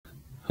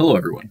Hello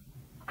everyone.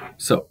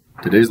 So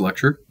today's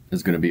lecture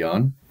is going to be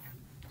on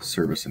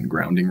service and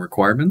grounding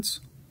requirements,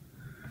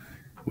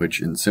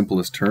 which in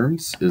simplest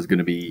terms is going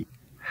to be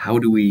how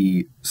do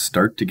we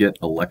start to get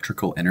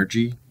electrical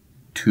energy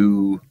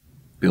to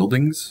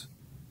buildings,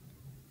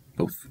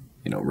 both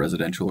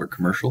residential or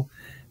commercial,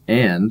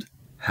 and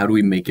how do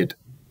we make it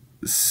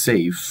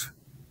safe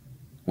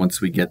once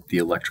we get the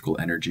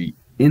electrical energy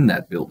in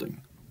that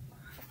building.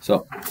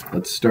 So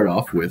let's start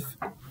off with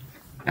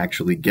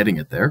actually getting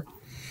it there.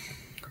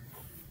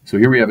 So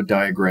here we have a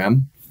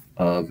diagram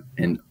of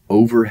an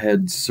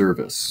overhead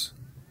service.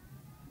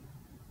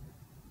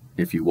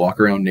 If you walk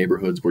around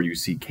neighborhoods where you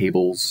see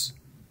cables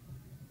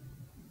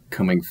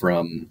coming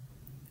from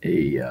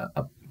a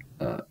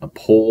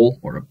pole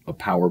or a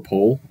power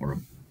pole, or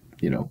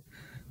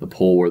the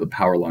pole where the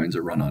power lines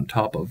are run on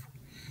top of,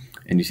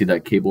 and you see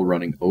that cable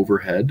running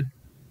overhead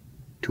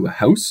to a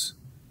house,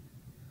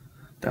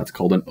 that's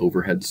called an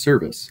overhead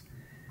service.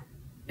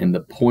 And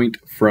the point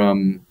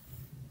from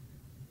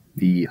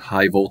the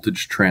high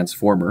voltage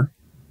transformer,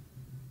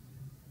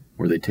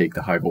 where they take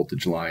the high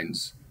voltage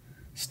lines,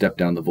 step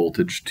down the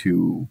voltage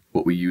to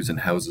what we use in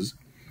houses,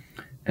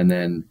 and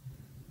then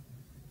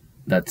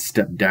that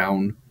step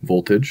down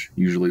voltage,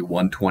 usually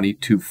 120,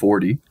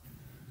 240,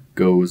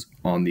 goes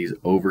on these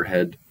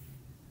overhead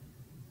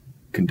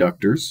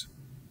conductors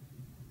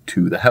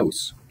to the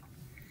house.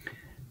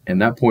 And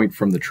that point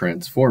from the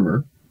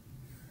transformer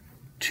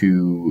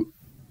to,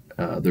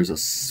 there's a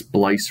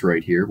splice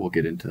right here, we'll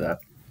get into that.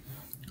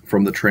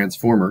 From the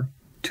transformer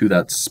to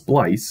that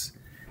splice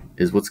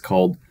is what's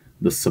called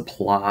the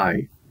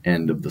supply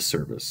end of the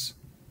service.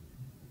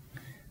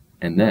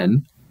 And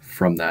then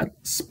from that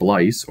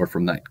splice, or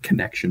from that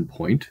connection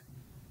point,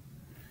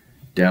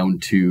 down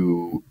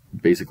to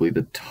basically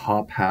the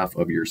top half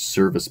of your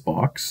service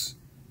box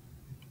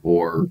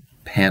or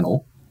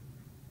panel.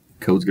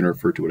 Code's going to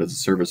refer to it as a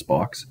service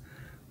box,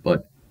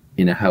 but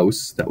in a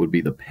house, that would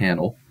be the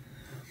panel.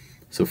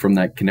 So from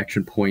that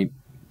connection point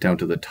down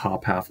to the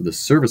top half of the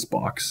service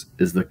box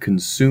is the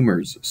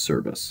consumer's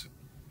service.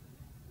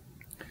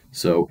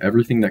 So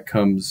everything that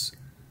comes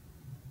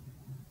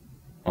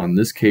on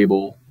this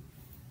cable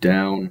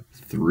down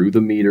through the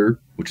meter,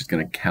 which is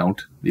going to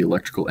count the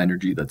electrical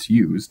energy that's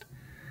used,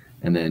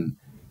 and then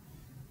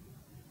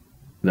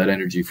that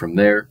energy from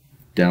there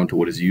down to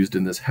what is used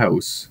in this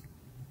house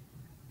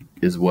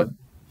is what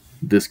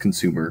this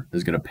consumer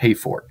is going to pay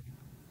for.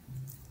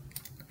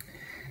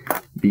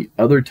 The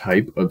other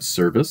type of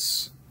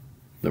service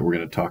that we're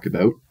going to talk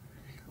about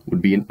would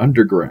be an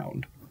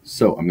underground.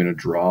 So I'm going to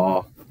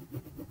draw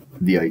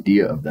the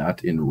idea of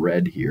that in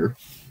red here.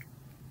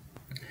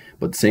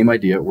 But same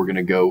idea, we're going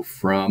to go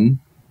from,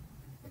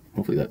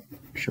 hopefully that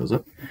shows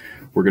up,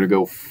 we're going to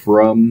go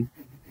from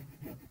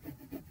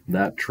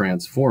that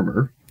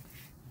transformer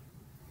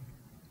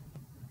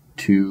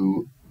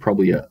to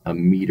probably a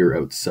meter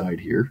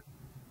outside here.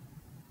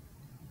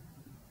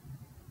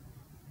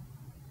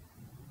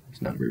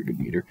 It's not a very good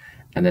meter.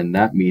 And then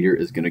that meter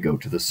is going to go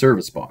to the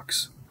service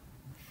box.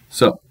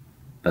 So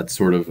that's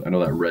sort of, I know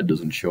that red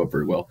doesn't show up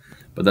very well,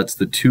 but that's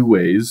the two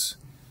ways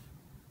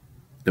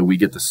that we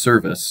get the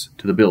service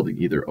to the building,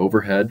 either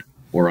overhead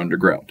or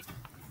underground.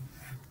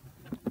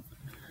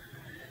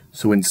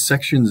 So in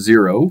section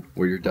 0,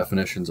 where your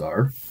definitions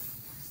are,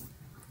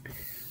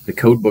 the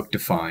code book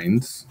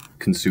defines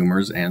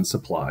consumers and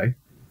supply.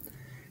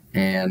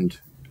 And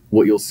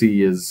what you'll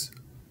see is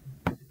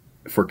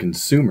for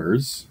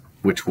consumers,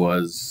 which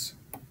was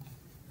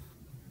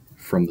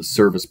from the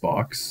service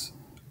box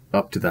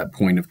up to that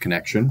point of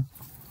connection,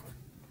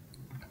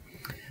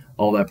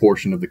 all that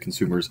portion of the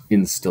consumer's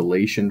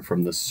installation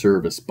from the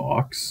service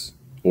box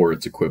or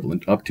its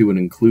equivalent up to and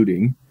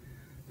including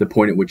the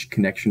point at which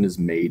connection is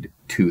made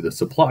to the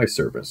supply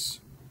service.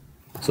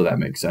 So that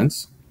makes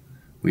sense.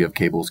 We have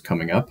cables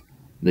coming up,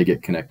 they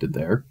get connected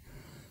there.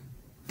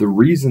 The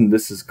reason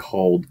this is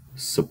called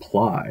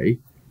supply,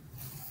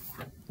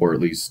 or at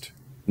least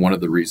one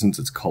of the reasons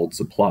it's called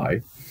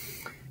supply,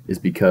 is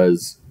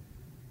because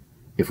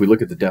if we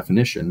look at the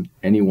definition,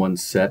 any one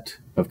set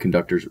of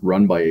conductors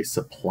run by a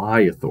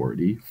supply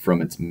authority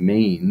from its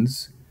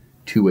mains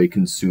to a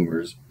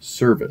consumer's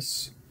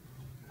service.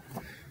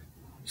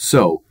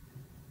 So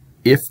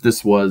if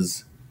this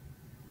was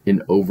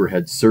an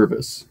overhead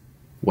service,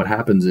 what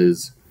happens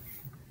is,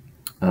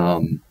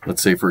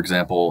 let's say, for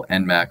example,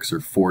 NMAX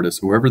or Fortis,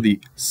 whoever the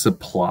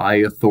supply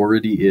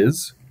authority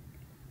is,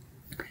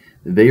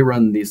 they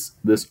run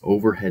this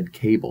overhead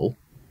cable.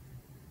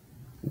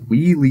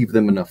 We leave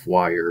them enough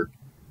wire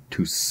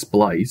to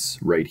splice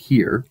right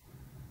here,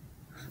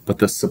 but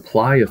the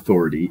supply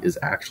authority is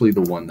actually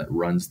the one that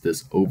runs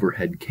this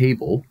overhead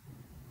cable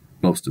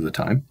most of the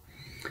time.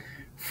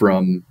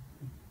 From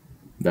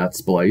that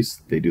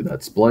splice, they do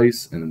that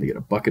splice, and then they get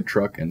a bucket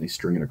truck and they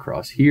string it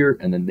across here,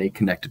 and then they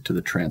connect it to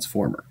the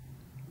transformer.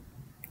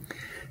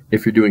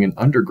 If you're doing an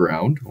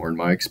underground, or in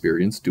my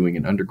experience, doing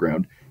an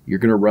underground, you're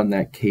going to run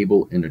that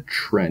cable in a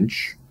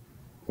trench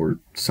or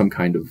some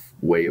kind of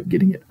way of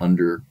getting it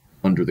under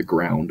the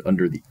ground,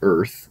 under the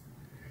earth,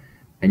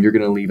 and you're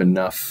going to leave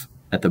enough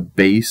at the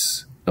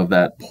base of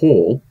that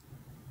pole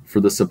for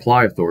the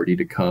supply authority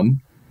to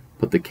come,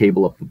 put the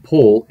cable up the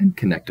pole, and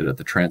connect it at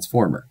the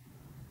transformer.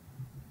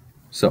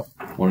 So,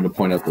 wanted to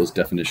point out those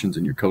definitions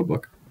in your code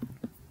book.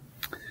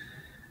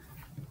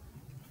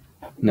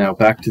 Now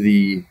back to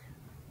the,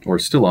 or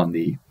still on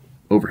the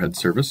overhead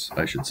service,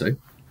 I should say.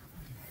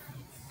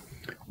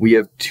 We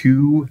have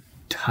two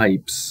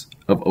types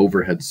of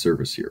overhead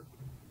service here.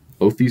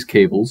 Both these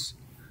cables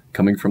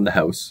coming from the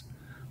house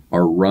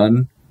are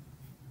run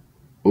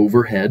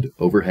overhead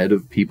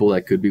of people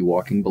that could be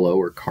walking below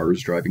or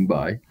cars driving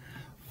by,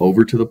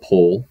 over to the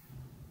pole,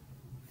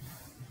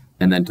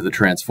 and then to the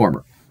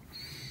transformer.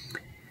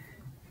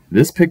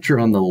 This picture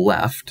on the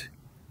left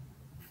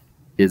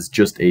is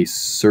just a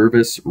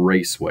service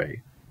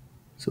raceway.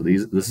 So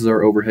this is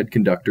our overhead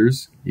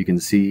conductors. You can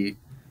see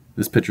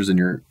this picture's in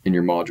your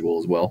module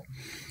as well.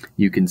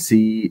 You can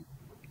see,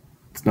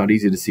 it's not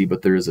easy to see,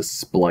 but there is a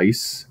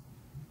splice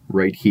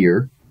right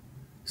here.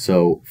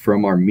 So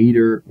from our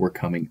meter, we're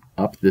coming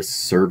up this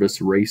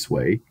service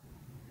raceway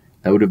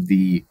out of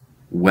the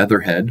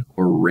weather head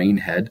or rain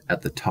head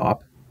at the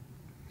top.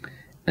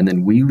 And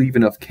then we leave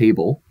enough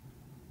cable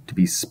to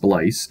be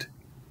spliced,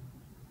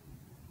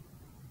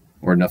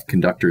 or enough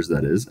conductors,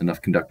 that is,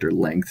 enough conductor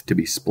length to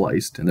be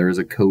spliced. And there is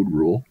a code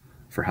rule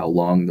for how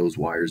long those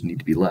wires need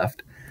to be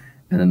left.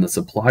 And then the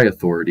supply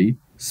authority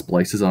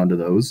splices onto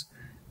those,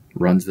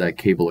 runs that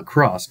cable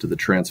across to the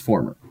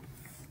transformer.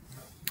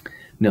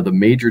 Now the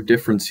major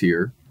difference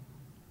here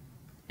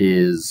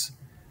is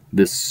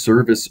this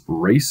service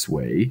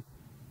raceway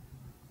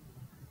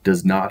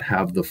does not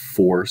have the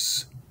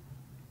force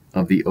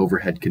of the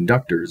overhead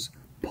conductors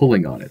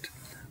pulling on it,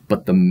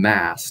 but the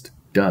mast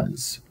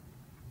does.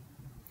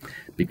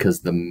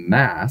 Because the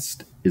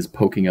mast is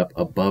poking up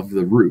above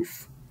the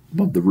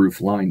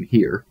roof line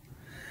here.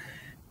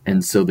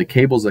 And so the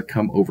cables that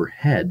come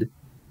overhead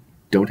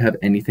don't have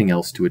anything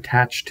else to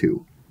attach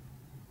to.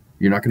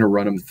 You're not going to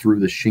run them through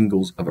the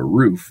shingles of a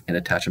roof and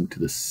attach them to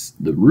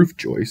the roof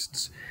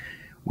joists.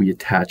 We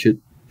attach it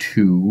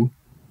to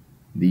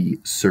the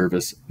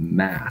service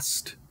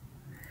mast.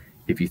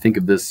 If you think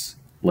of this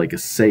like a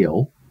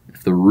sail,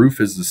 if the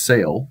roof is the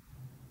sail,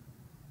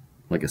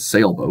 like a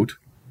sailboat,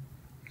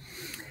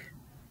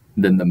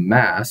 then the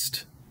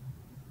mast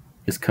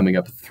is coming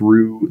up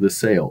through the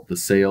sail. The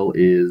sail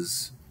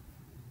is,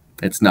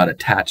 it's not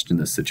attached in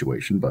this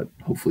situation, but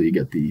hopefully you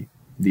get the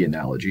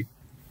analogy.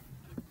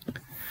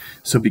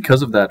 So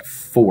because of that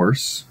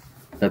force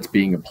that's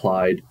being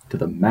applied to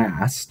the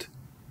mast,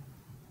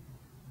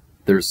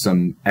 there's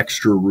some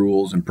extra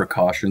rules and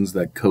precautions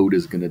that code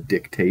is going to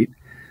dictate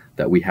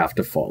that we have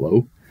to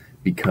follow,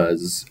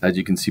 because as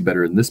you can see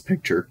better in this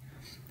picture,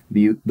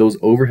 those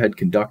overhead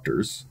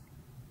conductors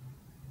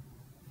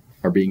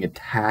are being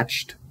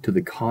attached to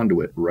the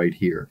conduit right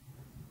here.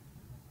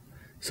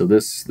 So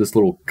this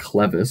little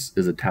clevis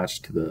is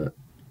attached to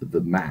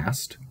the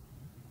mast,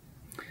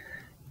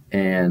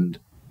 and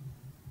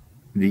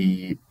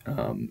the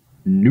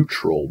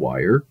neutral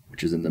wire,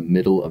 which is in the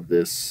middle of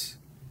this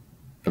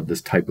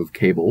type of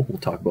cable, we'll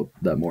talk about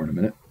that more in a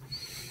minute,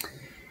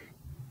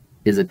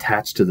 is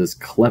attached to this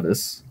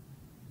clevis,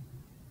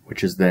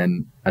 which is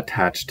then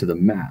attached to the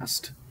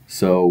mast.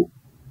 So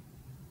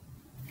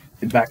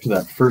back to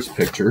that first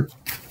picture,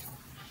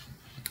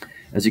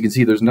 as you can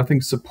see, there's nothing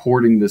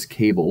supporting this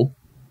cable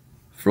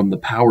from the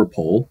power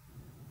pole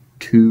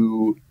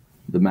to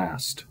the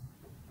mast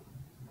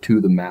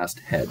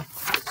head.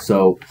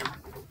 So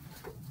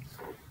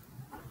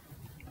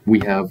we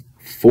have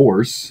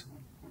force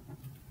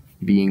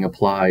being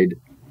applied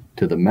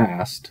to the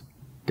mast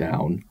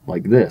down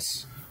like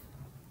this.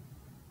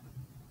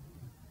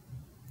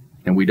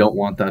 And we don't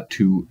want that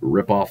to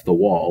rip off the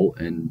wall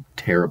and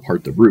tear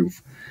apart the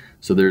roof.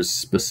 So there's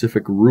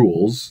specific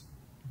rules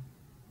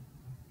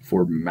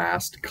for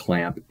mast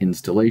clamp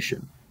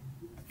installation.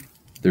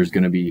 There's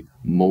going to be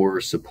more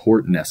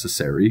support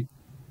necessary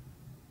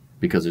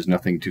because there's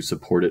nothing to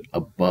support it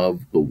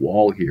above the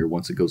wall here.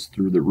 Once it goes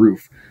through the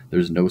roof,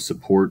 there's no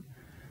support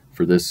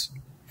for this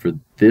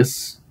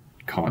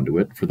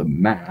conduit, for the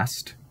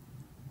mast.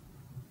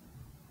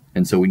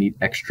 And so we need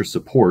extra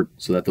support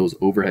so that those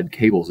overhead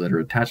cables that are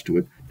attached to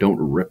it don't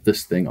rip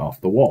this thing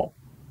off the wall.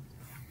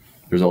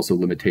 There's also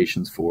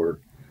limitations for,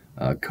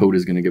 code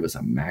is going to give us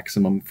a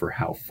maximum for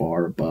how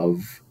far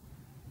above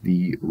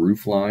the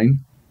roof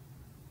line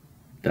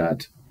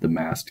that the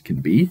mast can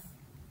be.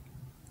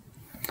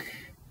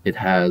 It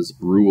has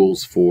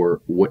rules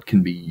for what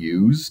can be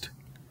used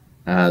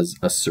as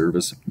a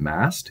service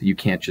mast. You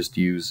can't just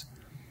use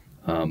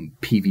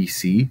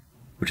PVC,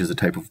 which is a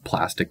type of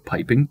plastic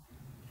piping,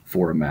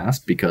 for a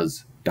mast,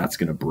 because that's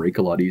going to break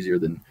a lot easier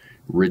than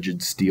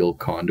rigid steel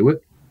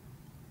conduit.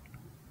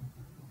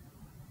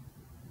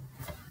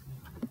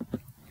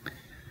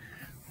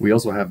 We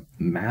also have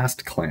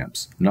mast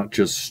clamps, not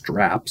just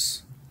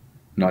straps,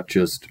 not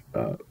just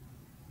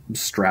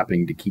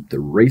strapping to keep the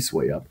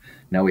raceway up.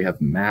 Now we have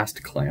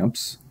mast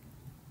clamps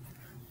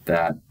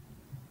that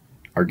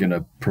are going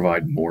to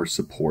provide more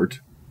support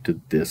to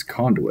this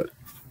conduit.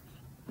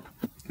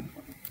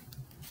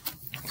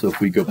 So if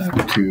we go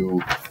back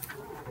to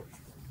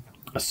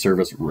a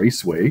service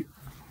raceway,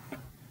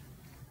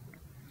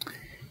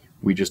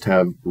 we just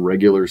have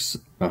regular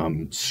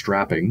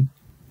strapping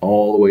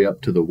all the way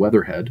up to the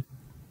weatherhead,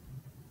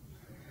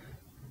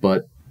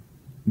 but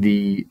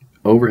the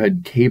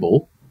overhead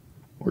cable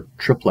or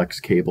triplex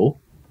cable,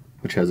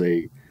 which has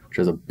a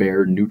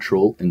bare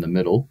neutral in the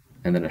middle,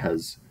 and then it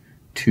has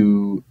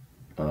two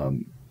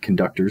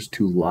conductors,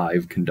 two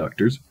live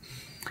conductors.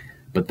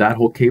 But that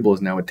whole cable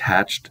is now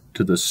attached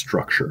to the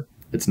structure.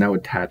 It's now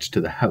attached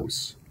to the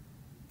house,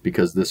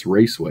 because this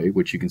raceway,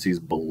 which you can see is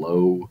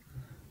below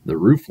the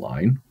roof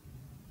line,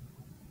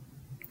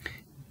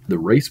 the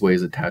raceway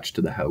is attached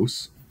to the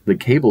house. The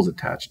cable is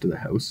attached to the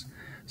house.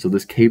 So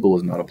this cable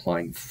is not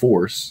applying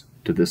force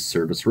to this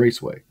service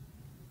raceway.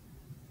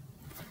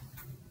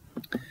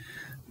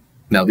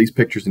 Now, these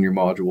pictures in your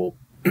module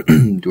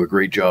do a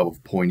great job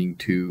of pointing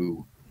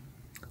to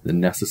the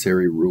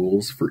necessary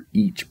rules for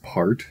each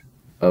part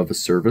of a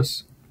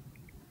service.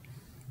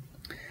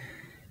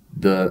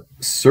 The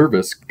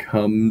service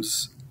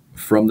comes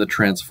from the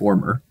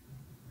transformer,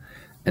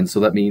 and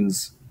so that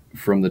means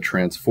from the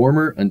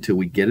transformer until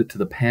we get it to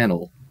the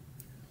panel,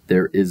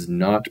 there is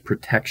not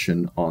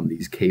protection on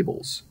these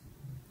cables.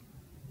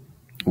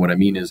 What I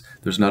mean is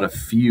there's not a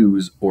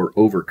fuse or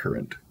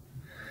overcurrent.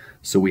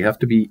 So we have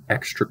to be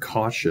extra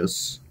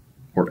cautious,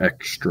 or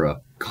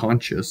extra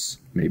conscious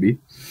maybe,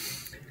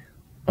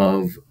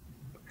 of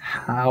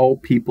how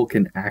people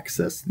can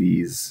access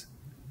these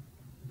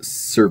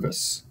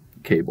service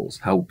cables,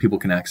 how people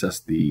can access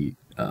the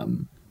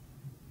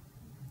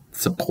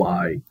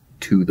supply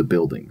to the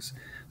buildings.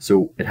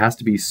 So it has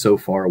to be so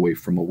far away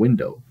from a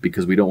window,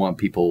 because we don't want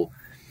people,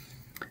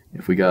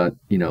 if we got,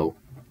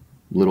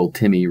 little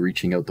Timmy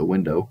reaching out the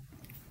window,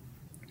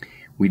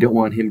 we don't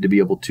want him to be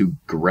able to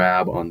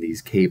grab on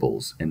these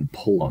cables and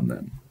pull on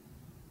them.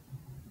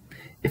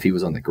 If he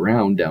was on the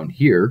ground down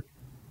here,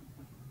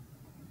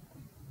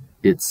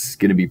 it's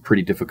going to be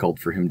pretty difficult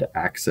for him to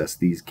access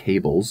these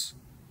cables,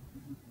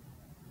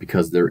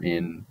 because they're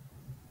in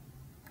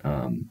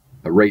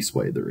a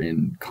raceway, they're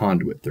in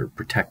conduit, they're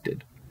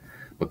protected.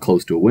 But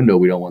close to a window,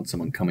 we don't want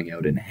someone coming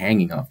out and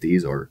hanging off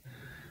these, or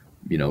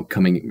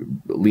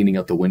leaning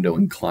out the window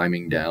and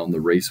climbing down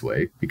the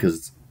raceway,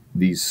 because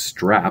these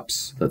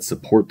straps that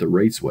support the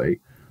raceway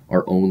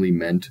are only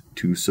meant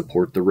to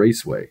support the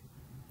raceway.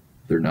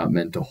 They're not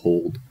meant to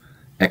hold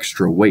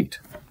extra weight.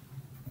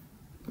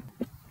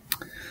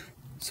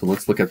 So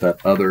let's look at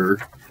that other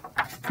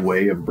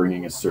way of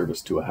bringing a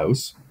service to a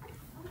house.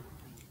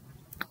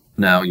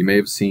 Now, you may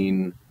have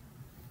seen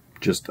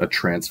just a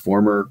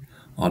transformer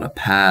on a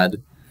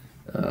pad.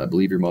 I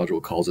believe your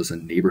module calls this a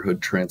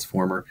neighborhood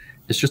transformer.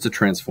 It's just a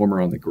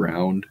transformer on the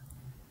ground.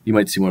 You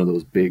might see one of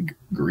those big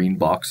green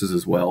boxes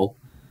as well,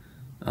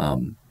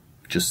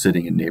 just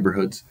sitting in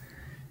neighborhoods.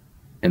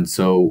 And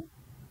so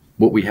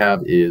what we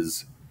have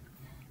is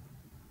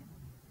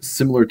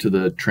similar to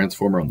the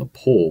transformer on the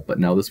pole, but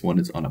now this one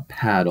is on a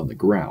pad on the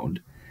ground.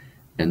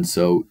 And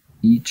so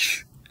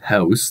each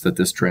house that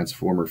this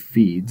transformer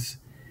feeds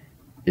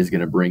is going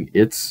to bring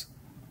its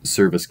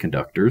service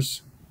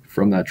conductors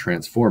from that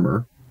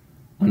transformer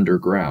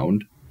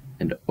underground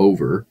and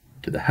over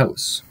to the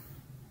house.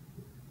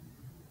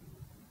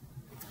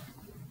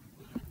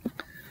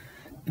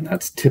 And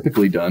that's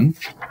typically done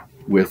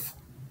with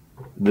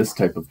this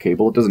type of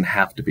cable. It doesn't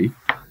have to be.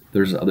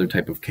 There's other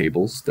type of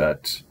cables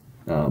that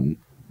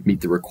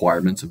meet the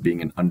requirements of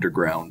being an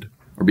underground,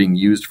 or being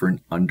used for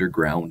an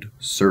underground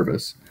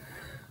service.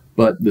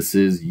 But this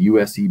is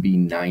USB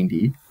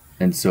 90,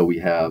 and so we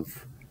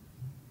have,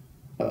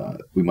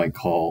 we might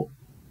call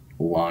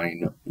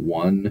line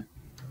 1,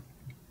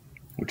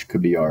 which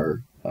could be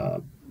our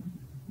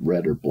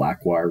red or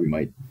black wire. We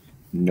might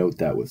note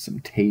that with some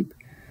tape.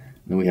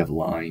 Then we have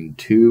line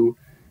 2,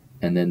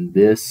 and then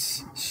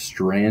this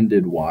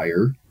stranded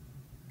wire,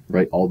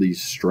 right, all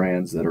these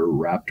strands that are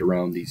wrapped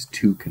around these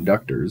two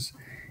conductors,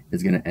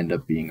 is going to end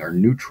up being our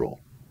neutral.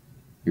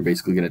 You're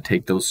basically going to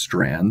take those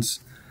strands,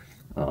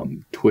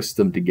 twist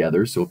them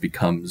together so it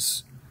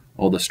becomes,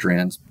 all the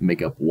strands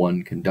make up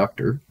one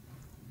conductor.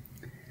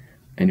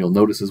 And you'll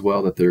notice as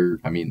well that they're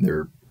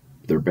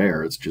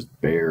bare. It's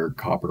just bare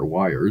copper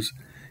wires.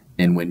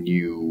 And when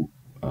you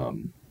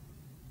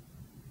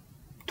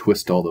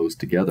twist all those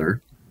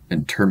together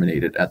and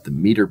terminate it at the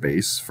meter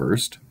base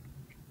first,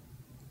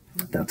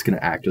 that's going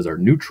to act as our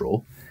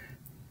neutral.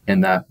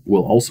 And that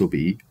will also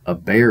be a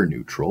bare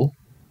neutral,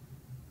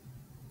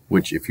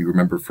 which, if you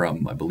remember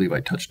from, I believe I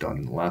touched on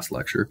in the last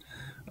lecture,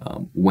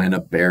 when a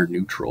bare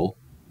neutral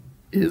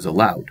is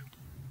allowed.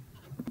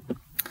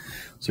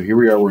 So here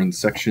we are, we're in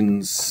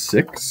section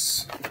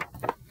 6.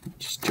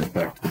 Just jump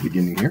back to the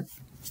beginning here.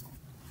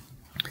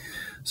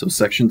 So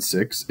section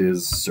 6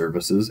 is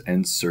services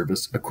and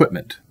service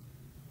equipment.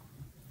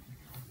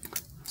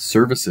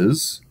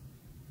 Services,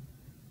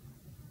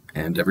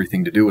 and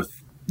everything to do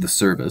with the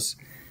service,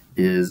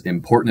 is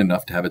important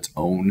enough to have its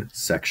own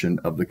section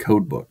of the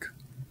code book.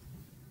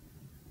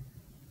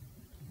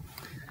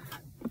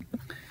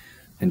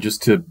 And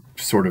just to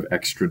sort of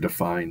extra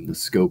define the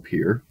scope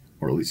here,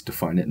 or at least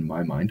define it in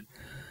my mind.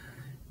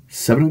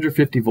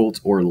 750 volts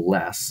or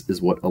less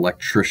is what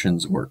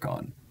electricians work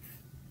on.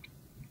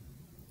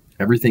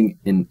 Everything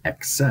in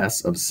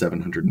excess of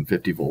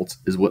 750 volts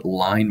is what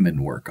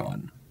linemen work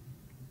on.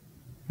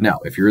 Now,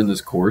 if you're in this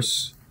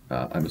course,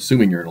 I'm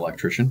assuming you're an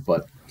electrician,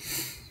 but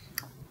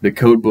the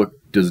code book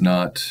does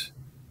not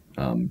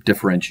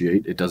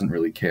differentiate. It doesn't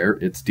really care.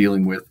 It's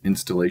dealing with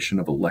installation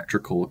of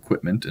electrical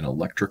equipment and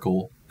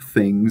electrical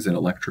things and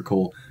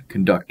electrical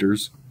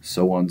conductors,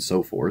 so on and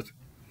so forth.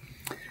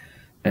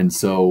 And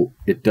so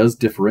it does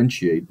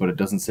differentiate, but it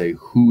doesn't say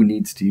who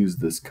needs to use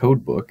this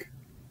code book.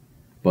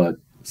 But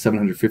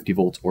 750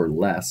 volts or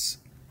less,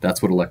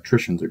 that's what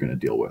electricians are going to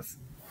deal with.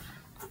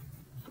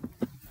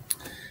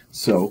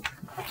 So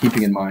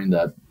keeping in mind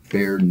that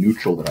bare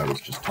neutral that I was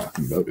just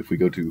talking about, if we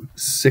go to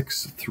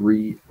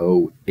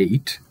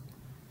 6308,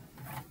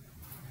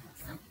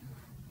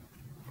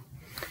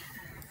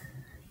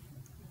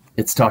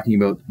 it's talking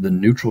about the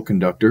neutral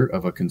conductor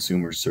of a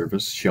consumer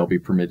service shall be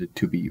permitted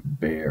to be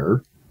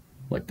bare,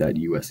 like that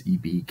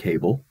USB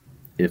cable,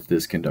 if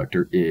this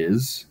conductor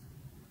is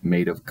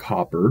made of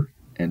copper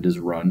and is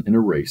run in a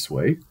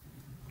raceway,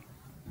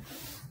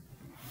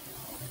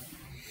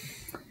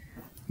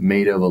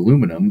 made of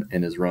aluminum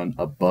and is run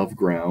above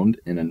ground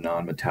in a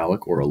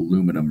non-metallic or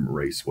aluminum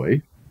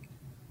raceway,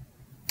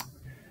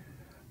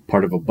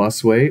 part of a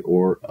busway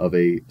or of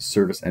a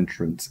service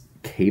entrance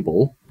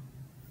cable,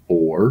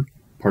 or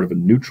part of a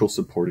neutral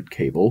supported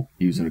cable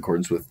used in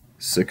accordance with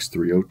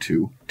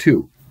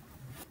 63022,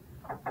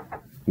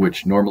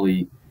 which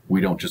normally we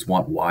don't just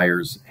want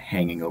wires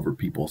hanging over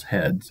people's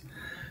heads,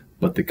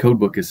 but the code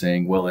book is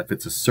saying, well, if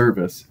it's a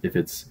service, if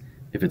it's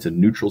a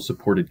neutral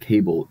supported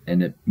cable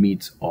and it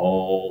meets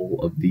all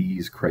of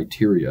these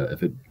criteria,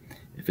 if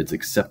it's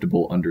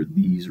acceptable under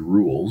these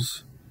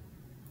rules,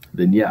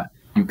 then yeah,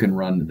 you can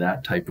run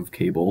that type of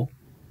cable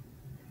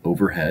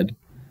overhead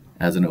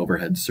as an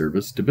overhead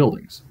service to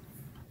buildings.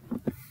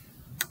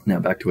 Now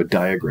back to a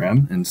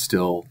diagram, and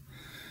still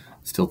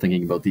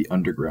thinking about the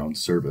underground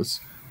service.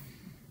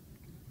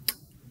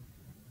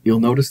 You'll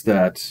notice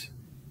that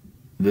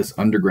this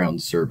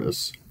underground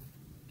service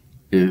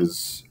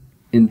is,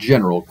 in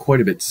general,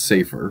 quite a bit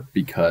safer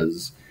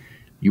because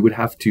you would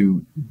have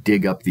to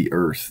dig up the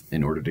earth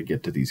in order to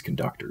get to these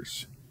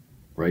conductors,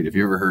 right? Have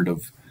you ever heard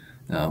of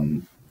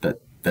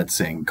that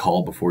saying,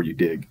 call before you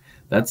dig?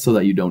 That's so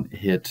that you don't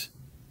hit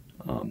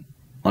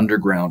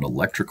underground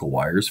electrical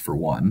wires, for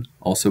one,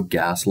 also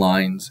gas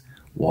lines,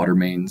 water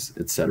mains,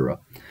 etc.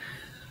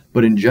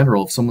 But in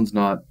general, if someone's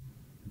not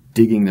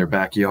digging their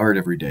backyard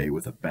every day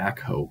with a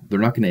backhoe, they're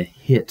not going to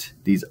hit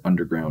these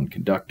underground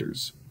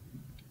conductors.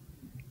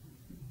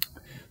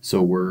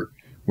 So we're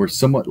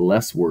somewhat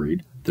less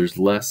worried. There's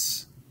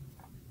less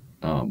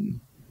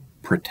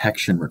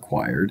protection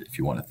required, if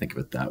you want to think of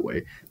it that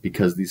way,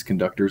 because these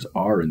conductors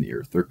are in the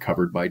earth. They're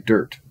covered by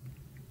dirt.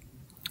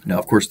 Now,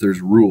 of course,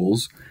 there's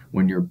rules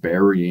when you're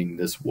burying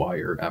this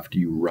wire after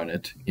you run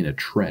it in a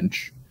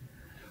trench,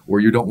 where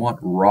you don't want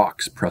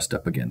rocks pressed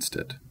up against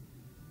it.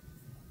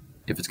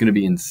 If it's going to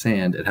be in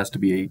sand, it has to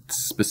be a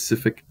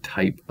specific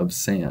type of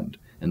sand,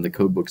 and the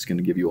code book's going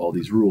to give you all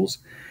these rules.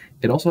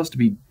 It also has to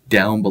be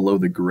down below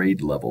the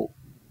grade level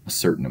a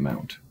certain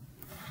amount.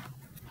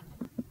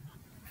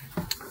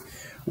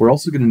 We're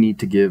also going to need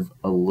to give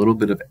a little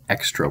bit of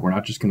extra. We're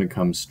not just going to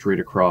come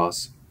straight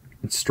across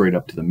and straight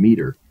up to the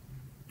meter.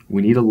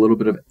 We need a little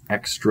bit of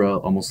extra,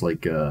 almost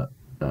like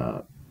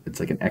it's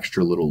like an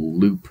extra little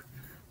loop.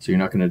 So you're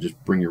not going to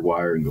just bring your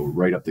wire and go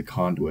right up the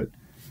conduit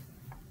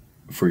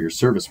for your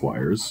service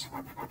wires,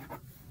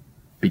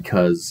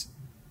 because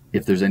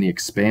if there's any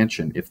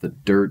expansion, if the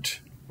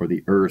dirt or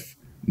the earth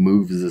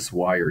moves this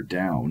wire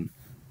down,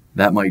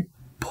 that might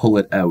pull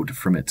it out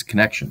from its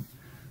connection.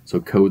 So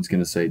code's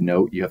going to say,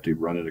 no, you have to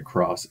run it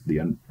across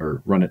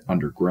or run it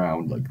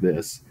underground like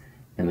this,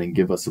 and then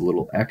give us a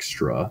little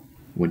extra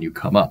when you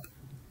come up.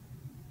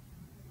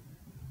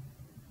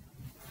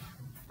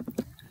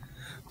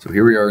 So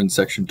here we are in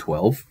section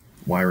 12,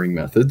 wiring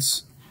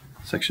methods.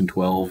 Section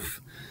 12,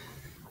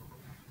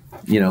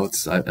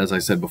 it's, as I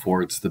said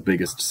before, it's the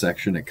biggest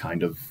section. It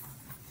kind of,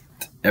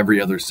 every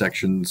other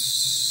section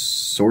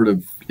sort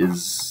of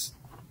is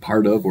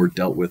part of or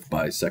dealt with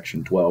by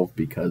section 12,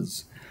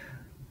 because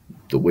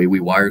the way we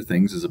wire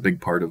things is a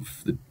big part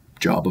of the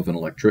job of an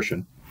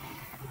electrician.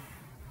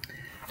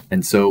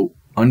 And so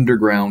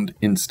underground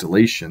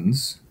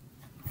installations,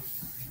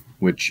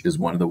 which is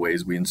one of the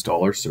ways we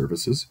install our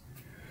services,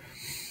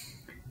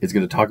 is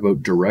going to talk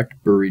about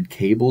direct buried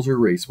cables or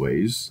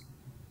raceways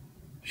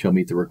shall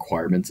meet the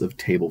requirements of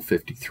Table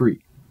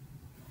 53.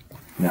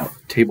 Now,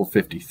 Table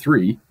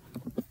 53,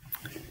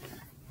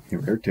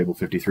 here we are, Table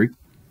 53,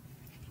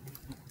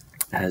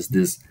 has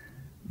this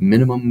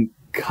minimum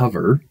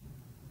cover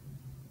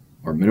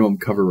or minimum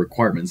cover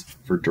requirements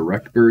for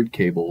direct buried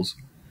cables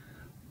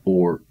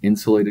or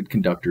insulated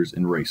conductors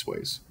in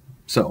raceways.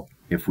 So,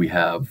 if we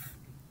have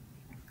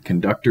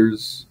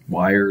conductors,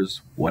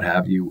 wires, what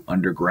have you,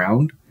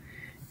 underground,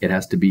 it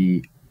has to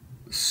be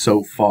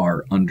so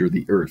far under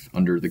the earth,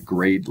 under the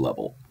grade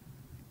level.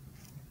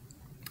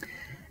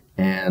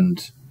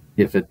 And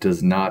if it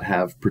does not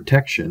have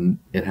protection,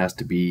 it has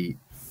to be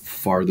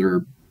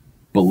farther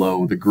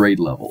below the grade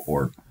level,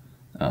 or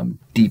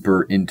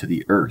deeper into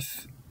the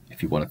earth,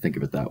 if you want to think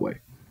of it that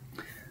way.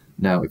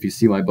 Now, if you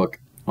see my book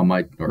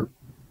or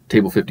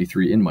table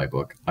 53 in my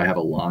book, I have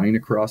a line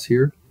across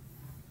here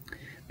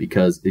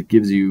because it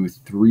gives you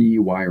 3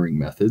 wiring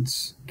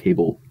methods: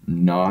 cable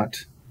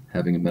not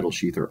having a metal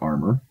sheath or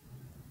armor,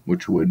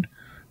 which would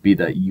be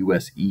that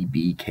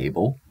USB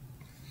cable;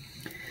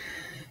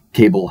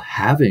 cable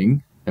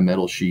having a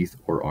metal sheath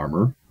or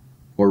armor,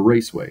 or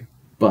raceway.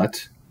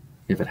 But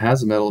if it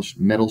has a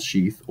metal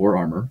sheath or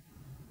armor,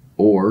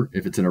 or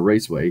if it's in a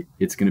raceway,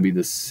 it's going to be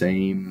the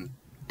same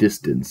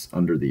distance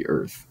under the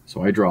earth.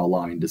 So I draw a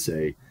line to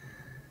say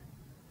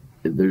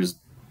there's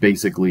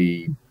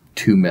basically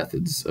 2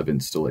 methods of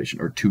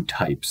installation, or 2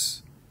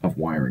 types of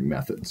wiring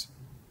methods.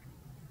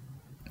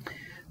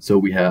 So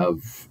we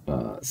have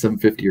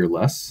 750 or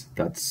less.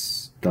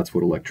 That's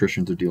what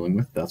electricians are dealing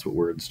with. That's what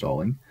we're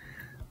installing.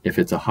 If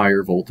it's a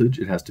higher voltage,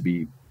 it has to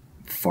be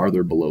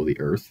farther below the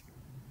earth.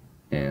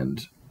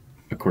 And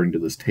according to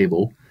this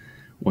table,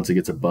 once it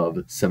gets above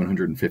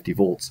 750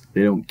 volts,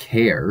 they don't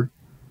care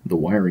the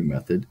wiring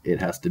method. It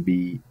has to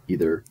be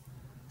either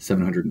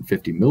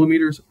 750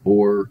 millimeters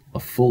or a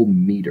full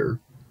meter,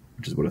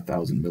 which is what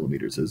 1,000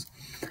 millimeters is,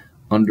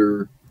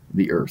 under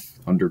the earth,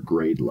 under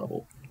grade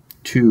level,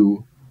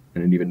 and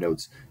it even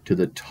notes, to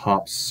the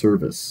top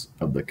surface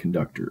of the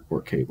conductor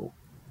or cable.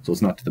 So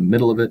it's not to the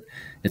middle of it,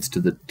 it's to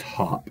the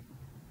top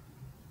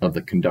of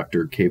the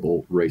conductor,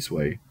 cable,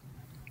 raceway,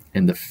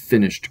 and the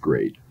finished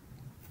grade.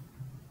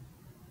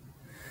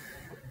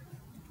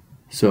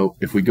 So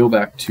if we go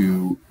back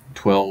to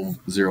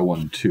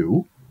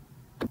 12012,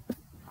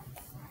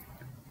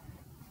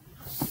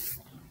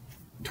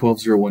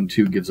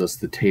 12012 gives us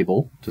the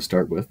table to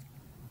start with,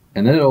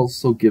 and then it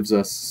also gives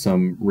us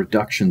some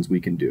reductions we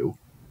can do,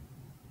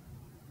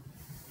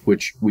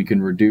 which we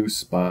can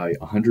reduce by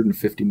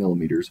 150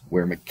 millimeters,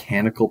 where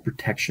mechanical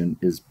protection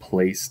is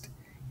placed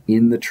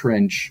in the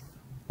trench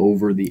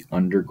over the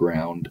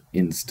underground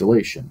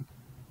installation.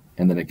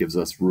 And then it gives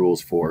us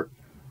rules for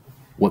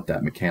what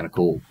that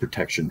mechanical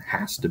protection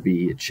has to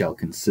be. It shall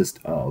consist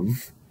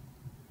of,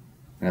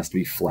 it has to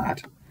be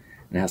flat,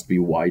 and it has to be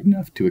wide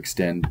enough to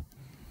extend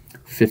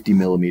 50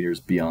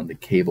 millimeters beyond the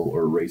cable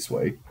or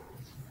raceway.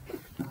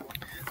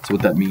 So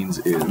what that means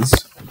is,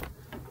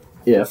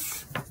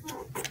 if,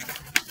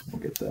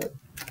 we'll get that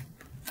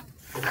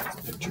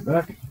picture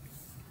back,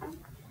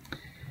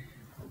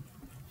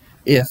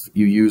 if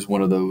you use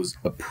one of those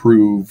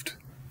approved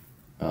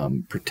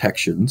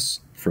protections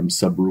from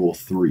Subrule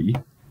 3,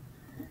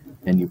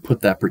 and you put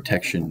that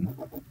protection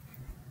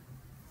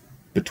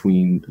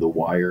between the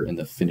wire and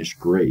the finished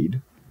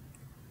grade,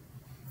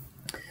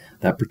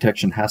 that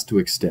protection has to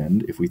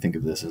extend, if we think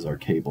of this as our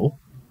cable,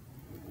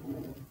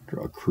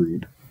 draw a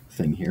crude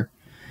thing here,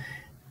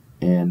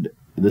 and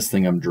this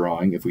thing I'm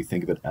drawing, if we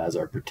think of it as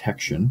our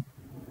protection,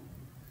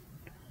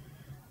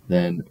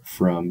 then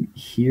from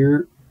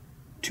here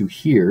to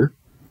here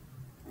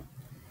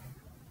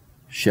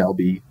shall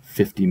be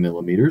 50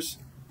 millimeters,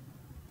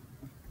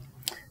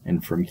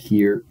 and from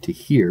here to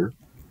here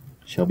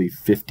shall be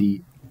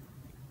 50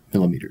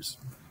 millimeters.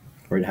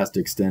 Right? It has to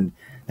extend,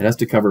 it has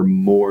to cover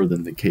more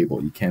than the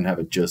cable. You can't have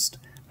it just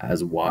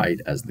as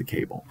wide as the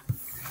cable.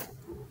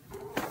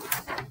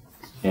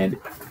 And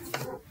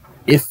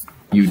if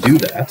you do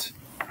that,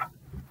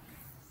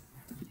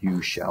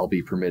 you shall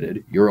be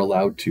permitted. You're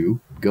allowed to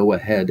go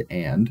ahead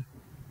and,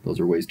 those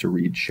are ways to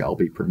read shall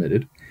be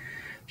permitted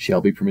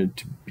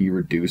to be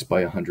reduced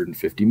by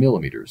 150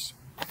 millimeters.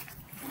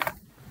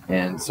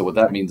 And so what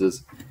that means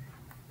is,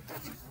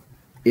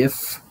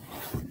 if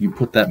you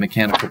put that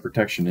mechanical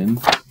protection in,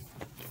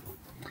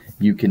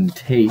 you can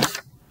take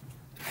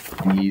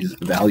these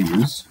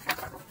values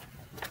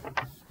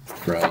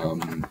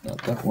from,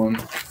 not that one,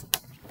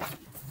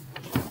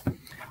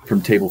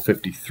 from table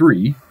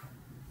 53,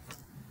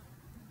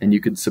 and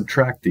you can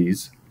subtract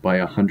these by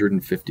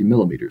 150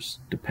 millimeters,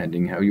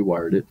 depending how you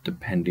wired it,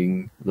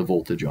 depending the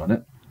voltage on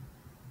it.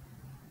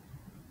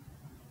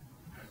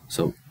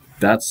 So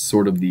that's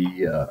sort of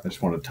the, I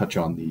just want to touch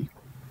on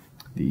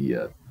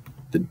the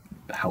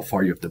how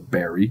far you have to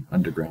bury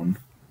underground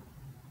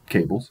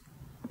cables.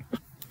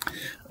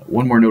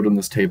 One more note on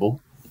this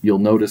table, you'll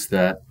notice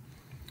that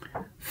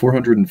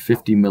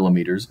 450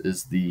 millimeters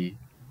is the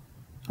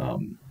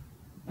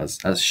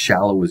as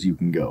shallow as you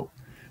can go.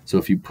 So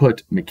if you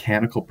put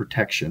mechanical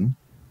protection,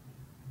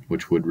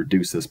 which would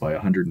reduce this by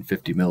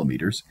 150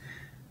 millimeters,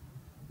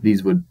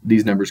 these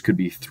numbers could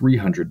be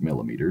 300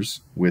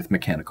 millimeters with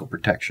mechanical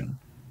protection.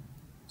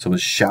 So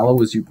as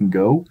shallow as you can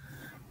go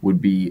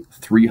would be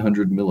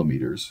 300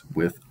 millimeters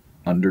with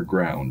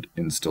underground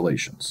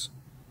installations.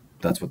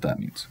 That's what that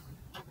means.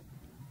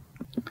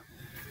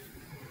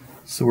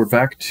 So we're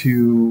back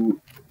to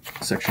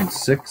section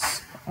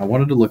 6. I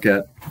wanted to look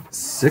at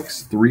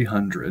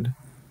 6300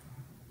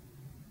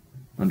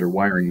 under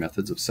wiring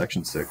methods of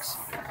section 6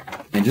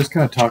 and just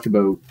kind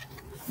of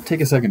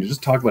take a second to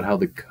just talk about how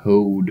the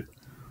code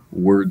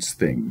words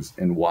things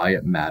and why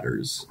it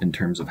matters in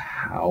terms of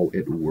how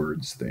it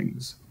words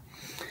things.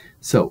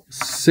 So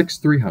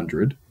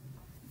 6300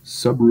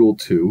 subrule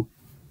 2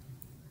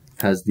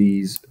 has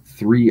these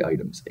 3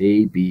 items,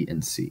 A, B,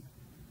 and C.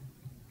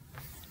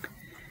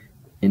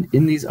 And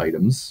in these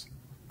items,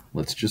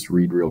 let's just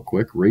read real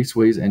quick.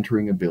 Raceways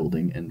entering a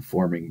building and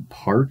forming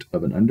part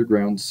of an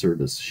underground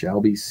service shall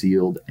be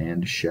sealed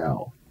and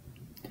shall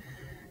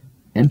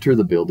enter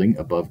the building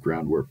above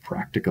ground where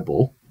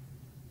practicable.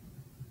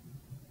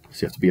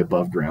 So you have to be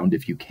above ground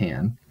if you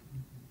can.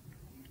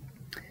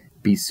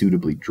 Be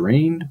suitably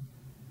drained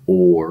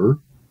or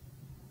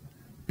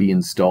be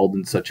installed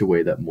in such a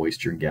way that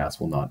moisture and gas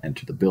will not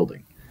enter the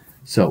building.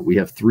 So we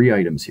have 3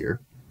 items here.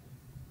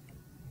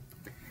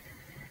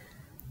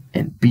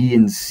 And B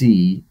and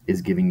C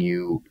is giving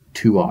you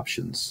 2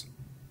 options.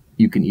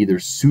 You can either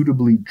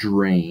suitably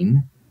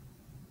drain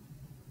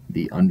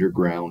the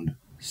underground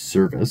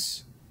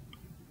service,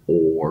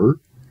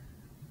 or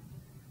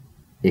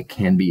it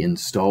can be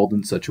installed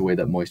in such a way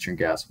that moisture and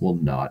gas will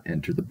not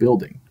enter the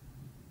building.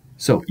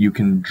 So you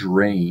can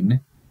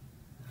drain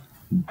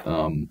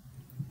the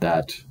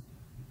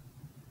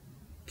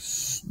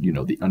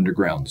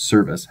underground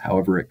service,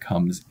 however it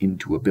comes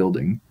into a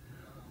building,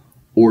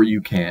 or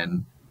you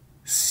can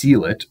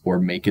seal it or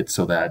make it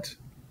so that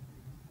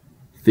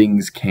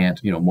things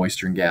can't,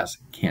 moisture and gas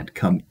can't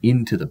come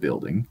into the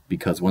building,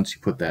 because once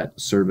you put that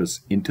service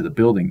into the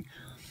building,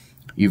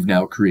 you've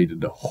now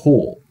created a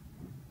hole,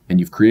 and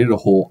you've created a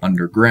hole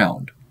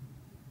underground,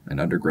 and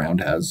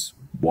underground has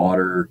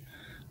water,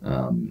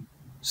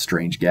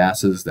 strange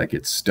gases that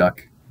get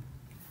stuck.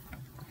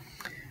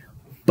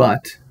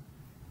 But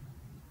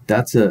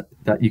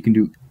you can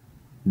do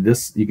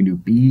this, you can do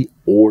B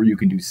or you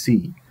can do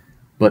C.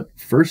 But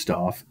first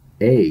off,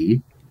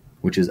 A,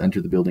 which is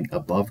enter the building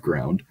above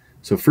ground.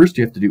 So first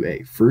you have to do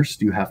A.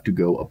 First you have to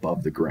go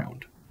above the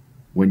ground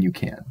when you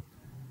can.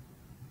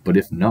 But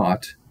if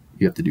not,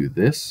 you have to do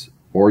this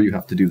or you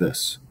have to do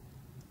this.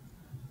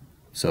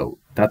 So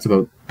that's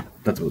about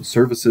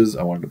services.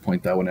 I wanted to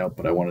point that one out,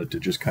 but I wanted to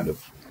just kind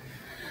of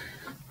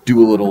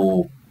do a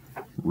little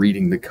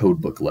reading the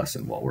code book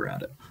lesson while we're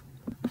at it.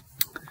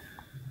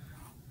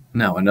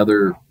 Now,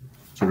 another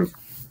sort of,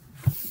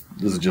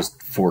 this is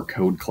just for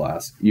code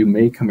class, you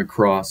may come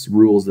across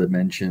rules that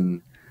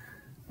mention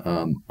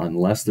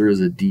unless there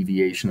is a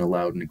deviation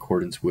allowed in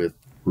accordance with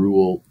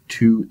rule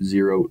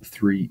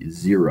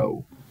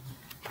 2030.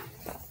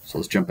 So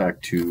let's jump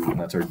back to, and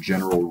that's our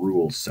general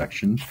rules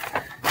section,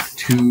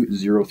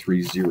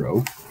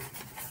 2030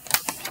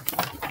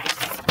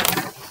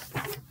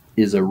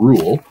 is a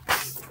rule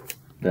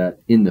that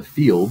in the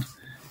field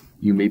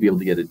you may be able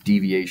to get a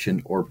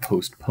deviation or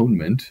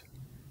postponement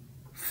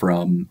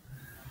from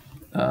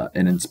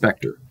an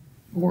inspector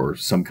or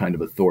some kind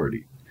of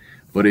authority.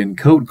 But in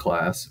code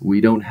class,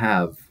 we don't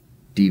have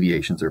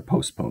deviations or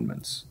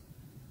postponements.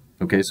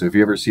 Okay, so if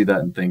you ever see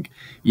that and think,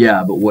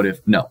 yeah, but what if,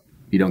 no,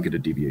 you don't get a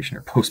deviation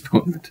or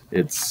postponement.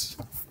 It's,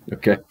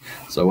 okay,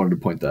 so I wanted to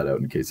point that out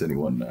in case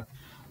anyone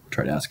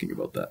tried asking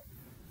about that.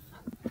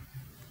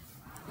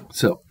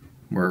 So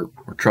we're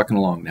trucking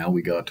along now.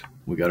 We got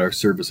our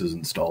services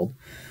installed.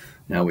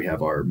 Now we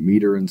have our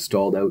meter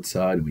installed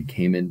outside, and we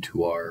came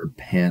into our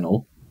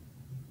panel.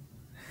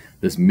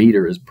 This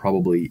meter is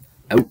probably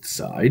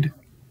outside,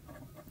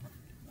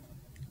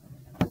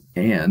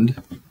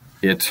 and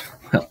it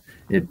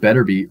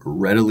better be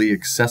readily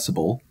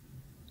accessible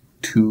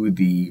to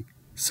the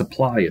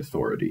supply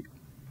authority.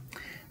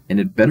 And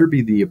it better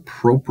be the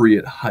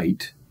appropriate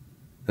height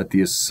that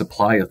the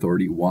supply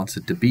authority wants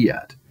it to be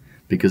at.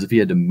 Because if you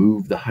had to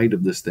move the height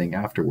of this thing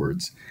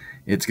afterwards,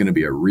 it's going to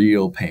be a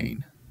real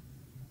pain.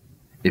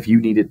 If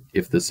you need it,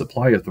 if the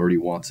supply authority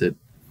wants it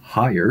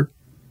higher,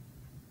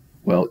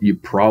 well, you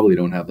probably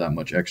don't have that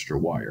much extra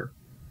wire.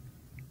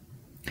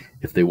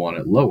 If they want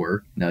it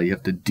lower, now you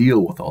have to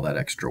deal with all that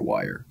extra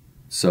wire.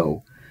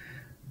 So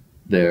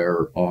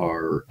there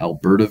are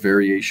Alberta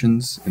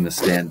variations in the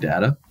stand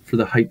data for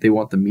the height they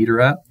want the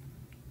meter at.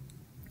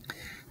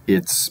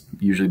 It's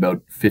usually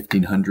about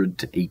 1,500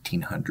 to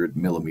 1,800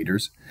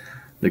 millimeters.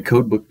 The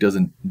code book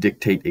doesn't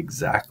dictate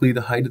exactly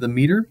the height of the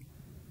meter.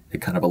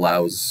 It kind of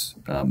allows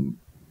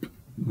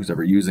who's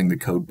ever using the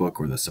code book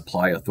or the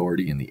supply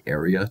authority in the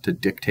area to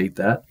dictate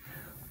that.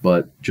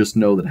 But just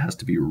know that it has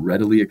to be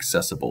readily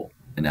accessible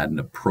and at an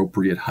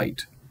appropriate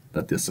height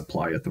that the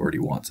supply authority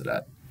wants it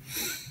at.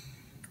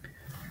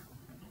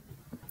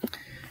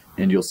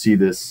 And you'll see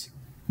this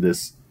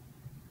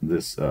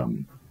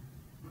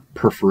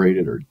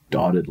perforated or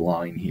dotted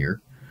line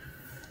here.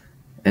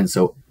 And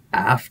so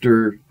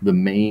after the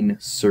main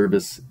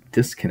service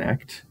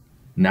disconnect,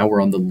 now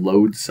we're on the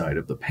load side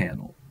of the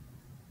panel.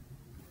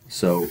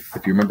 So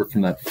if you remember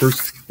from that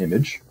first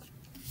image,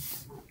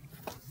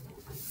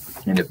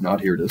 and if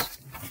not, here it is.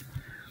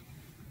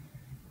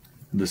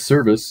 The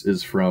service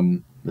is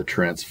from the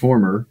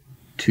transformer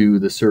to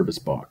the service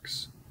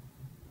box,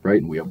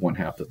 right? And we have one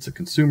half that's the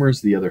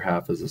consumers, the other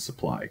half is a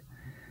supply.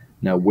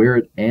 Now where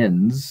it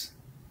ends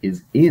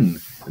is in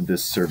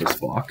this service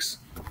box,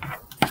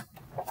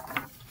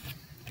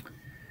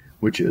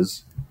 which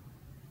is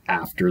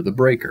after the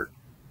breaker.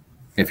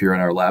 If you're in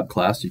our lab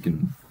class, you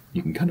can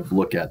kind of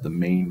look at the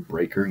main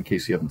breaker in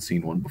case you haven't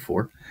seen one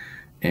before.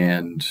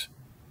 And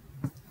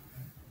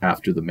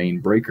after the main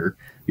breaker,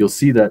 you'll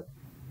see that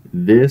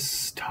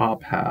this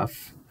top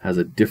half has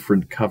a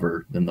different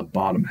cover than the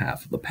bottom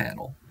half of the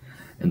panel.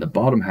 And the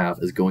bottom half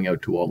is going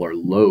out to all our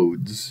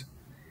loads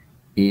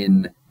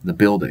in the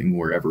building,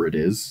 wherever it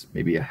is,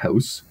 maybe a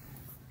house.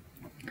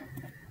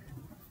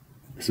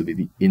 This would be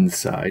the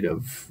inside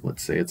of,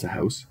 let's say it's a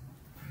house.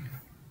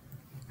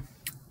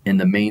 And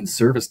the main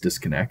service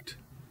disconnect,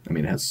 I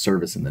mean, it has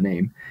service in the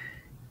name,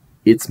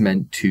 it's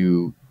meant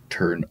to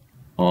turn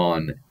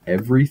on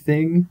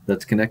everything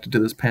that's connected to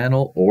this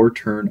panel or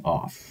turn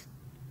off.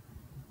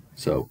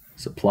 So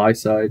supply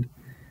side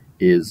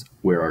is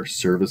where our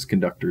service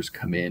conductors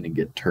come in and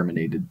get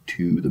terminated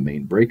to the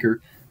main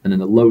breaker, and then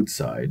the load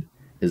side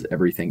is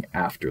everything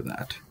after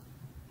that.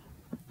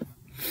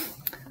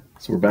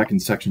 So we're back in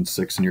section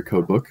 6 in your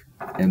code book,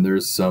 and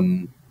there's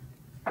some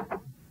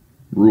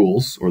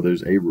rules, or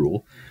there's a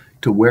rule,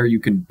 to where you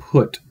can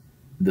put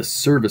the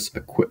service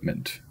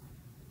equipment,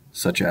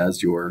 such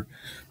as your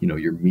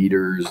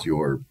meters,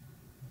 your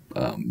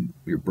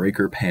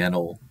breaker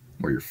panel,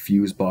 or your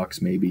fuse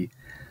box maybe.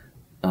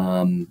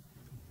 And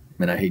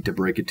I hate to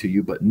break it to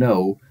you, but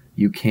no,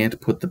 you can't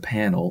put the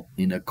panel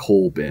in a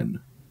coal bin.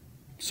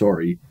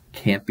 Sorry,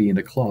 can't be in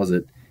a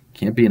closet,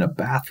 can't be in a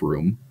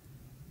bathroom,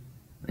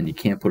 and you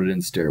can't put it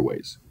in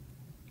stairways.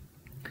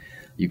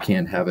 You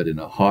can't have it in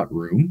a hot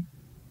room,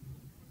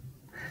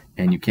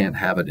 and you can't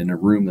have it in a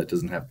room that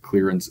doesn't have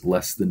clearance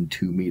less than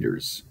 2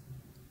 meters.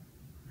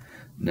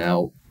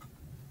 Now,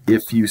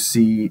 if you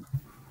see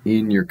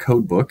in your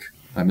code book,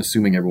 I'm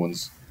assuming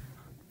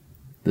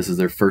this is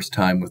their first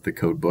time with the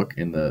code book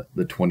in the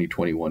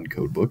 2021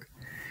 code book.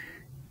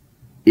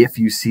 If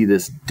you see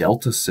this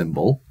delta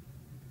symbol,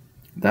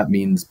 that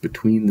means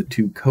between the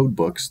two code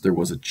books there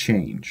was a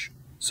change.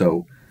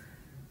 So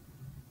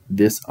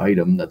this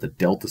item that the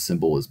delta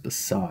symbol is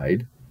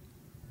beside,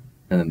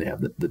 and then they have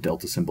the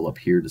delta symbol up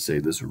here to say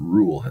this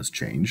rule has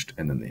changed,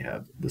 and then they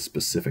have the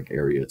specific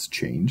area it's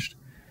changed.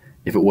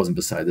 If it wasn't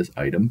beside this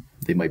item,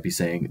 they might be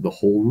saying the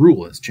whole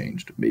rule has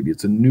changed. Maybe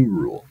it's a new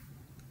rule.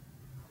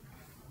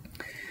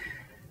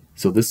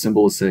 So this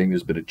symbol is saying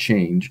there's been a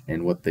change,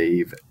 and what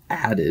they've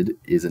added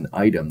is an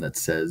item that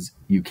says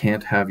you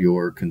can't have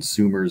your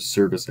consumer's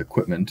service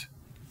equipment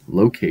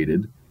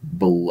located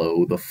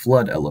below the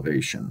flood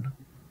elevation.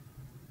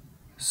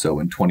 So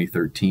in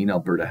 2013,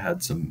 Alberta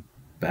had some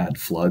bad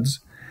floods.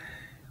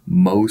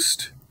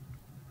 Most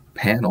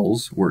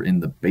panels were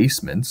in the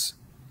basements,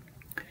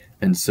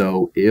 and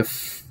so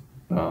if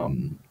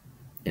an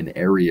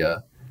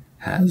area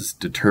has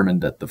determined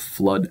that the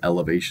flood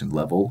elevation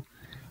level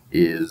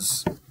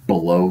is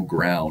below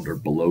ground or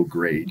below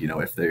grade,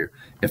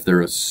 if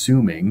they're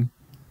assuming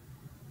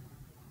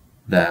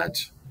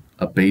that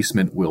a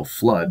basement will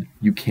flood,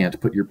 you can't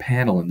put your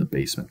panel in the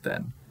basement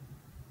then.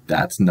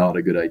 That's not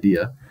a good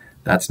idea.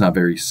 That's not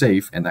very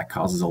safe, and that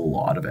causes a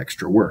lot of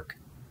extra work.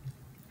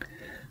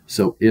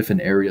 So if an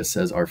area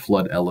says our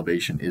flood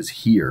elevation is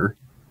here,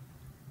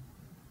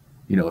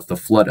 if the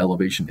flood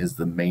elevation is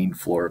the main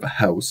floor of a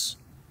house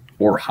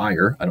or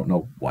higher, I don't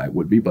know why it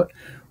would be, but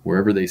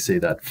wherever they say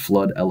that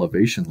flood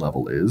elevation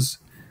level is,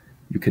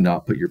 you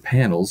cannot put your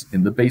panels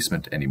in the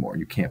basement anymore.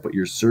 You can't put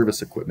your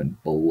service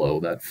equipment below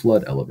that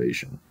flood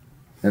elevation.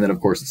 And then of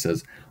course it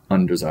says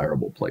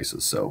undesirable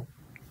places. So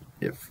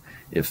if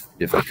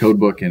the code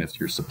book and if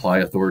your supply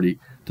authority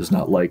does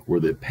not like where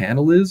the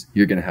panel is,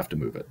 you're going to have to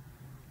move it.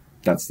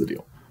 That's the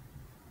deal.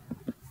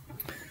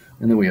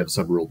 And then we have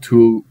subrule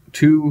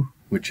 2,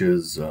 which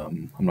is,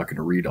 I'm not going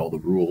to read all the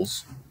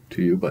rules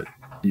to you, but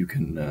you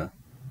can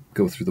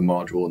go through the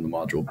module, and the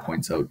module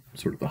points out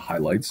sort of the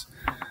highlights.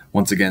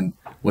 Once again,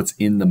 what's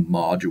in the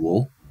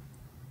module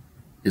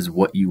is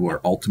what you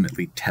are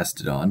ultimately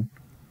tested on.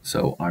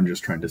 So I'm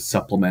just trying to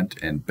supplement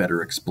and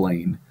better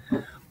explain,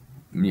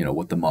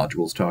 what the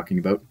module is talking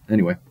about.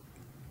 Anyway,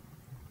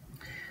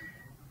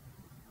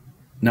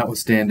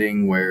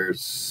 notwithstanding where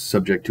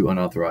subject to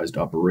unauthorized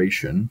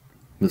operation,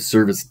 the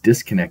service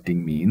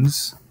disconnecting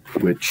means,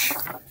 which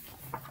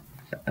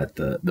at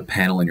the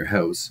panel in your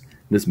house,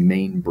 this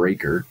main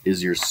breaker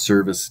is your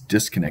service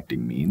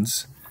disconnecting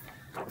means.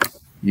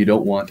 You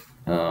don't want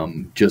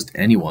just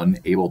anyone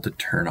able to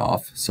turn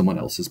off someone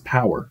else's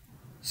power.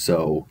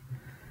 So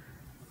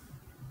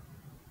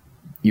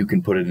you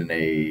can put it in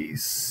a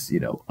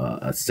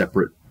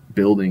separate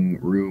building,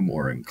 room,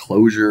 or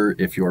enclosure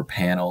if your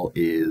panel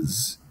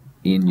is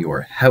in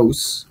your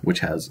house,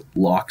 which has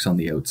locks on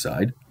the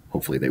outside.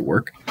 Hopefully they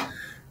work.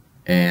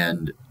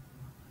 And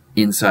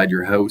inside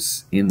your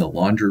house, in the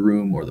laundry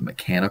room or the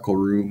mechanical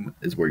room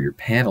is where your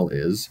panel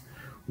is.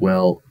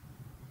 Well,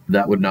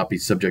 that would not be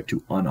subject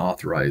to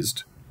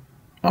unauthorized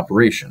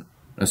operation,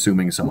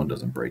 assuming someone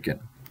doesn't break in.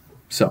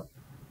 So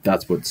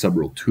that's what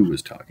subrule 2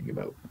 is talking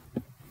about.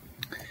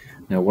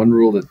 Now, one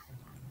rule that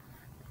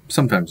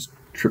sometimes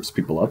trips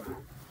people up,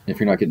 if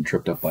you're not getting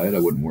tripped up by it, I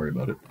wouldn't worry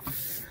about it.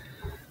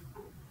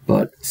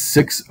 But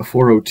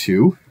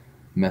 6.402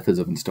 methods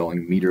of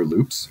installing meter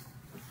loops.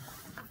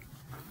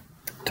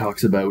 It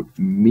talks about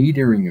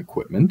metering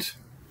equipment.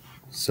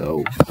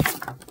 So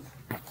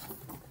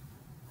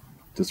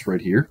this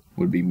right here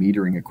would be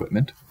metering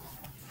equipment.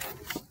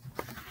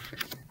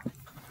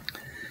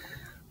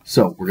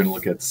 So we're going to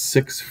look at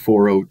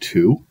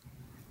 6402,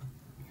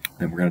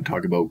 and we're going to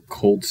talk about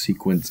cold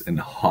sequence and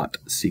hot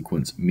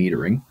sequence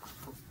metering.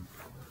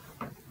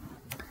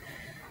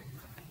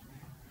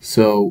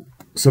 So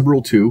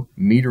subrule 2,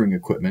 metering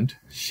equipment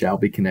shall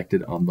be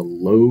connected on the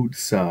load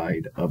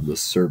side of the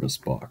service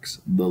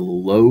box. The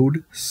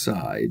load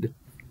side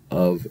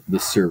of the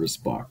service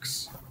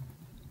box.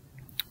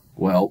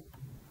 Well,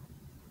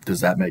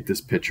 does that make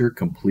this picture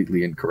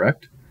completely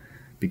incorrect?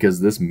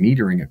 Because this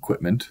metering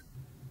equipment,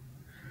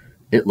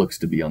 it looks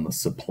to be on the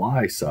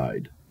supply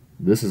side.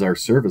 This is our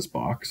service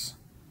box,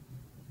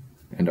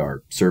 and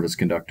our service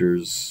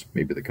conductors,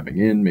 maybe they're coming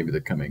in, maybe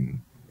they're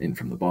coming in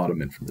from the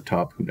bottom, in from the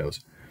top, who knows.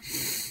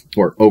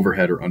 Or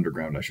overhead or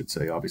underground, I should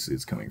say. Obviously,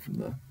 it's coming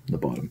from the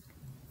bottom.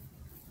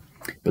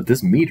 But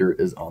this meter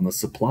is on the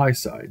supply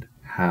side.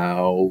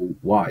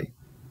 Why?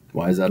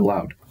 Why is that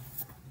allowed?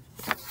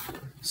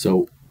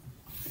 So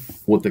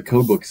what the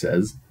codebook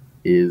says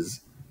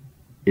is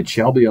it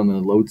shall be on the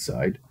load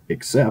side,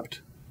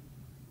 except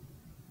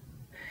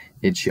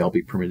it shall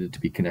be permitted to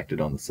be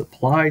connected on the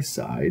supply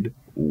side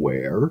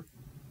where,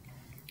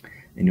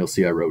 and you'll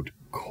see I wrote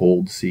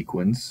cold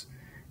sequence,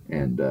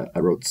 and I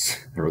wrote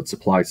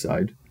supply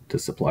side to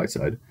supply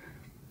side.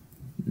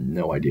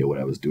 No idea what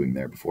I was doing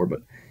there before,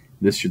 but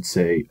this should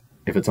say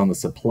if it's on the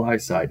supply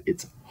side,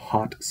 it's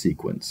hot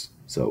sequence.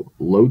 So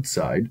load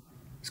side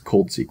is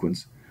cold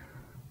sequence,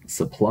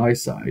 supply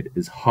side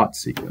is hot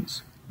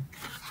sequence.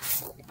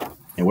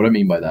 And what I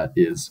mean by that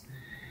is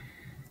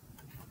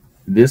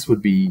this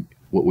would be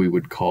what we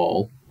would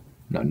call,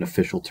 not an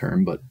official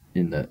term, but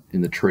in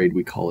the trade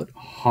we call it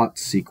hot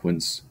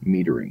sequence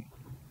metering.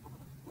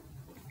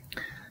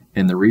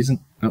 And the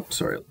reason, oh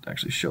sorry, I'll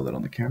actually show that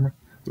on the camera.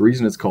 The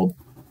reason it's called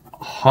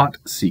hot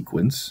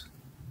sequence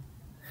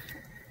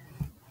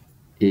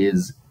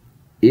is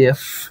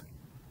if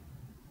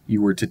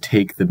you were to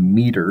take the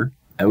meter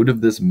out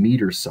of this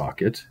meter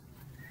socket,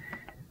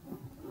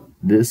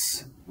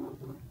 this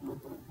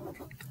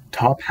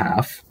top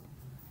half,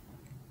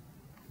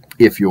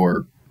 if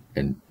you're,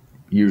 and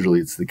usually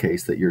it's the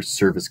case that your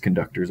service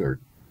conductors are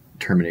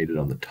terminated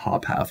on the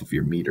top half of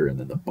your meter, and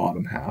then the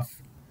bottom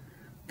half,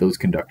 those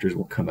conductors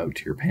will come out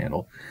to your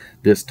panel.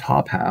 This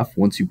top half,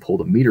 once you pull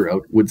the meter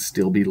out, would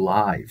still be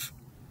live.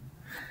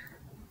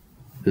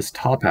 This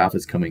top half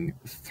is coming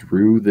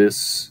through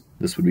this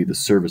would be the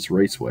service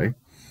raceway,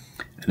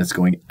 and it's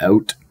going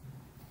out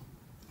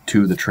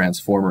to the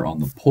transformer on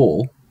the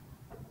pole.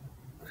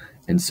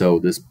 And so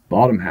this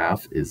bottom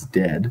half is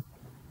dead,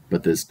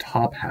 but this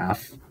top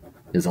half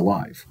is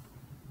alive.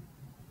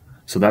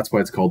 So that's why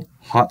it's called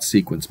hot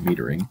sequence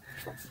metering.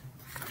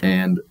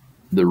 And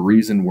the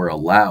reason we're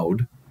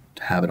allowed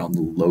to have it on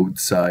the load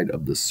side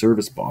of the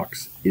service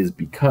box is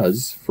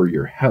because for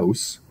your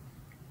house,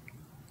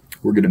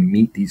 we're going to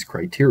meet these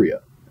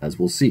criteria, as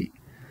we'll see.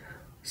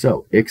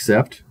 So,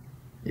 except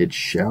it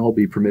shall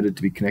be permitted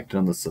to be connected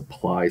on the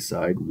supply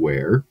side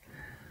where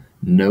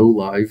no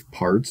live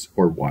parts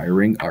or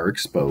wiring are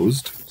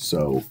exposed.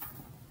 So,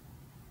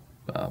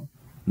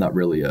 not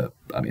really a,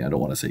 I mean, I don't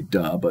want to say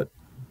duh, but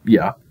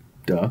yeah,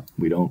 duh.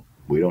 We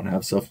don't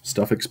have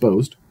stuff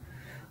exposed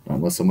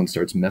unless someone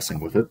starts messing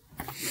with it.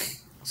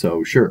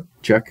 So sure,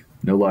 check.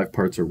 No live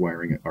parts or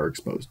wiring are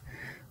exposed.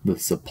 The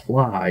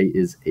supply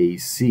is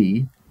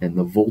AC, and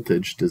the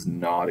voltage does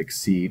not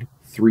exceed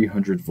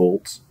 300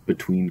 volts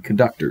between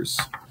conductors.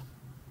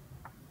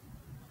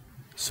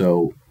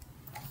 So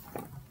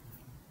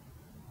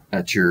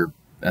at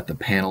the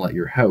panel at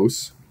your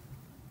house,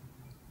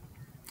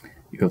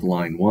 you have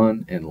line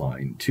 1 and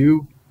line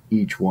 2.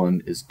 Each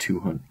one is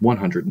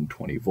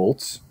 120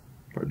 volts.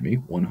 Pardon me,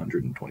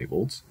 120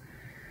 volts.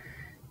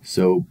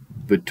 So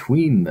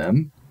between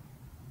them,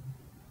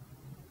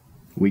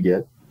 we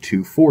get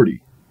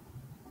 240.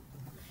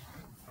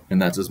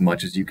 And that's as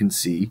much as you can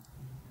see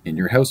in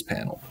your house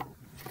panel.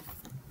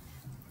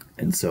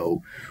 And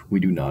so we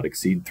do not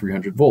exceed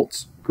 300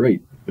 volts.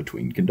 Great,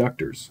 between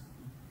conductors.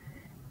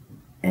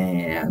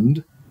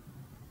 And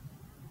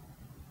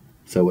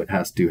so it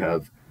has to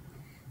have,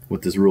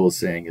 what this rule is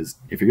saying is,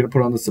 if you're going to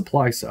put it on the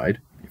supply side,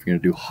 if you're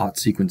going to do hot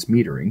sequence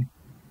metering,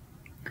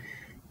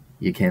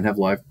 you can't have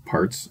live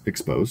parts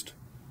exposed.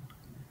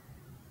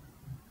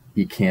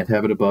 You can't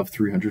have it above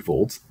 300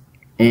 volts.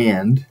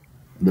 And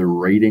the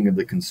rating of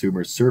the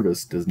consumer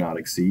service does not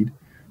exceed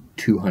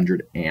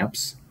 200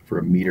 amps for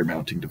a meter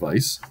mounting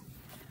device,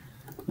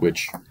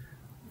 which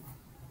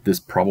this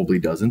probably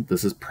doesn't.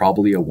 This is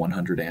probably a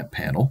 100 amp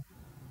panel.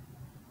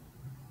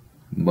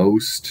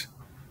 Most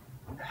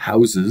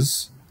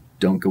houses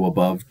don't go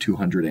above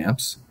 200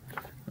 amps.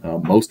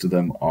 Most of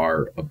them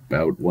are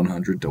about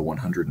 100 to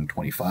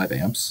 125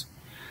 amps.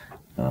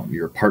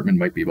 Your apartment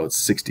might be about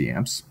 60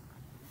 amps.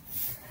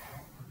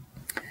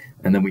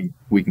 And then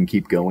we can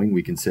keep going.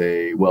 We can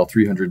say, well,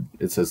 300,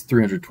 it says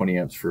 320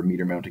 amps for a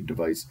meter mounting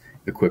device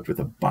equipped with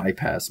a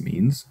bypass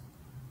means.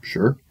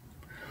 Sure.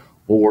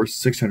 Or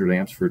 600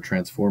 amps for a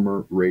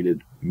transformer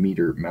rated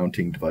meter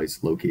mounting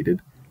device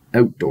located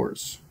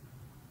outdoors.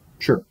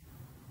 Sure.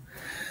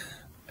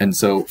 And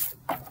so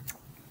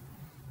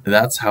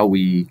that's how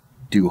we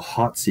do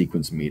hot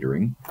sequence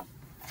metering.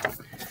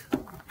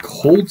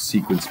 Cold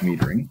sequence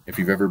metering, if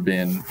you've ever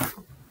been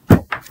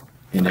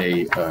in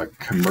a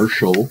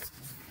commercial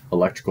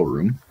electrical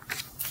room,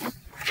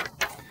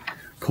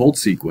 cold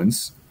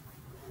sequence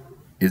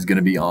is going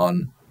to be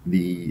on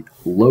the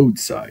load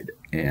side.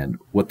 And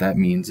what that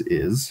means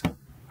is,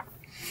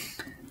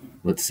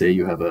 let's say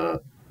you have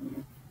a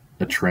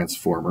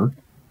transformer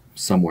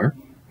somewhere,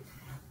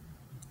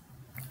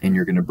 and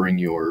you're going to bring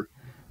your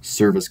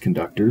service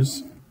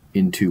conductors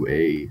into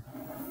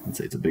let's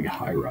say it's a big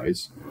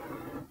high-rise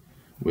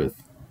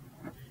with,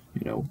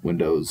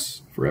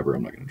 windows forever.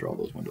 I'm not going to draw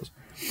those windows.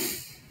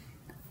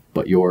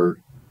 But your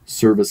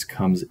service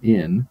comes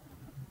in,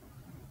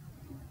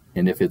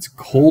 and if it's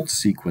cold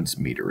sequence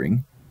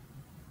metering,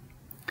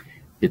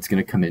 it's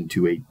going to come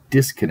into a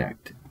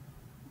disconnect.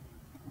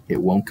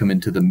 It won't come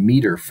into the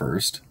meter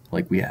first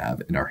like we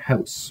have in our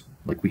house,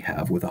 like we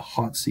have with a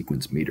hot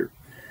sequence meter.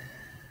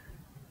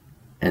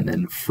 And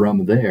then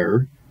from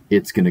there,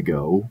 it's going to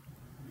go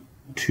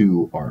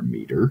to our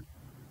meter,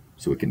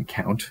 so it can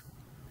count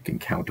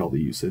all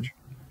the usage.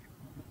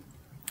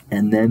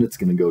 And then it's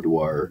going to go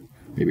to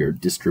maybe our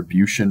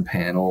distribution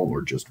panel,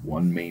 or just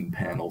one main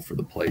panel for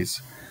the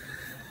place.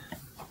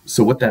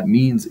 So what that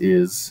means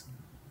is,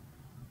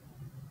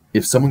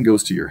 if someone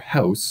goes to your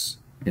house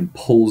and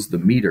pulls the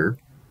meter,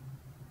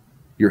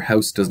 your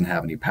house doesn't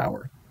have any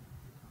power.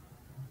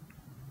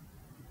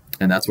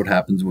 And that's what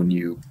happens when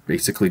you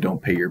basically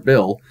don't pay your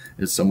bill,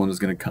 is someone is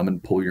going to come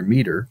and pull your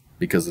meter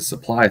because the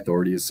supply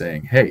authority is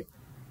saying, hey,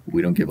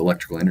 we don't give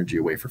electrical energy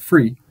away for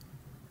free,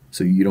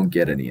 so you don't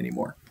get any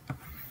anymore.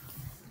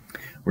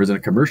 Whereas in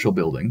a commercial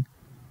building,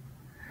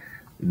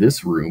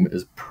 this room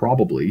is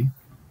probably,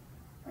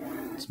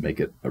 let's make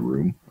it a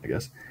room, I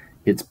guess,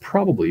 it's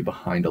probably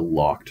behind a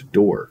locked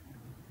door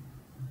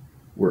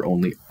where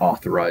only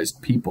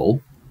authorized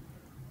people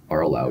are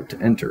allowed to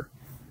enter.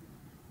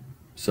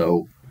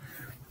 So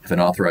if an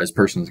authorized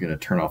person is going to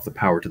turn off the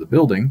power to the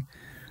building,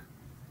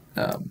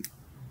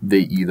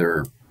 they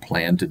either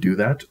plan to do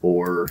that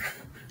or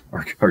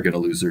are going to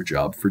lose their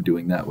job for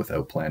doing that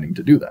without planning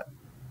to do that.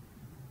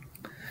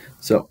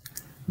 So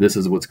this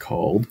is what's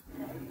called,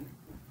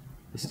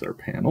 this is our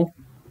panel,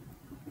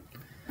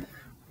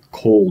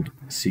 cold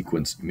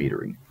sequence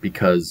metering,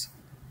 because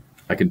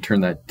I can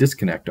turn that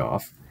disconnect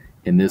off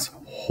and this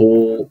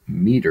whole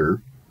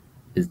meter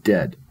is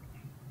dead.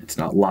 It's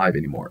not live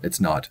anymore. It's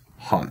not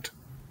hot.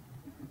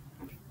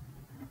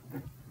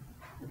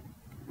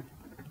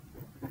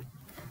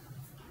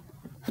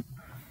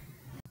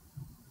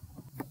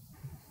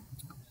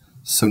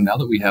 So now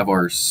that we have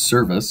our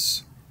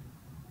service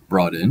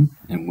brought in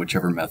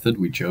whichever method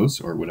we chose,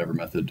 or whatever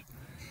method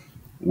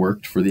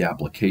worked for the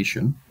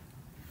application,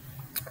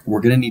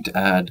 we're going to need to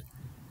add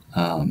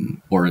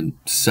or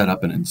set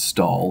up and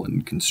install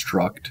and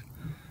construct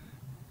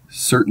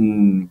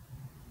certain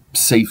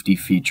safety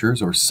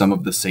features, or some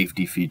of the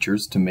safety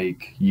features, to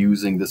make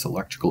using this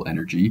electrical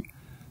energy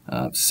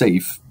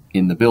safe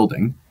in the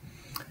building.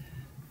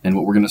 And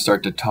what we're going to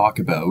start to talk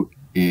about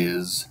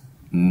is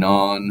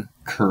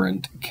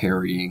non-current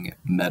carrying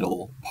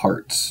metal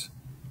parts,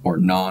 or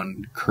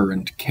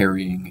non-current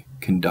carrying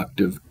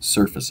conductive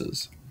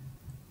surfaces.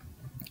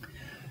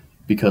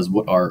 Because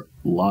what our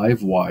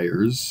live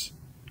wires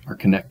are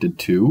connected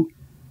to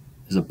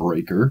is a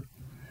breaker.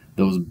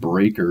 Those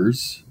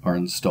breakers are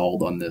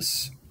installed on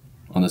this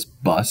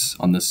bus,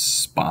 on this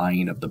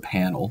spine of the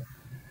panel.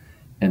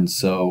 And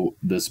so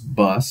this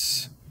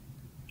bus,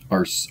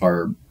 our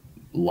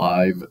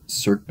live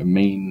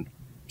main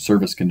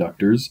service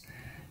conductors,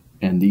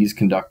 and these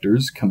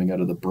conductors coming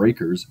out of the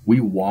breakers, we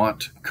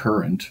want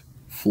current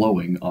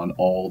flowing on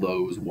all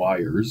those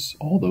wires,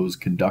 all those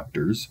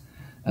conductors,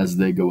 as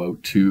they go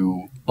out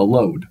to a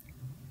load.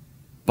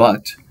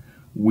 But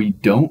we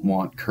don't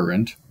want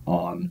current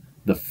on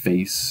the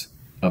face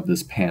of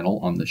this panel,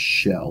 on the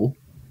shell.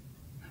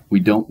 We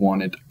don't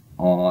want it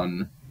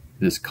on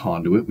this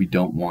conduit. We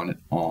don't want it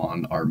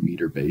on our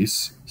meter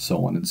base,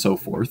 so on and so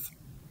forth.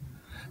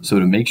 So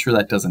to make sure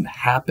that doesn't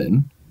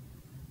happen,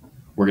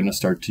 we're going to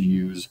start to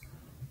use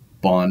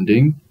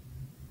bonding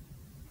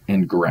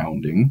and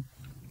grounding.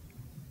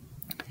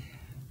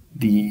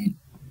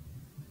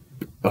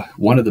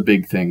 One of the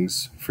big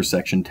things for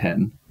Section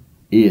 10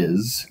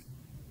 is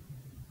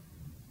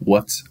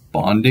what's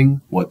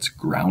bonding, what's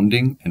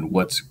grounding, and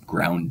what's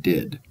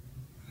grounded.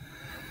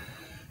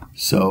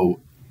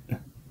 So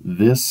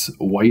this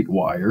white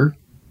wire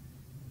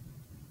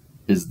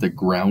is the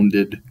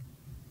grounded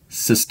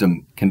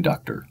system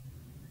conductor.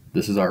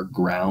 This is our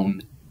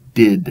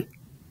grounded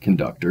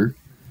conductor.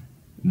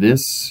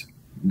 This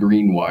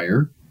green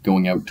wire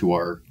going out to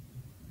our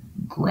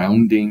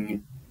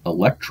grounding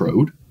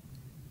electrode,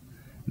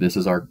 This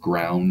is our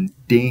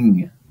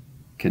grounding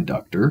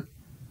conductor,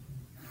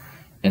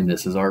 and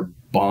this is our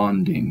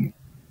bonding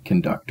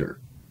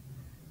conductor.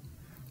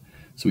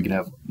 So we can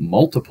have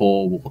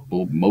multiple,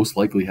 we'll most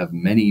likely have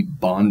many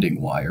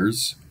bonding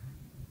wires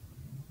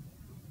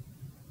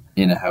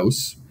in a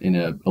house, in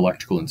an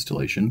electrical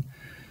installation.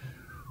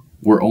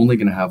 We're only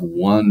going to have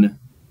one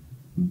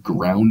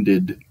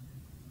grounded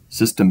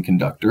system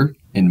conductor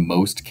in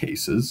most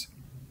cases.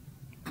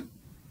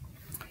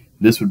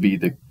 This would be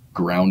the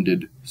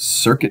grounded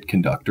circuit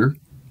conductor,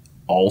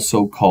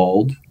 also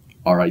called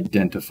our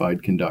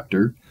identified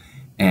conductor,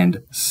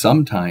 and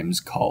sometimes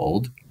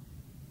called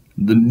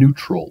the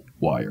neutral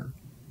wire.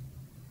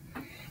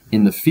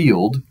 In the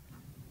field,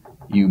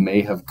 you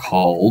may have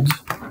called,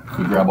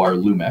 we grab our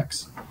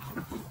Lumex.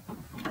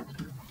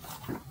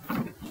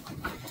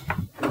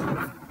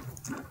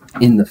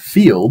 In the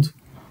field,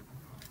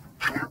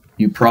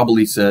 you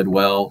probably said,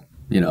 well,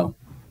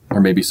 or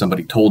maybe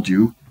somebody told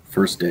you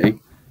first day,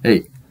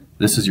 hey,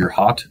 this is your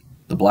hot,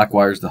 the black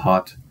wire is the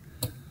hot,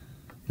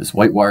 this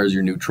white wire is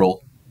your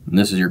neutral, and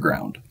this is your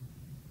ground.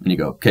 And you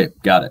go, okay,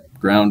 got it.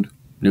 Ground,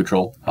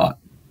 neutral, hot,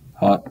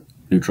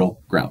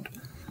 neutral, ground.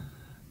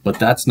 But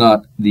that's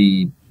not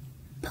the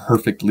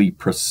perfectly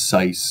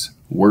precise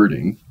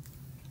wording.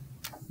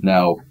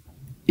 Now,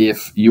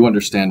 if you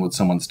understand what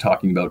someone's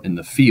talking about in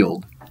the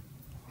field,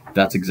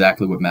 that's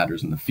exactly what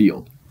matters in the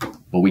field.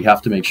 But we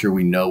have to make sure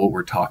we know what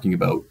we're talking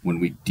about when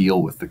we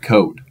deal with the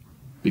code,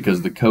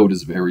 because the code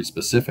is very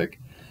specific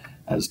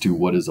as to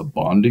what is a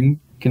bonding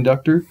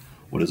conductor,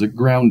 what is a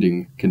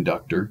grounding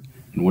conductor,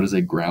 and what is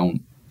a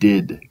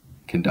grounded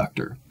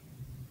conductor.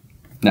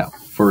 Now,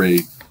 for a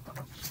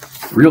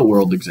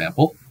real-world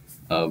example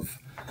of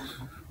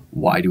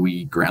why do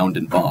we ground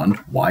and bond,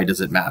 why does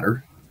it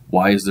matter,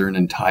 why is there an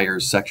entire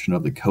section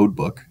of the code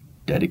book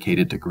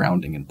dedicated to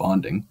grounding and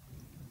bonding,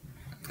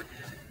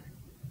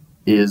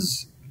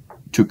 is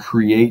to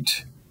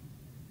create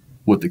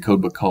what the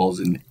codebook calls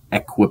an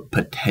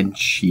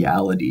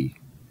equipotentiality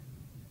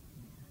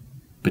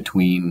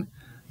between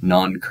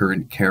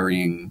non-current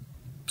carrying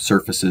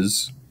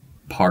surfaces,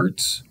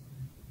 parts,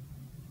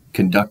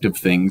 conductive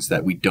things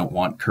that we don't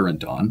want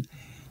current on,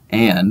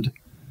 and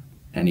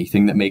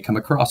anything that may come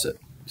across it.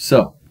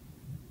 So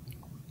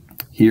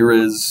here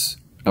is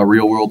a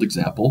real-world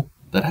example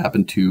that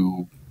happened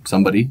to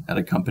somebody at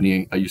a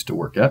company I used to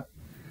work at.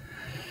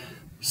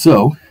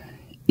 So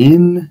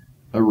in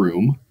a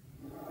room,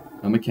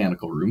 a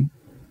mechanical room,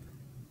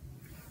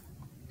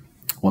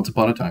 once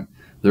upon a time,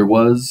 there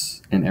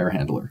was an air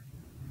handler.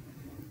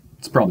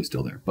 It's probably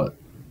still there, but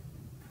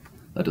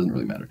that doesn't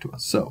really matter to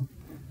us. So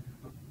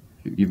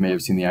you may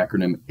have seen the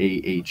acronym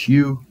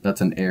AHU.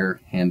 That's an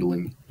air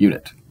handling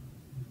unit.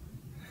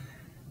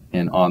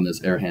 And on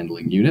this air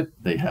handling unit,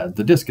 they had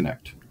the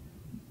disconnect,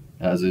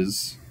 as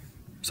is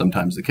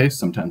sometimes the case.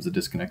 Sometimes the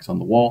disconnect's on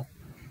the wall.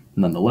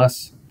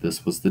 Nonetheless,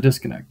 this was the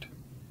disconnect.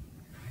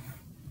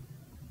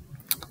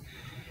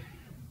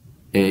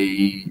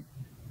 A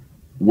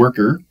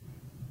worker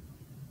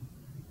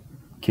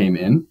came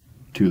in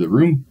to the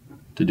room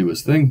to do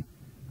his thing.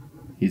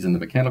 He's in the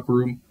mechanical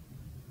room.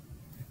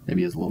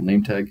 Maybe he has a little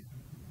name tag.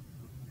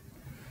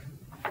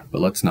 But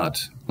let's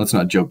not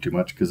joke too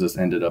much, because this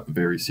ended up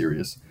very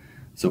serious.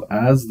 So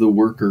as the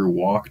worker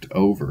walked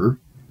over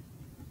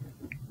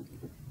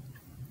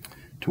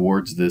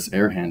towards this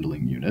air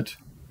handling unit,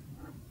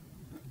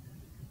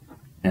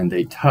 and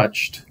they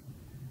touched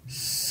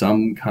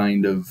some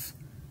kind of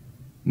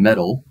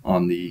metal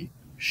on the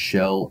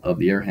shell of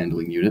the air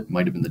handling unit,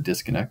 might have been the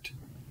disconnect.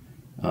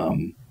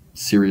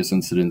 Serious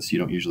incidents, you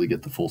don't usually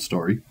get the full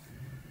story.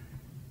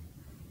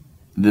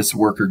 This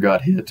worker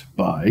got hit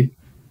by,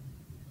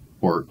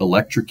 or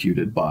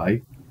electrocuted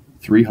by,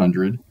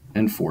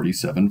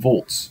 347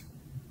 volts.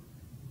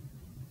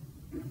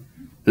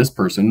 This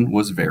person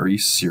was very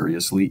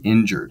seriously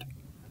injured.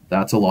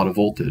 That's a lot of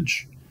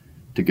voltage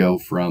to go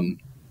from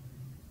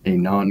a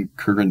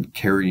non-current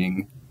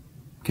carrying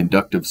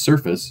conductive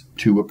surface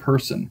to a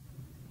person.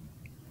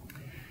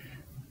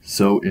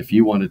 So if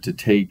you wanted to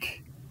take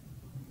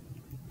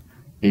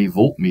a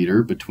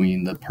voltmeter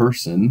between the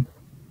person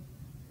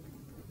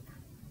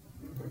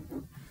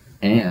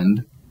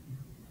and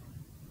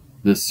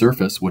this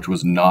surface, which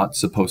was not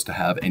supposed to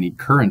have any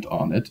current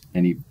on it,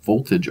 any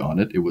voltage on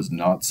it, it was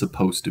not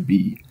supposed to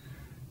be,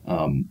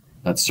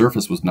 that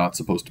surface was not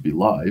supposed to be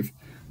live,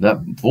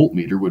 that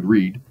voltmeter would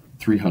read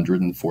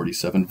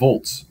 347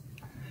 volts.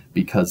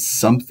 Because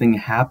something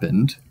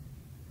happened,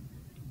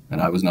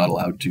 and I was not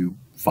allowed to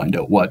find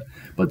out what,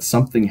 but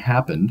something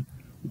happened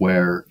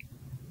where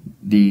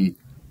the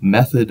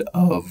method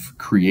of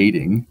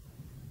creating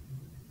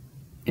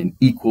an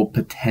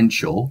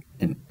equipotential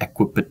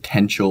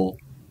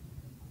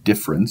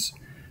difference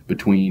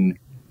between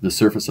the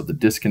surface of the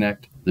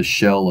disconnect, the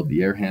shell of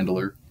the air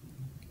handler,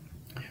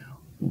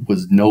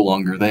 was no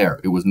longer there.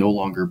 It was no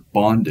longer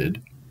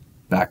bonded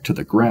back to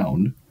the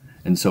ground.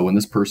 And so when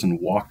this person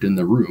walked in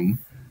the room,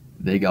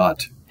 they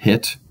got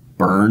hit,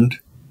 burned,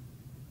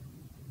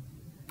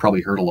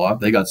 probably hurt a lot.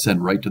 They got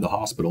sent right to the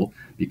hospital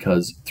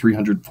because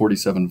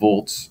 347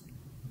 volts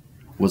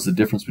was the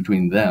difference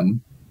between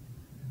them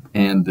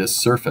and this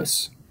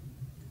surface.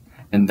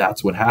 And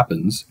that's what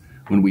happens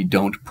when we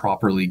don't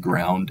properly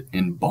ground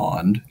and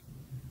bond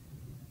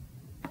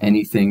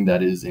anything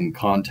that is in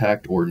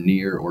contact or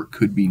near or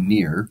could be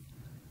near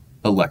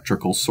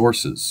electrical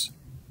sources.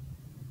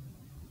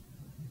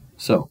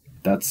 So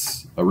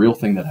that's a real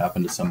thing that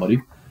happened to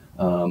somebody.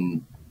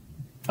 I'm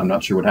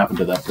not sure what happened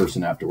to that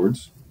person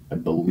afterwards. I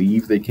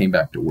believe they came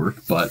back to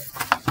work, but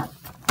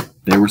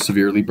they were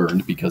severely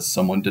burned because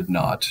someone did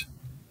not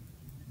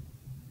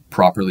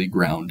properly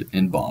ground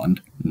and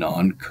bond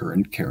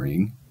non-current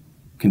carrying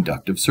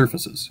conductive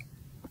surfaces.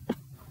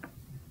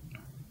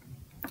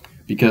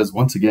 Because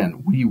once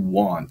again, we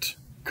want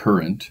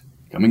current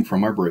coming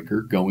from our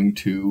breaker going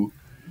to,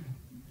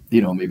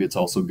 maybe it's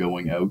also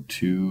going out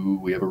to,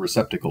 we have a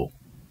receptacle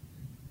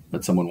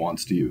that someone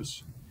wants to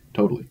use.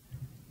 Totally.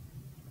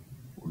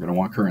 We're going to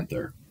want current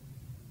there.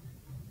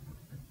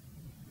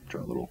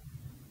 Try a little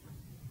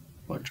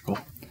electrical.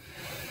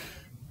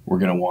 We're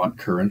going to want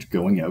current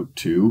going out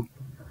to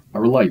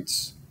our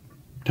lights.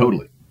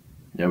 Totally.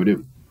 Yeah, we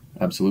do.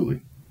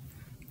 Absolutely.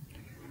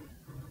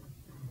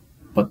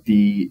 But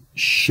the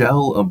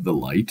shell of the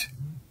light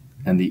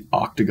and the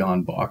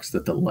octagon box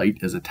that the light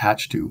is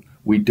attached to,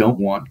 we don't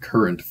want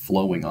current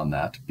flowing on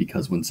that,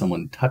 because when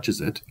someone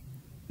touches it,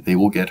 they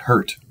will get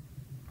hurt.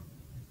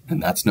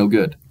 And that's no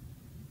good.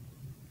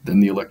 Then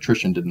the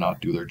electrician did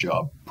not do their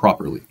job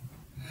properly.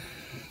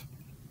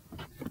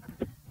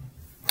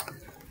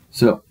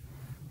 So,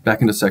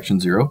 back into section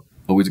 0.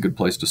 Always a good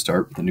place to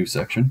start with a new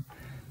section.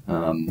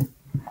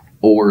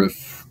 Or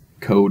if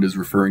code is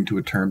referring to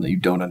a term that you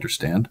don't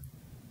understand,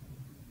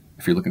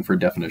 if you're looking for a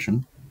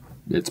definition,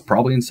 it's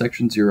probably in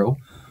section 0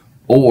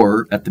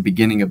 or at the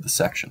beginning of the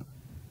section.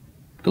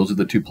 Those are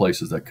the two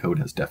places that code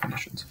has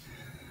definitions.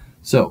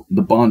 So,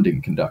 the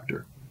bonding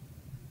conductor.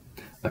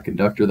 A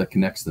conductor that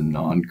connects the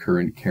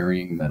non-current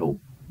carrying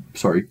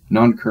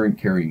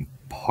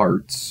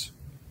parts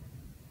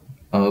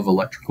of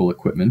electrical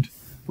equipment,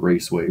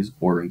 raceways,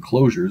 or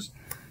enclosures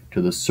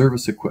to the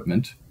service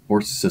equipment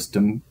or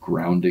system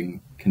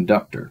grounding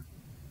conductor.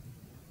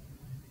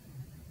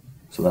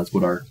 So that's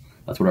what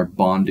our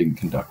bonding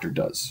conductor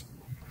does.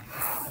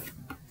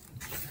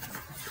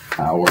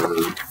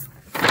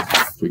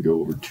 If we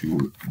go over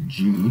to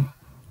G,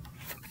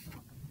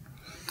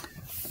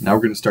 now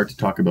we're going to start to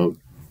talk about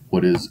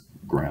what is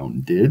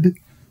grounded,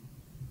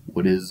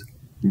 what is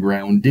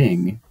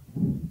grounding,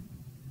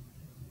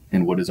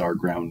 and what is our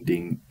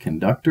grounding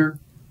conductor,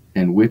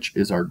 and which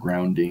is our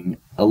grounding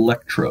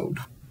electrode.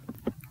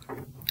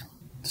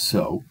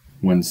 So,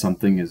 when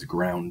something is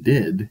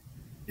grounded,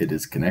 it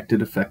is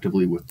connected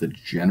effectively with the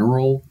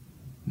general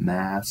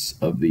mass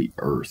of the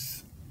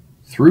earth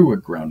through a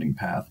grounding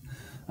path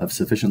of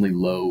sufficiently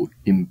low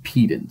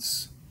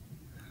impedance.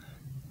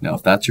 Now,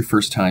 if that's your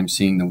first time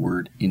seeing the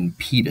word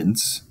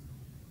impedance,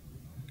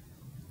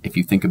 if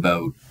you think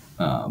about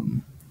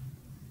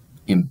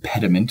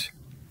impediment,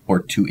 or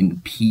to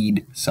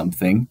impede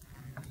something,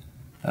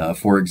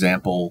 for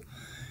example,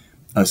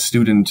 a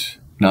student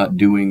not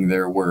doing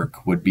their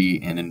work would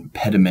be an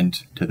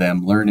impediment to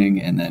them learning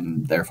and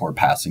then therefore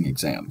passing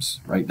exams,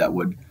 right?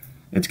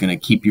 It's going to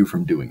keep you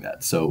from doing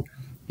that. So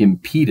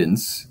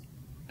impedance,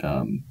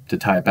 to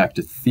tie it back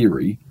to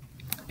theory,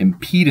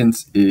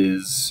 impedance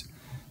is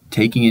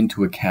taking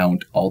into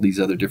account all these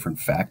other different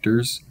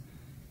factors,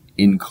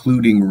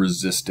 including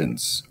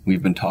resistance.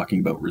 We've been talking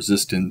about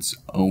resistance,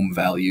 ohm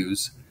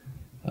values.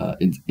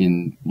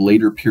 In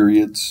later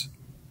periods,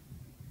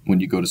 when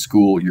you go to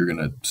school, you're going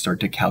to start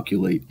to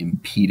calculate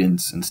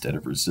impedance instead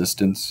of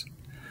resistance.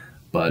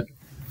 But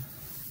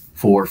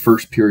for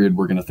first period,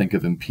 we're going to think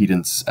of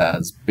impedance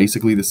as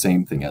basically the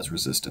same thing as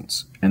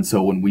resistance. And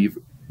so when we've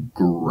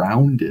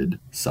grounded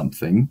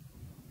something,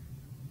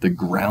 the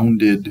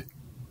grounded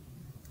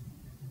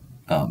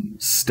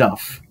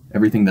stuff,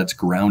 everything that's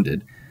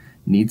grounded,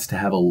 needs to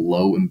have a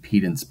low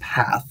impedance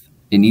path.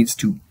 It needs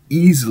to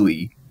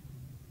easily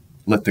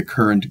let the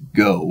current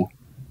go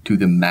to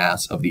the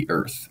mass of the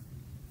earth,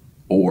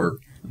 or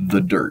the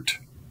dirt,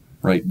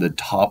 right? The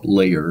top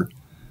layer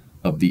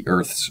of the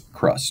earth's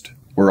crust.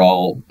 We're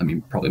all,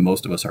 probably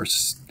most of us are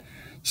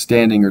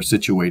standing or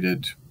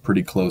situated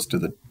pretty close to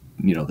the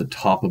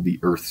top of the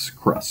earth's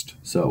crust.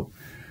 So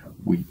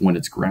when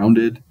it's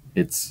grounded,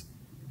 it's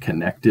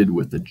connected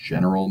with the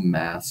general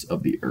mass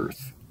of the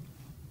earth.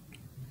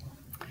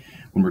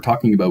 When we're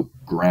talking about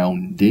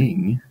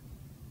grounding,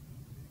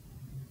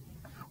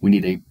 we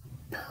need a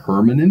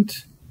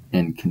permanent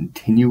and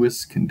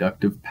continuous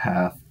conductive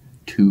path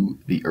to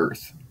the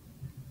earth.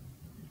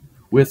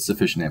 With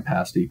sufficient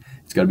ampacity,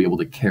 it's got to be able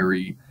to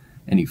carry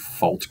any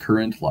fault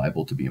current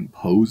liable to be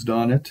imposed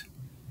on it.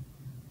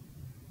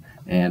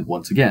 And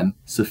once again,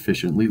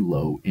 sufficiently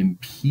low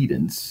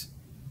impedance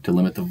to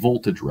limit the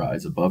voltage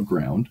rise above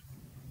ground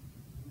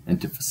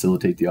and to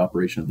facilitate the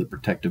operation of the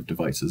protective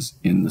devices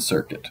in the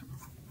circuit.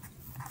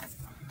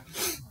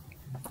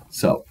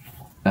 So,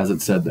 as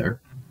it said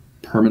there,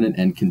 permanent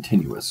and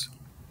continuous.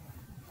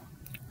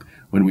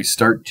 When we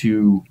start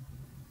to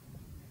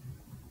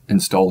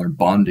install our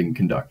bonding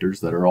conductors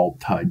that are all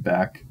tied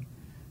back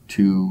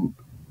to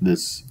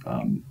this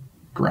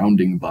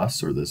grounding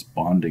bus or this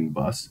bonding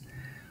bus.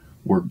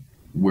 We're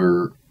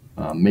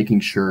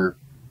making sure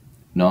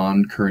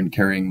non-current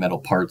carrying metal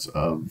parts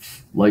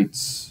of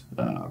lights,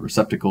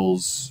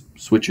 receptacles,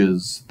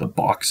 switches, the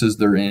boxes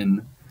they're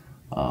in.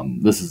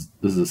 This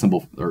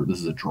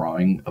is a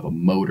drawing of a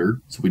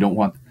motor. So we don't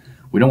want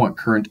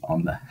current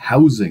on the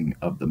housing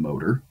of the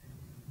motor.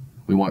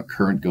 We want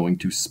current going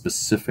to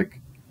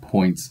specific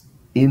points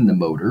in the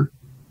motor.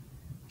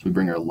 So we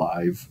bring our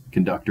live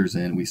conductors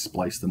in, we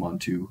splice them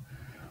onto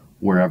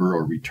wherever,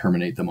 or we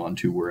terminate them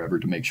onto wherever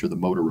to make sure the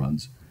motor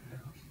runs.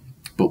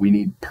 But we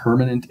need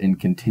permanent and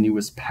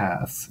continuous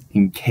paths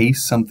in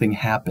case something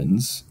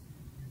happens,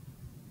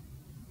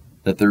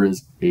 that there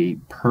is a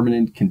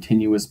permanent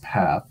continuous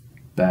path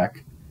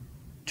back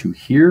to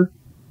here,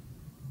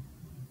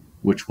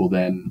 which will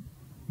then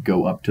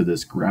go up to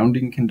this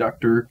grounding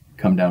conductor,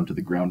 come down to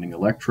the grounding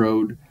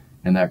electrode,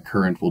 and that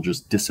current will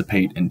just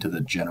dissipate into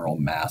the general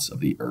mass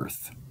of the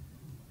Earth.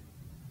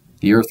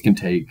 The Earth can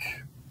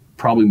take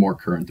probably more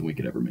current than we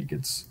could ever make.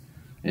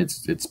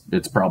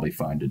 It's probably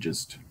fine to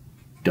just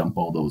dump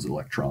all those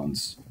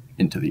electrons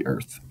into the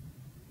Earth,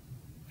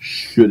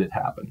 should it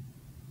happen.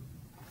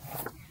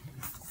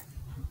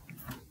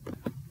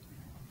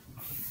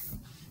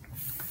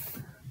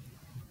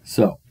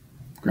 So,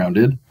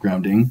 grounded,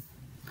 grounding.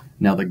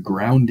 Now the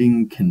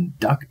grounding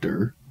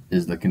conductor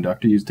is the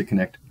conductor used to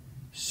connect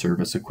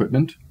service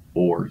equipment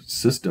or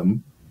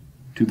system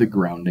to the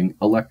grounding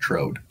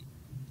electrode.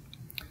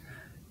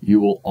 You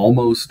will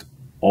almost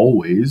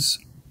always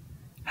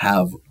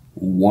have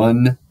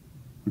one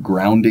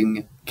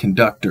grounding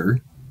conductor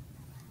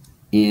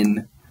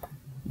in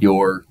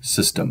your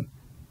system.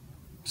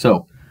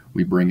 So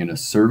we bring in a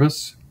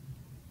service,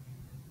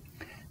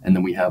 and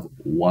then we have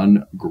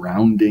one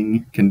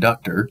grounding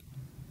conductor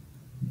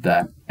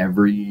that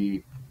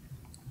everything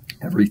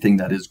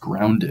that is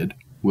grounded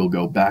will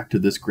go back to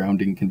this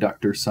grounding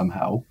conductor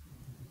somehow,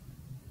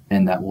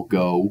 and that will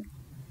go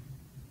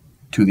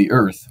to the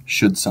Earth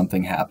should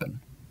something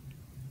happen.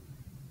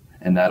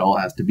 And that all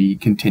has to be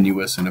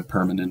continuous and a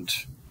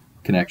permanent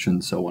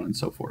connection, so on and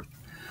so forth.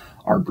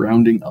 Our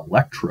grounding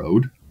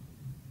electrode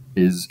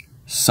is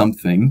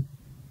something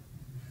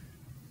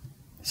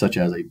such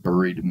as a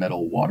buried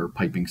metal water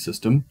piping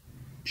system.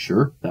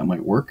 Sure, that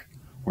might work.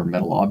 Or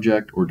metal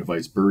object or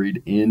device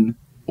buried in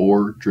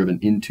or driven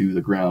into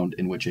the ground,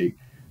 in which a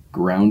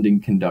grounding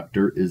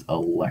conductor is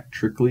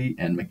electrically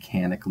and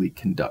mechanically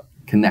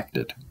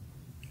connected.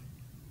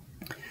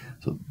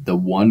 So the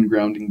one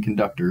grounding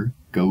conductor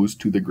goes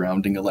to the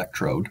grounding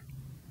electrode,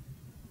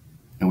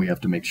 and we have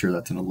to make sure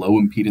that's in a low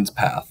impedance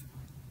path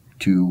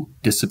to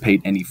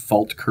dissipate any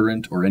fault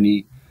current or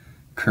any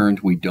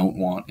current we don't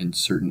want in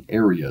certain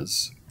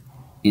areas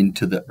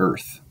into the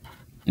Earth,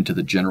 into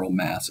the general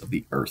mass of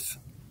the Earth.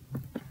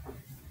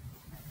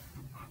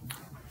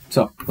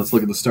 So let's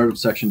look at the start of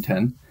section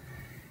 10.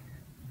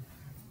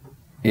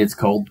 It's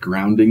called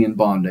grounding and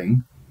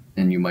bonding,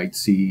 and you might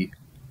see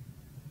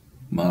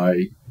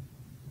my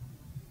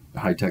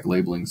high-tech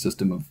labeling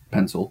system of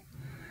pencil,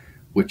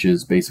 which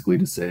is basically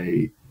to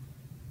say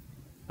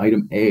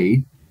item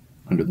A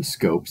under the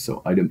scope.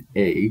 So item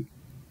A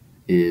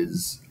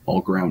is all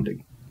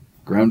grounding.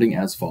 Grounding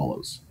as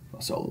follows: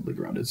 a solidly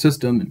grounded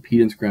system,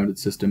 impedance grounded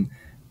system,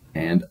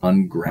 and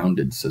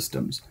ungrounded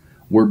systems.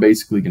 We're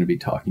basically going to be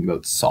talking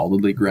about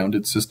solidly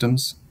grounded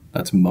systems.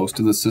 That's most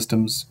of the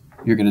systems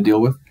you're going to deal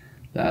with.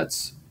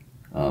 That's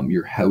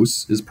your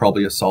house is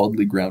probably a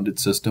solidly grounded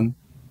system.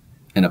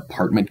 An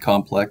apartment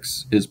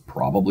complex is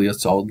probably a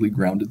solidly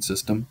grounded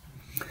system.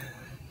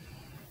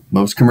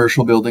 Most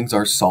commercial buildings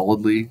are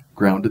solidly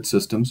grounded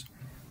systems.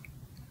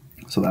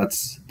 So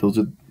that's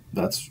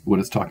what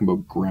it's talking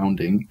about,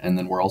 grounding. And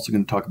then we're also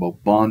going to talk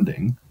about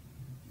bonding.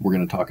 We're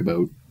going to talk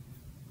about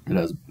it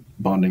as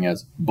bonding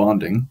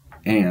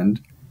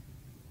and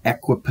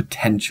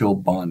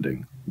equipotential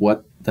bonding.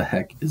 What the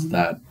heck is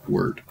that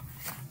word?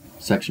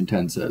 Section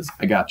 10 says,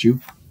 I got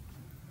you.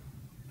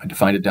 I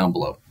defined it down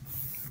below.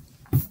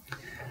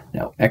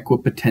 Now,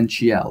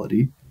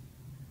 equipotentiality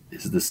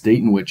is the state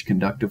in which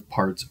conductive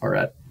parts are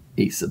at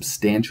a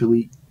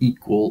substantially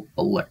equal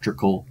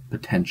electrical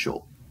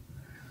potential.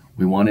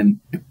 We want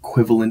an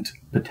equivalent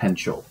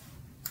potential.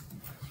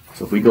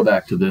 So if we go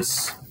back to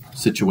this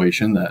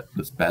situation,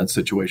 this bad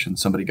situation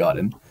somebody got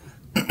in,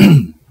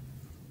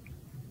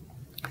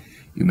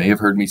 you may have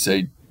heard me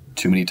say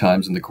too many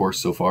times in the course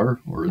so far,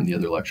 or in the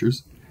other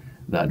lectures,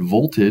 that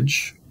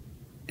voltage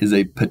is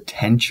a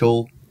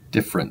potential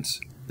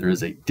difference. There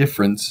is a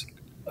difference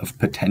of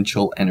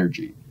potential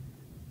energy.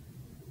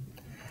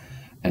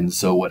 And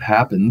so what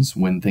happens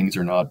when things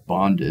are not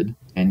bonded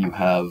and you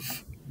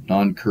have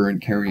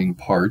non-current carrying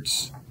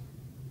parts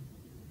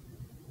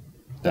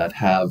that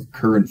have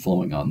current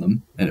flowing on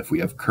them, and if we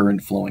have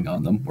current flowing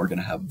on them, we're going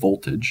to have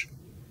voltage.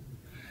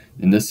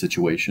 In this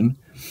situation,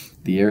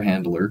 the air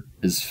handler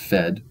is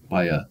fed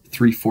by a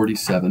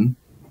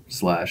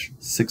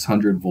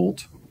 347/600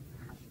 volt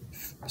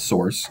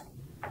source.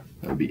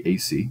 That would be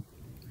AC.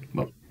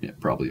 Well, Yeah,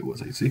 probably it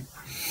was AC.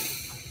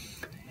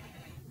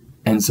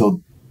 And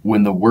so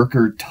when the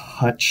worker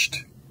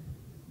touched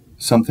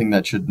something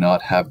that should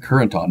not have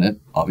current on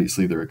it,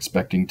 obviously they're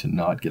expecting to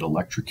not get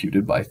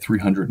electrocuted by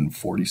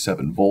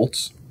 347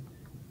 volts.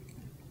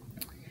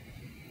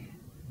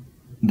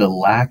 The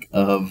lack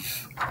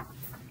of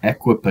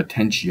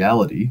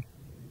equipotentiality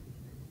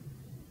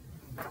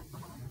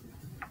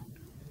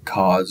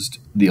caused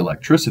the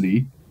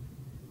electricity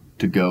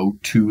to go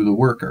to the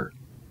worker.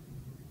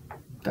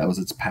 That was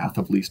its path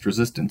of least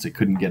resistance. It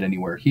couldn't get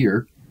anywhere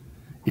here.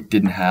 It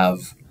didn't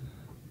have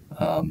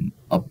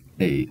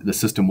the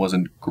system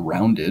wasn't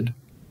grounded,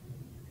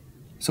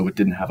 so it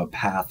didn't have a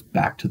path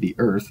back to the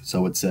earth.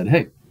 So it said,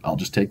 hey, I'll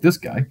just take this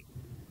guy.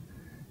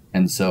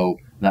 And so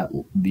that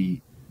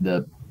the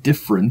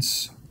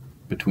difference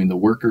between the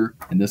worker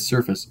and this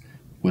surface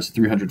was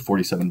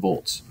 347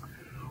 volts.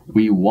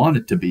 We want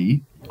it to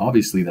be,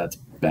 obviously that's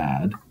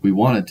bad, we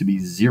want it to be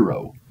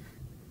 0.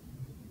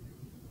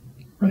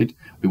 Right?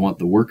 We want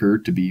the worker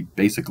to be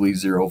basically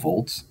 0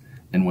 volts,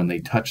 and when they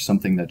touch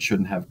something that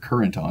shouldn't have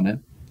current on it,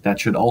 that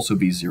should also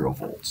be 0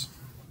 volts.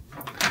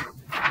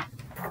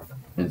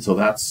 And so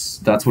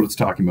that's what it's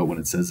talking about when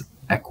it says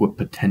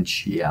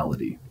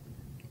equipotentiality.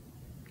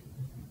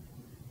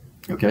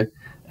 Okay?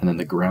 And then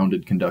the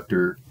grounded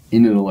conductor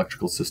in an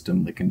electrical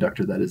system, the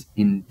conductor that is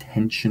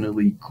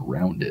intentionally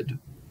grounded.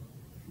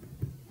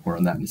 More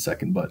on that in a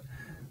second, but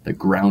the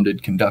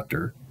grounded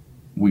conductor,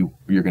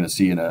 you're going to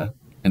see in a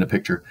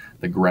picture,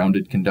 the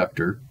grounded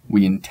conductor,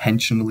 we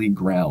intentionally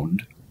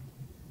ground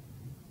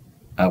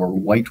our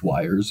white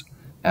wires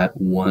at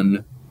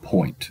one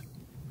point.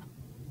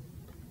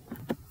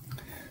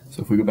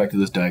 So if we go back to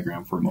this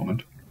diagram for a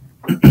moment,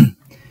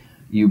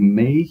 you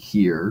may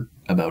hear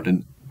about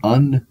an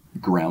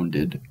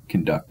ungrounded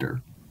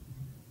conductor,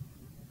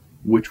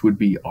 which would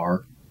be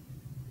our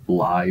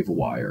live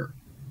wire.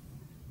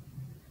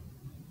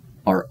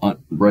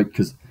 Right,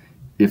 because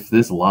if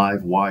this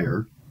live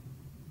wire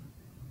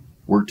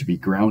were to be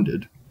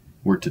grounded,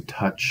 were to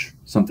touch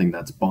something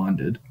that's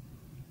bonded,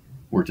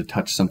 were to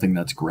touch something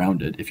that's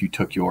grounded, if you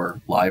took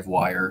your live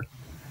wire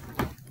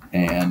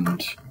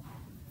and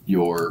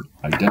your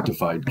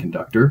identified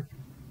conductor,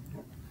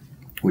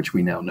 which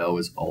we now know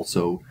is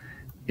also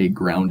a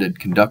grounded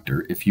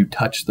conductor, if you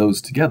touch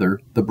those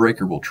together, the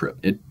breaker will trip.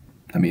 It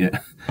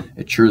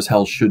sure as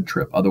hell should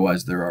trip,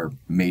 otherwise there are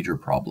major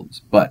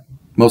problems. But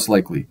most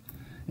likely,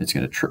 it's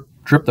going to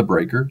trip the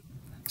breaker,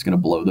 it's going to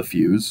blow the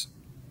fuse,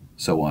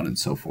 so on and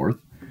so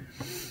forth.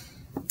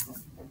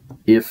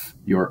 If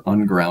your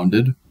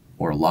ungrounded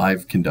or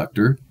live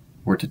conductor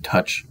were to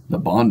touch the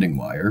bonding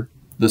wire,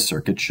 the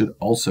circuit should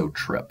also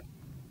trip.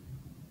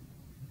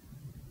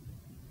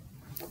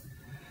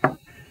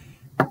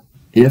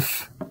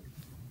 If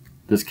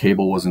this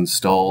cable was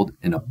installed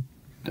in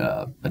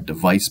a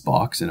device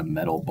box, in a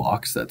metal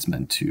box that's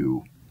meant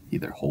to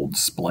either hold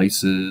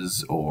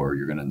splices, or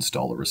you're going to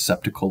install a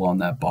receptacle on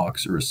that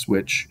box or a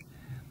switch,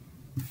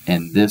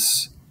 and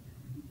this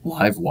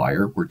live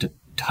wire were to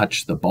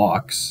touch the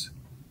box,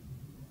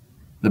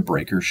 the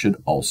breaker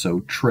should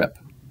also trip.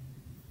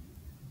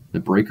 The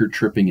breaker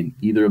tripping in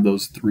either of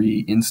those three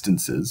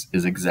instances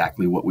is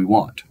exactly what we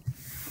want.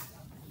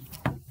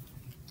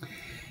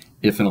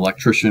 If an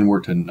electrician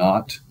were to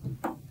not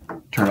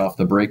turn off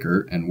the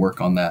breaker and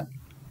work on that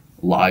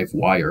live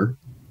wire,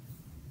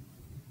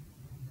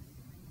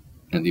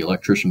 and the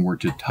electrician were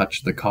to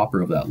touch the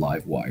copper of that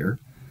live wire,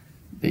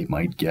 they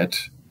might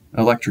get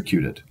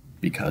electrocuted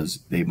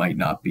because they might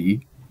not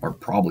be, or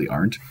probably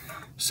aren't,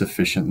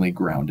 sufficiently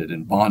grounded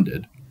and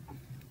bonded,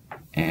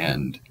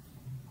 and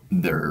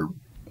the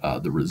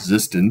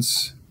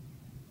resistance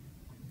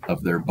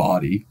of their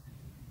body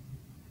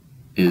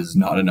is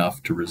not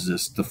enough to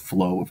resist the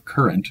flow of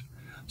current,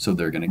 so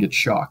they're going to get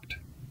shocked.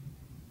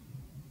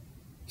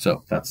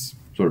 So that's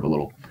sort of a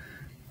little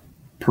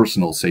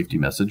personal safety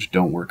message.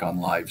 Don't work on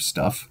live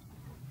stuff.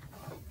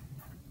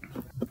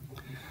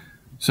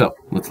 So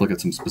let's look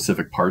at some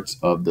specific parts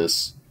of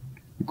this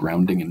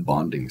grounding and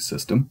bonding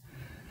system.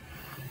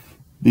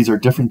 These are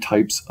different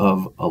types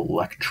of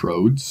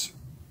electrodes,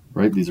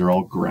 right? These are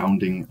all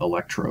grounding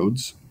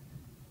electrodes.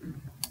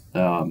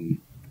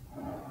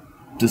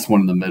 This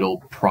one in the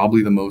middle,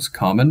 probably the most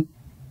common.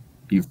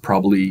 You've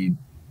probably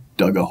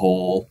dug a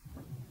hole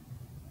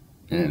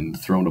and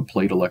thrown a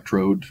plate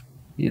electrode.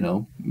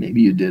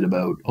 Maybe you did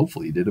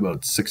hopefully you did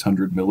about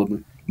 600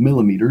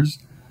 millimeters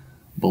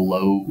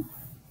below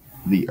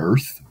the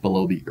earth,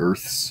 below the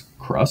earth's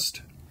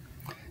crust.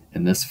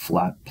 And this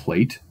flat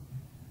plate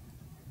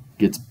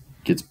gets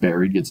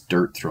buried, gets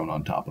dirt thrown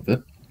on top of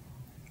it.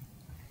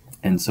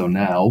 And so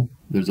now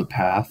there's a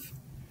path,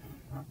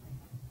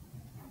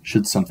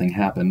 should something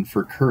happen,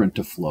 for current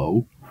to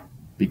flow,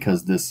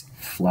 because this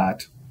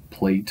flat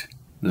plate,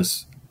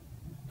 this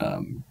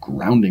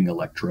grounding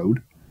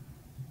electrode,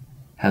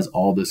 has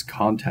all this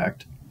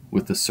contact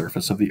with the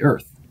surface of the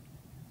earth.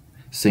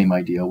 Same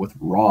idea with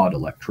rod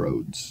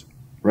electrodes,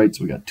 right?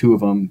 So we got two of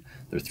them,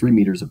 they're 3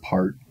 meters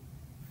apart.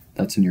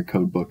 That's in your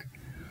code book.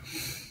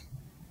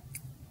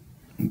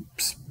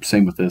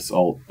 Same with this,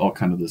 all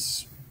kind of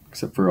this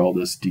except for all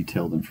this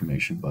detailed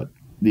information, but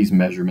these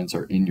measurements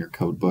are in your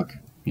code book.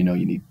 You know,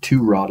 you need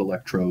 2 rod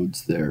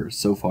electrodes. They're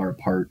so far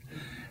apart.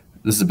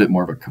 This is a bit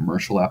more of a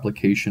commercial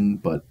application,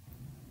 but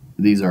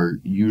these are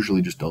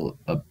usually just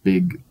a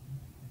big,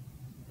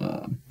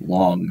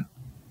 long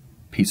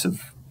piece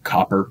of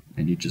copper,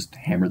 and you just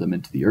hammer them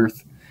into the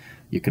earth.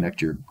 You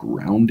connect your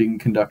grounding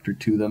conductor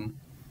to them.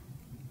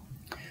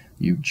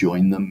 You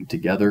join them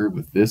together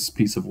with this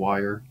piece of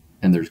wire,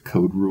 and there's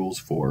code rules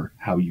for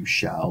how you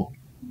shall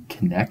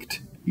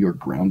connect your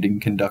grounding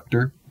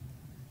conductor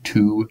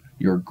to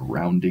your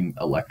grounding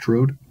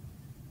electrode.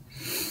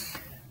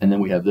 And then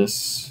we have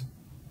this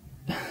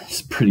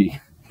pretty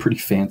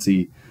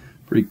fancy,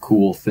 pretty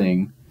cool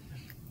thing.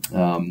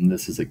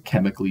 This is a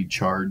chemically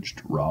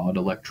charged rod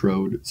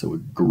electrode, so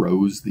it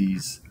grows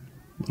these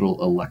little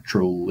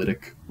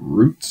electrolytic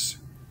roots.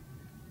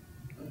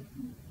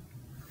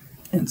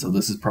 And so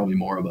this is probably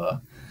more of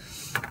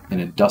an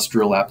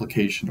industrial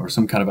application or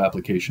some kind of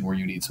application where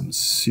you need some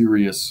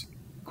serious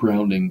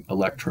grounding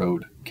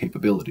electrode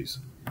capabilities.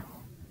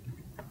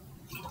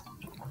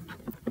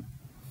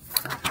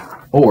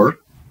 Or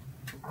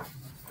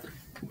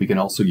we can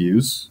also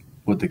use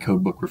what the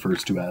code book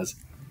refers to as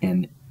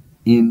an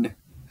in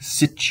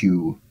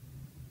situ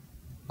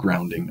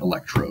grounding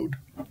electrode.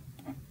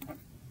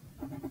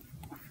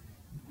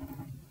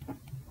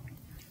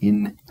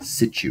 In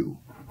situ,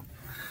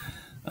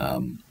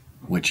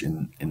 which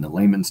in the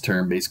layman's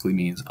term basically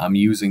means I'm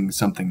using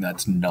something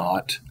that's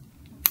not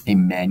a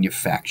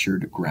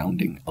manufactured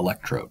grounding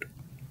electrode.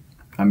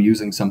 I'm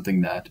using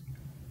something that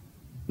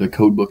the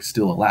code book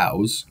still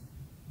allows,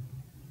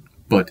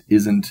 but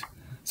isn't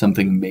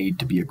something made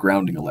to be a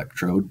grounding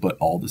electrode, but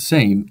all the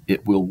same,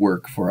 it will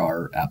work for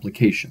our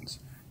applications.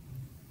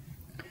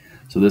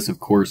 So this, of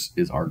course,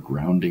 is our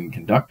grounding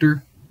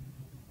conductor.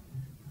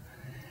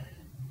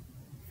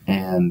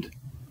 And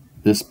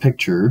this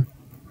picture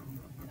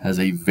has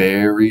a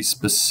very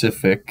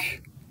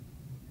specific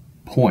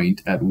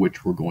point at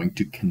which we're going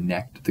to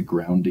connect the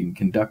grounding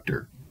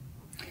conductor.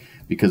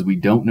 Because we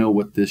don't know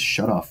what this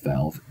shutoff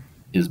valve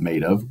is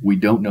made of. We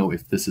don't know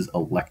if this is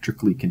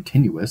electrically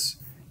continuous.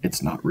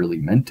 It's not really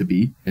meant to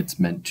be. It's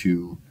meant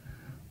to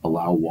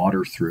allow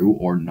water through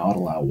or not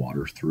allow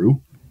water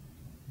through.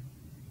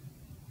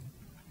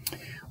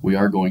 We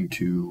are going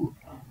to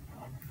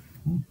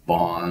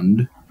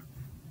bond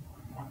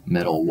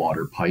metal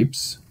water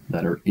pipes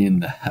that are in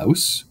the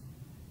house.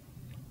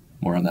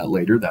 More on that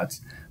later.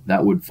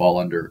 That would fall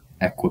under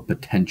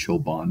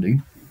equipotential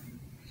bonding.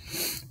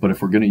 But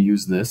if we're going to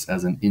use this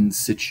as an in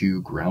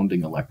situ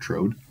grounding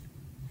electrode,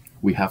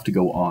 we have to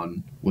go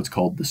on what's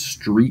called the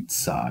street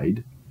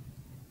side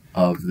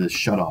of the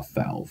shutoff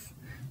valve.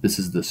 This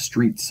is the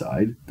street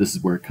side. This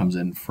is where it comes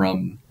in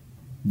from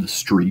the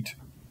street,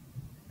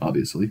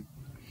 obviously.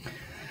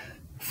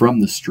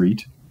 From the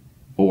street,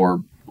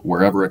 or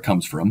wherever it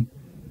comes from.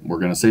 We're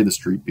going to say the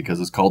street because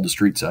it's called the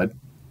street side.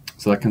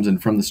 So that comes in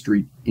from the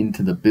street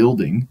into the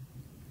building,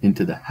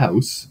 into the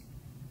house.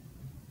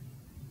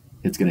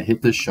 It's going to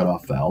hit this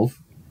shutoff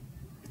valve.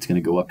 It's going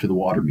to go up to the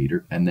water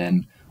meter, and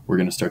then we're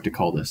going to start to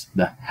call this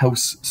the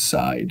house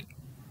side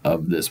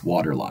of this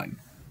water line.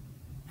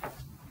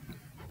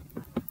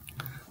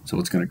 So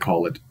it's going to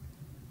call it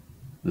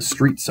the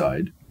street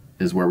side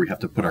is where we have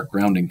to put our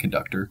grounding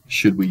conductor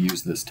should we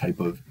use this type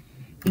of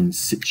in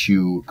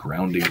situ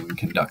grounding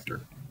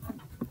conductor.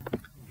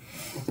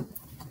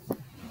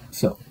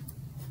 So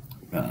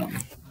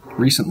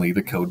recently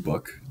the code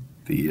book,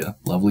 the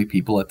lovely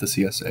people at the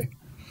CSA,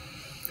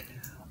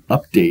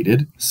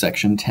 updated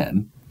section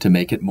 10 to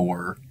make it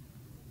more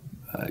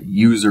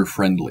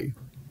user-friendly,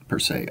 per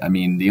se. I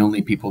mean, the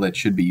only people that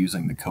should be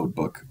using the code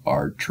book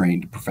are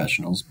trained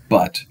professionals,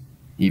 but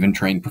even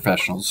trained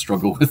professionals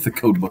struggle with the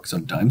code book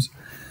sometimes.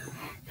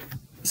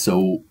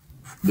 So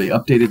they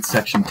updated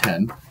section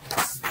 10,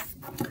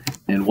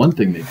 and one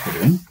thing they put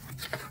in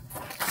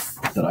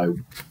that I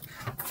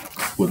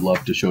would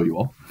love to show you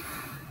all,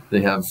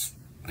 they have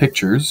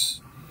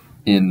pictures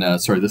in,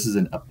 this is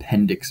in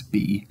Appendix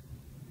B.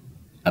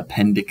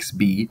 Appendix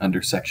B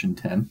under section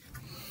 10.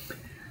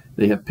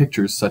 They have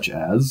pictures such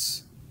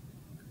as,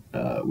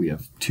 we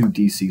have 2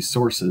 DC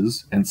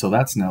sources, and so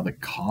that's now the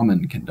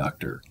common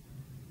conductor.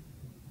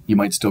 You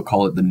might still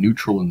call it the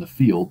neutral in the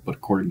field, but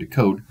according to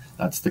code,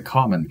 that's the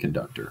common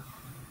conductor.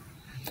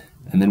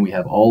 And then we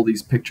have all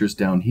these pictures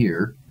down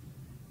here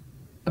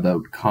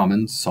about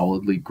common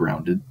solidly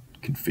grounded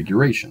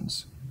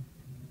configurations.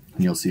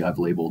 And you'll see I've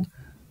labeled,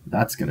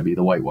 that's going to be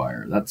the white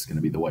wire, that's going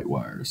to be the white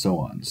wire, so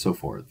on and so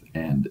forth.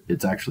 And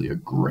it's actually a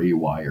gray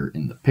wire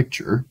in the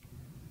picture.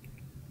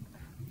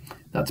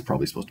 That's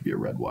probably supposed to be a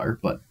red wire,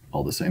 but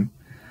all the same.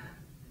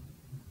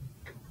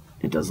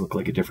 It does look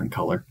like a different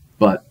color,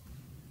 but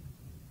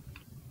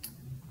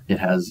it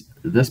has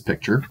this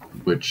picture,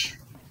 which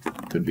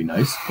could be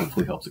nice,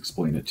 hopefully helps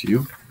explain it to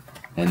you.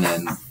 And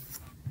then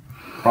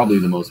probably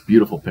the most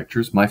beautiful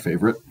pictures, my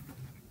favorite.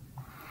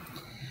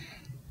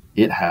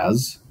 It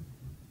has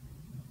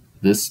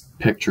this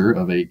picture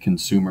of a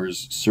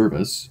consumer's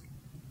service,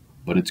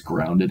 but it's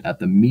grounded at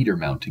the meter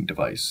mounting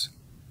device.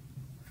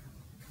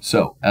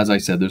 So, as I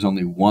said, there's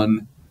only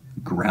one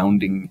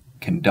grounding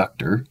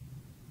conductor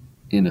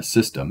in a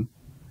system,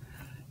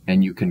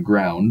 and you can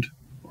ground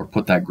or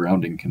put that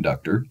grounding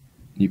conductor,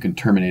 you can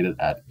terminate it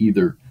at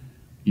either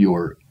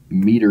your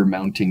meter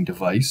mounting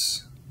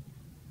device,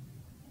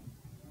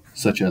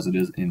 such as it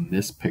is in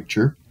this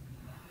picture,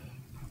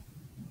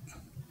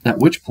 at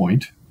which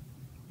point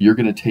you're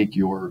going to take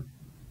your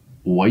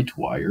white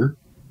wire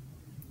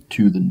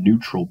to the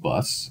neutral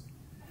bus,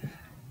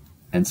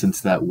 and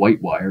since that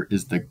white wire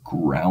is the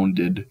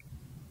grounded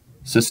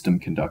system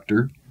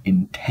conductor,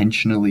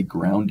 intentionally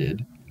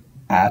grounded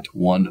at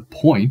one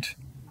point,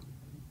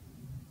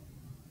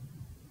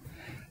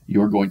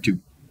 you're going to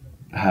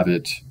have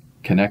it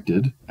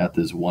connected at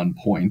this one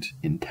point,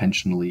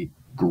 intentionally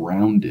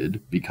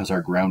grounded, because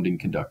our grounding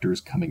conductor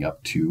is coming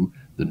up to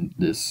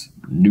this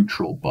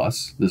neutral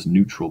bus, this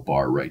neutral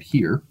bar right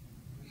here.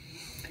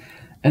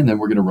 And then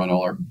we're going to run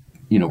all our,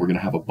 we're going to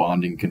have a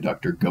bonding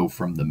conductor go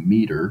from the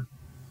meter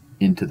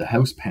into the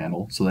house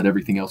panel so that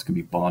everything else can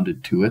be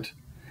bonded to it,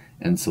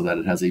 and so that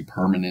it has a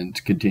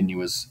permanent,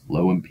 continuous,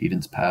 low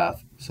impedance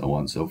path, so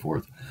on and so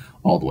forth,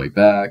 all the way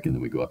back. And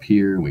then we go up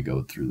here and we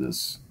go through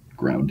this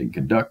grounding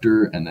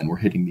conductor, and then we're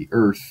hitting the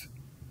earth,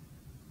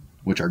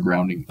 which our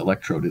grounding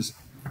electrode is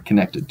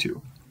connected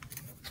to.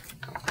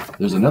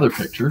 There's another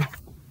picture,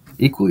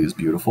 equally as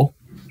beautiful,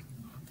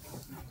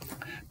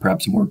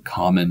 perhaps a more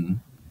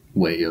common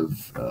way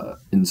of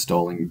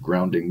installing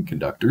grounding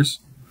conductors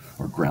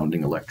or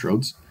grounding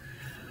electrodes,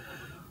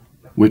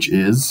 which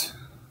is,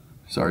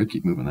 sorry,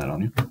 keep moving that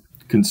on you,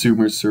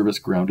 consumer service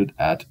grounded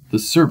at the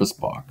service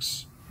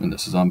box. And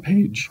this is on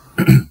page,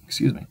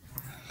 excuse me,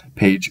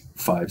 page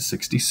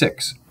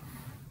 566.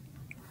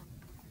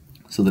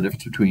 So the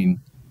difference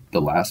between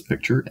the last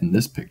picture and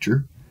this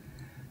picture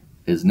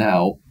is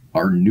now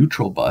our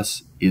neutral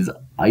bus is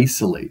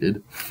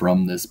isolated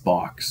from this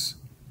box.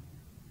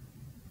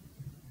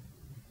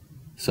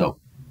 So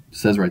it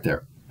says right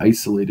there,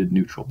 isolated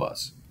neutral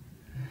bus.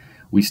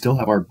 We still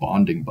have our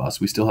bonding bus.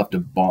 We still have to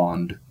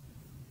bond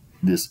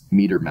this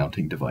meter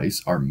mounting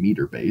device, our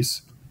meter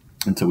base.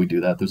 And so we do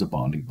that. There's a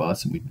bonding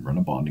bus, and we run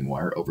a bonding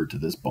wire over to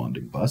this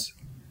bonding bus.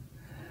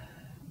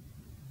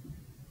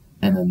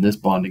 And then this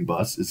bonding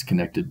bus is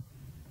connected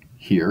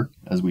here,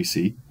 as we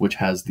see, which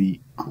has the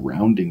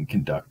grounding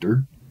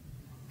conductor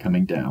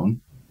coming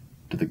down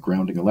to the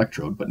grounding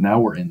electrode. But now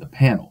we're in the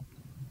panel.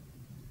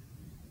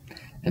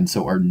 And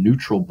so our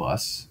neutral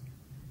bus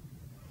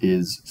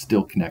is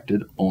still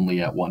connected only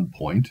at one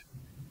point,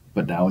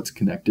 but now it's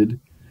connected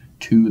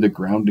to the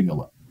grounding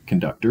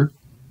conductor.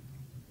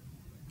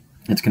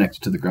 It's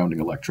connected to the grounding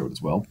electrode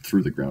as well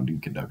through the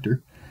grounding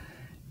conductor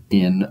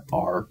in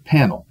our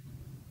panel,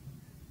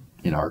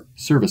 in our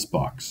service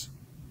box.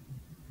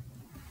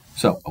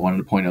 So I wanted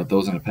to point out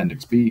those in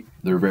Appendix B.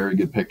 They're very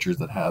good pictures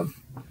that have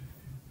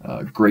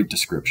great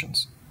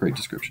descriptions. Great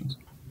descriptions.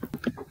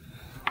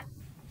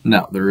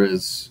 Now, there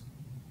is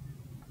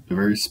a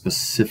very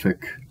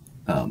specific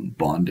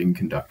bonding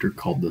conductor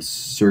called the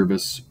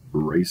service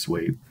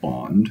raceway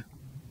bond.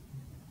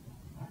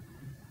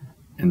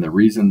 And the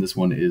reason this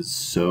one is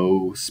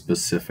so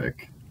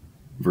specific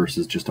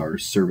versus just our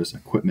service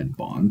equipment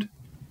bond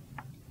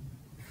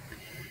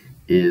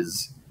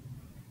is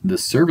the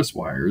service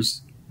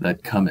wires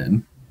that come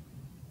in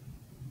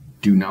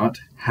do not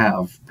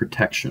have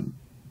protection.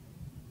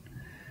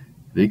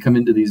 They come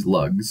into these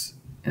lugs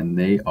and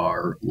they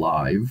are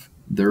live.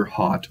 They're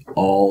hot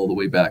all the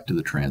way back to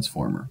the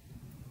transformer.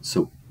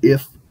 So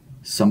if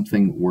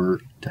something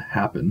were to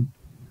happen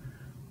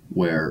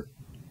where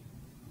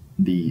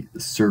the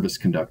service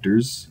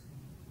conductors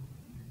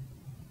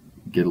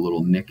get a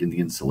little nick in the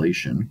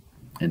insulation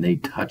and they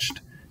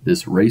touched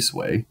this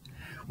raceway,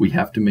 we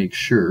have to make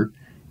sure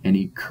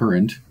any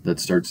current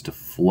that starts to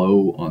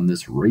flow on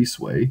this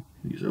raceway,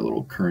 these are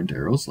little current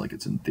arrows like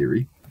it's in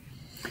theory,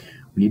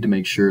 we need to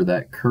make sure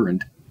that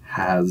current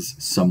has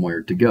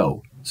somewhere to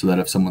go so that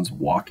if someone's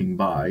walking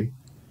by,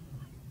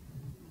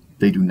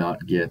 they do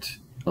not get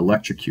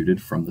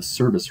electrocuted from the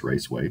service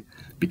raceway,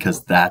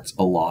 because that's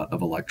a lot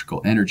of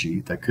electrical energy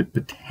that could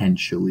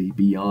potentially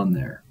be on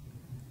there.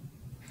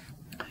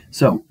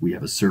 So we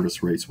have a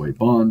service raceway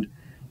bond.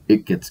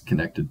 It gets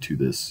connected to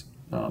this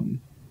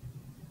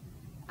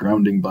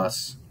grounding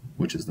bus,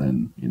 which is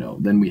then,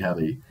 then we have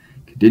a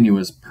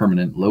continuous,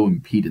 permanent, low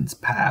impedance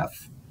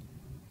path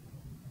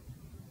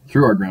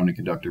through our grounding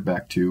conductor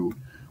back to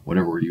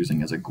whatever we're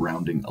using as a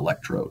grounding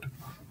electrode.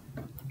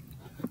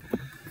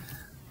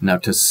 Now,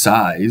 to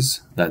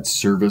size that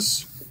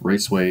service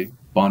raceway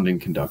bonding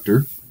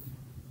conductor,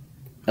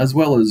 as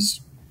well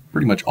as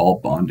pretty much all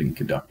bonding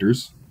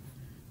conductors,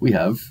 we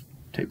have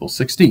Table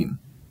 16,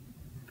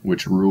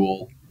 which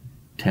Rule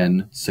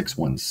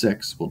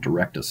 10.616 will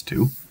direct us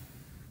to.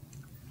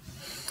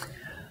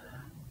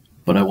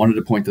 But I wanted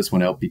to point this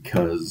one out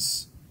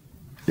because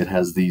it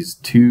has these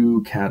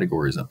two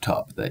categories up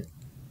top that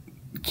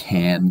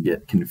can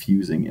get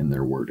confusing in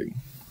their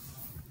wording.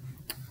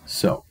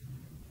 So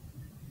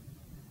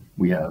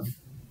we have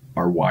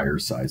our wire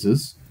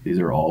sizes. These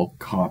are all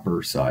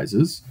copper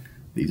sizes.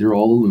 These are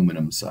all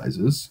aluminum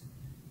sizes.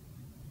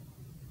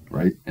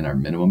 right? And our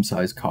minimum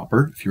size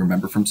copper, if you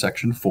remember from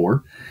section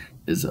 4,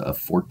 is a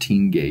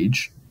 14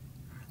 gauge.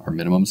 Our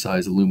minimum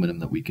size aluminum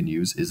that we can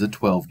use is a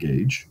 12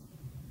 gauge.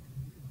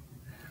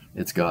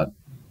 It's got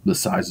the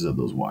sizes of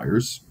those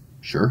wires,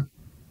 sure.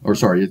 Or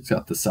sorry, it's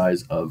got the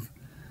size of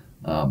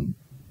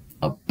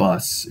a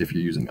bus, if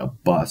you're using a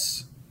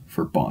bus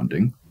for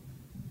bonding.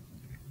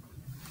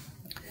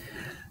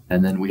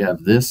 And then we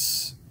have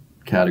this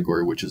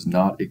category, which is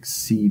not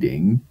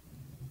exceeding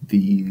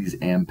these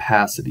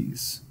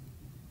ampacities.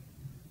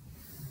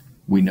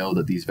 We know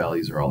that these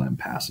values are all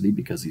ampacity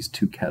because these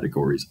two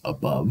categories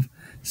above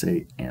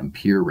say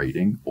ampere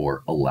rating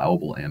or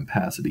allowable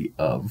ampacity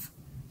of.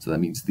 So that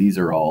means these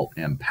are all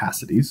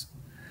ampacities.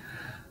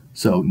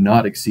 So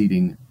not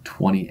exceeding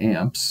 20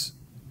 amps,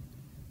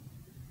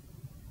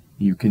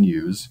 you can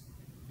use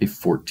a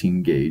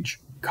 14 gauge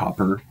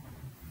copper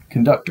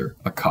conductor,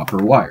 a copper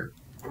wire.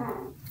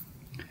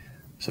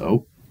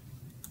 So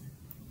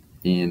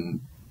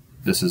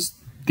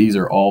these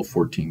are all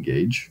 14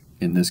 gauge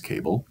in this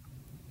cable.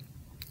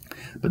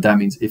 But that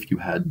means if you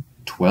had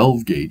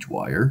 12 gauge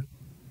wire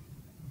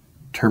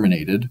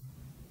terminated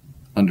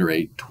under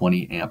a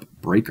 20 amp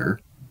breaker,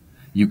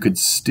 you could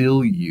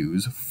still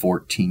use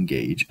 14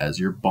 gauge as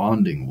your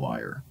bonding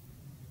wire.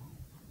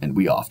 And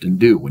we often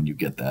do when you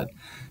get that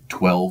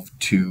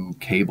 12-2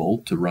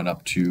 cable to run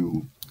up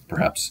to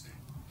perhaps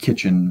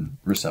kitchen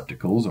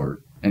receptacles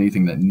or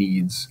anything that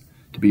needs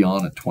to be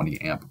on a 20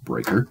 amp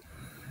breaker.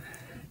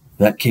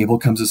 That cable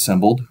comes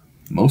assembled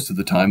most of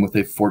the time with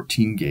a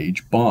 14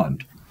 gauge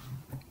bond,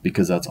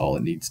 because that's all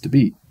it needs to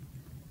be.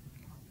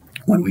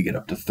 When we get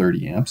up to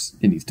 30 amps,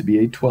 it needs to be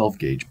a 12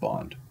 gauge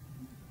bond.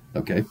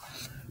 Okay,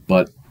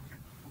 but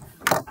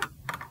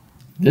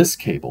this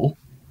cable,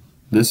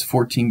 this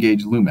 14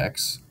 gauge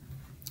Lumex,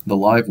 the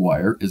live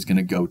wire is going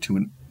to go to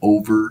an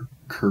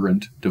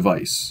overcurrent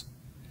device.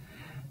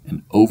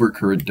 An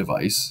overcurrent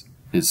device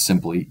is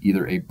simply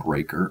either a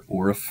breaker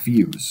or a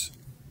fuse.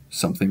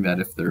 Something that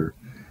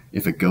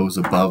if it goes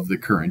above the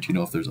current,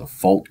 if there's a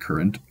fault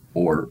current,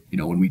 or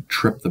when we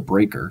trip the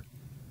breaker,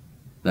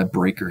 that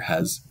breaker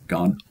has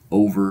gone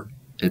over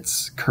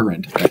its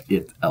current that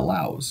it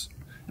allows.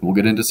 And we'll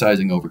get into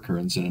sizing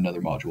overcurrents in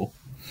another module.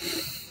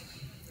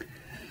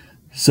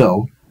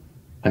 So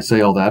I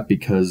say all that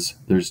because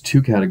there's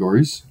two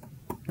categories,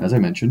 as I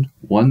mentioned.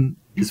 One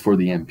is for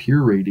the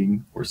ampere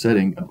rating or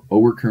setting of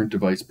overcurrent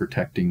device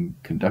protecting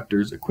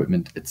conductors,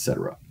 equipment,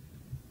 etc.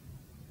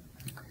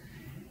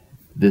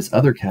 This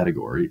other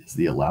category is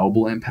the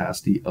allowable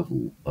ampacity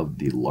of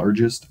the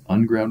largest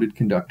ungrounded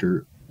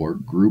conductor or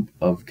group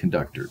of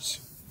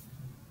conductors.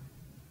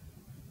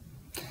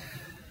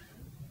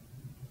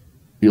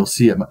 You'll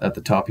see at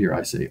the top here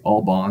I say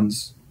all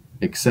bonds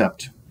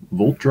except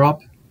volt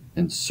drop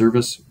and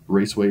service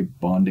raceway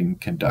bonding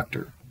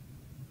conductor.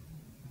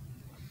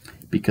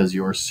 Because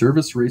your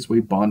service raceway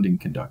bonding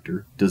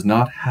conductor does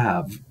not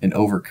have an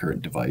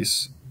overcurrent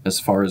device as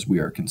far as we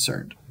are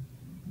concerned.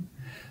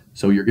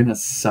 So you're going to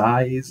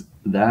size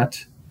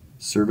that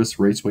service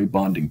raceway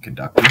bonding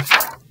conductor.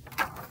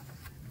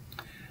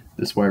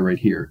 This wire right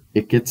here,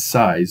 it gets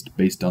sized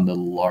based on the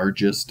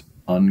largest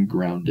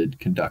ungrounded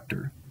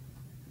conductor,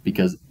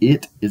 because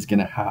it is going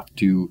to have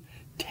to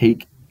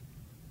take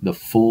the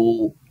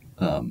full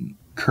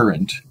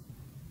current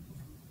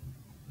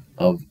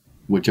of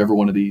whichever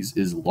one of these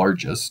is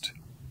largest,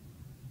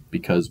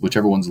 because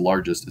whichever one's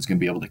largest is going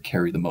to be able to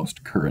carry the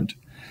most current.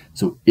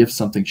 So if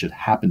something should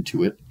happen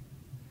to it,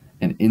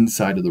 and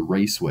inside of the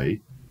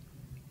raceway,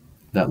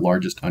 that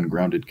largest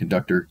ungrounded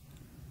conductor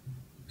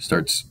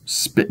starts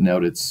spitting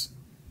out its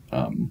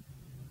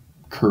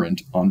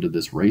current onto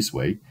this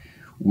raceway,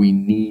 we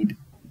need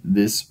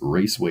this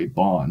raceway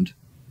bond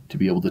to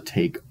be able to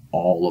take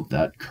all of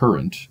that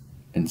current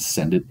and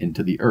send it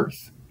into the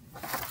earth.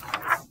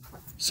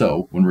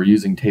 So when we're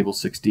using table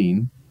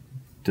 16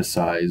 to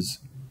size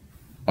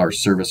our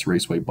service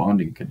raceway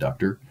bonding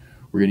conductor,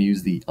 we're going to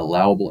use the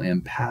allowable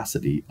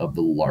ampacity of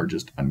the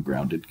largest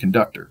ungrounded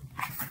conductor.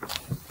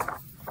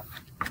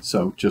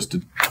 So just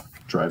to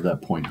drive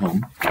that point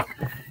home,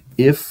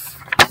 if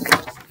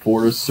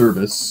for a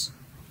service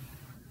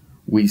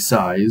we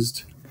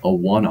sized a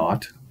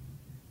 1/0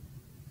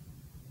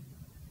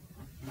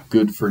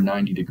 good for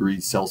 90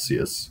 degrees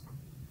Celsius,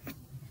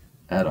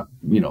 at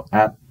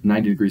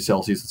 90 degrees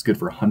Celsius it's good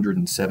for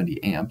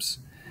 170 amps,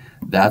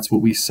 that's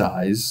what we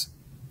size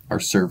our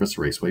service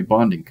raceway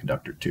bonding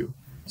conductor to.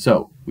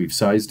 So we've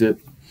sized it,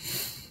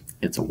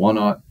 it's a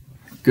 1/0,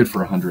 good for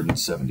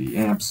 170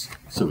 amps.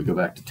 So we go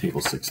back to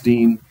table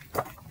 16,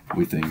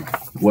 we think,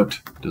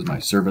 what does my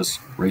service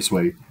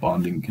raceway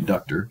bonding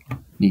conductor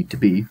need to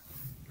be?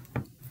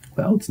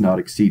 Well, it's not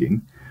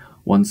exceeding.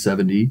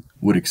 170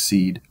 would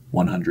exceed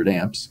 100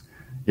 amps.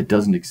 It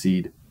doesn't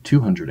exceed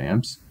 200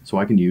 amps, so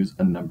I can use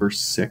a number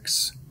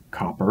 6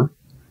 copper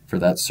for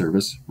that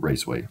service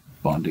raceway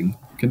bonding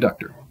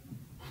conductor.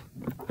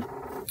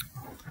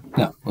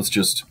 Now, let's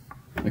just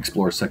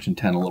explore section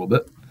 10 a little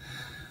bit.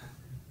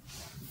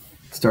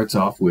 It starts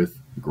off with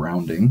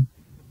grounding,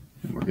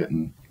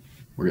 and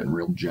we're we're getting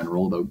real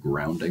general about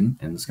grounding,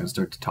 and it's going to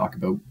start to talk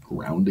about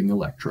grounding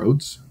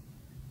electrodes.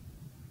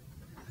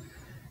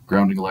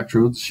 Grounding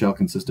electrodes shall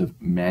consist of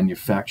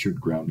manufactured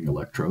grounding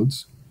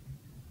electrodes.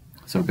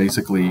 So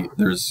basically,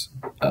 there's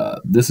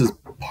this is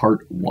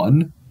part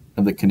 1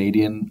 of the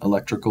Canadian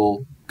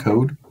Electrical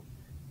Code,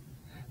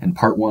 and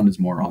part 1 is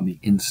more on the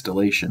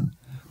installation.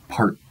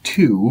 Part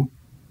 2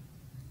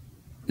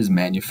 is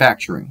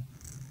manufacturing.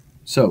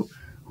 So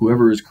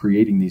whoever is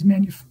creating these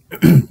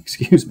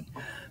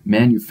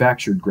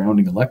manufactured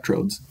grounding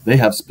electrodes, they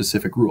have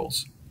specific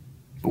rules.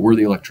 But we're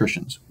the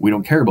electricians. We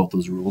don't care about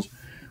those rules.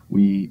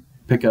 We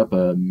pick up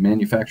a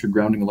manufactured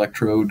grounding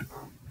electrode.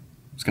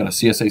 It's got a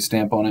CSA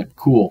stamp on it.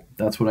 Cool.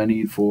 That's what I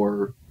need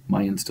for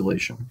my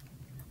installation.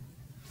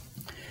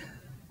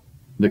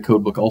 The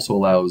codebook also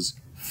allows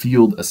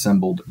field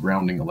assembled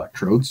grounding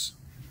electrodes.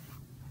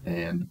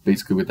 And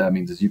basically what that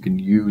means is you can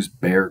use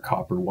bare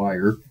copper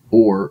wire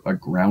or a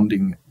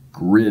grounding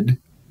grid,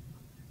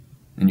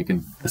 and you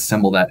can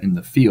assemble that in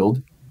the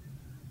field.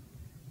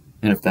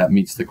 And if that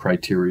meets the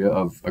criteria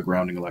of a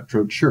grounding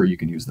electrode, sure, you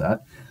can use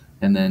that.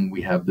 And then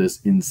we have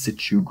this in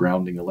situ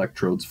grounding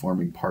electrodes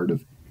forming part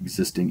of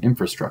existing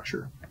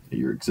infrastructure.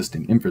 Your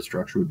existing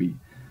infrastructure would be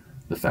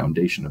the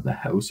foundation of the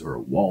house or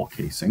a wall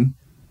casing.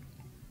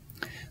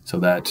 So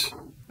that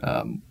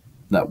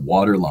that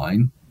water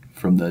line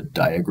from the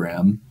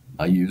diagram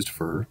I used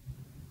for,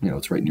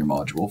 it's right in your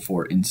module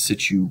for in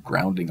situ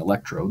grounding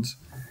electrodes.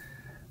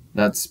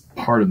 That's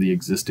part of the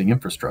existing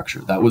infrastructure.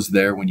 That was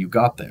there when you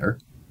got there,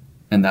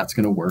 and that's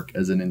going to work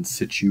as an in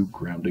situ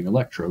grounding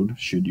electrode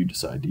should you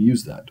decide to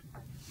use that.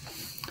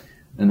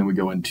 And then we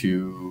go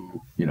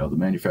into, the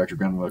manufactured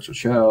grounding electrode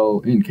shall,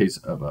 in case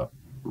of a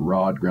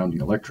rod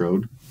grounding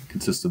electrode,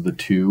 consists of the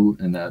two,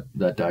 and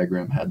that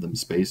diagram had them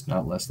spaced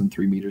not less than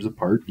 3 meters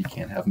apart. You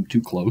can't have them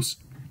too close.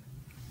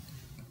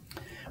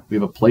 We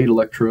have a plate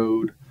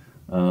electrode.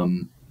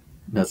 It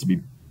has to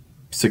be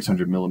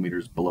 600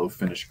 millimeters below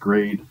finished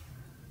grade.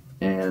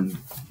 And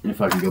if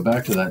I can go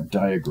back to that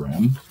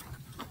diagram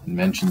and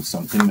mention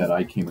something that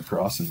I came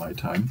across in my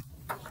time.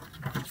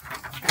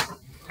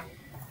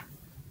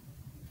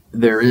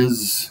 There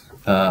is,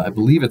 I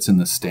believe it's in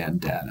the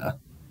stand data.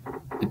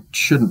 It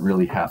shouldn't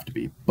really have to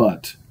be,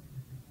 but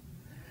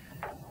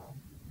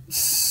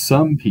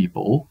some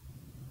people,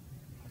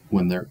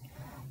 when they're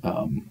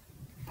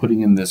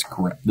putting in this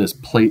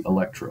plate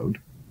electrode,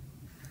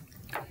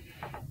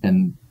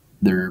 and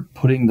they're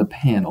putting the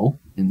panel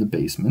in the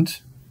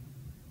basement,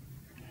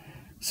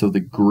 so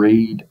the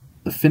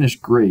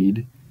finished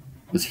grade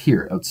was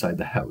here outside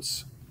the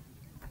house.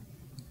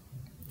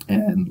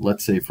 And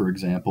let's say, for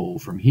example,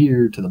 from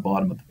here to the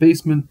bottom of the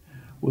basement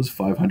was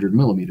 500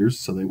 millimeters.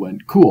 So they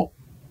went, cool,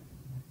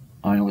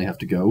 I only have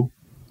to go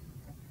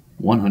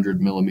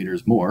 100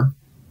 millimeters more,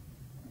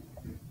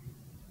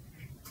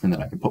 and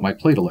then I can put my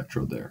plate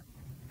electrode there.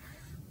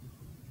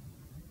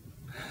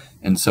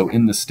 And so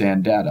in the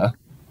stand data,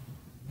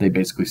 they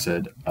basically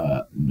said,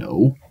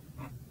 no,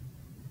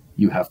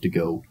 you have to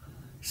go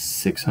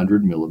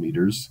 600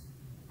 millimeters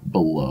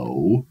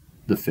below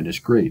the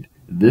finished grade.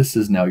 This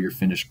is now your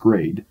finished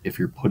grade if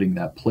you're putting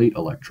that plate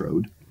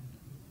electrode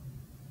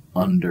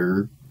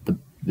under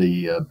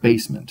the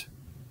basement.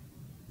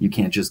 You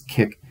can't just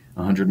kick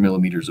 100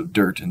 millimeters of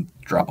dirt and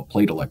drop a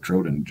plate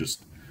electrode and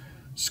just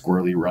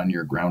squirrely run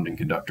your grounding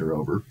conductor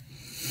over.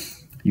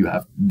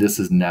 This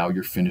is now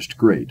your finished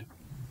grade.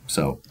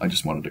 So I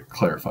just wanted to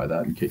clarify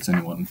that in case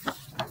anyone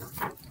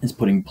is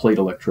putting plate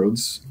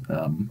electrodes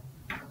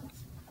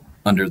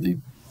under the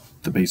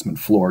basement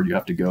floor. You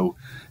have to go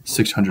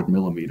 600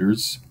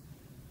 millimeters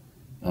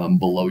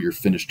below your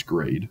finished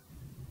grade.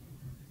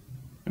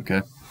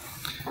 Okay.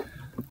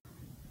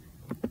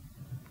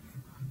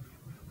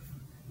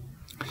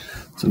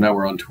 So now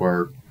we're on to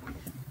our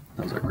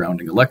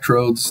grounding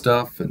electrodes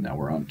stuff, and now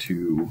we're on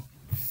to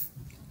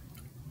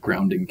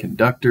grounding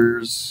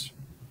conductors.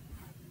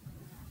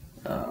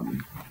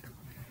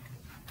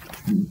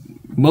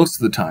 Most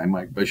of the time,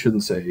 I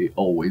shouldn't say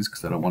always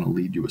because I don't want to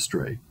lead you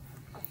astray,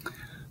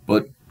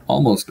 but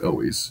almost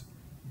always,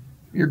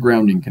 your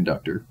grounding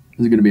conductor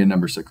is going to be a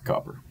number 6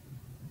 copper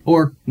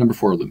or number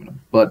 4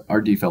 aluminum, but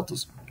our default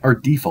is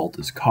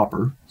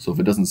copper. So if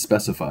it doesn't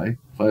specify,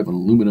 if I have an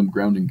aluminum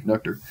grounding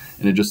conductor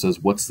and it just says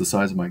what's the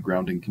size of my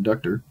grounding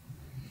conductor,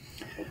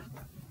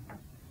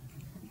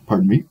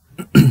 pardon me,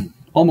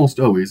 almost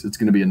always it's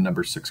going to be a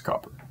number 6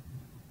 copper.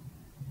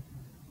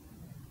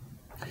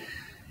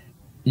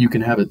 You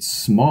can have it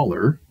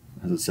smaller,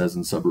 as it says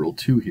in subrule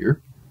 2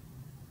 here,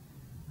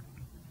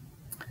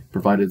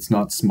 provided it's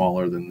not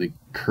smaller than the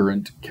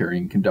current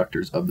carrying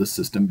conductors of the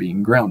system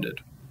being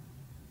grounded.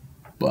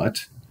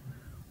 But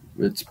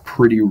it's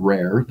pretty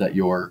rare that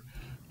your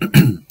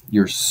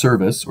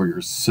service or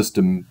your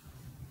system,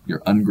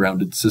 your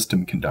ungrounded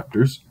system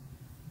conductors,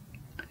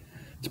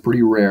 it's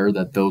pretty rare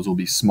that those will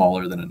be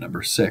smaller than a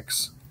number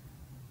 6.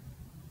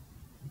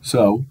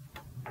 So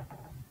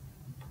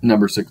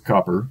number 6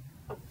 copper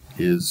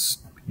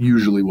is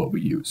usually what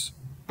we use.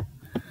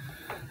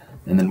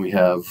 And then we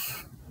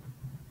have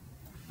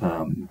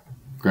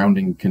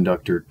grounding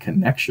conductor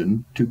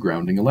connection to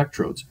grounding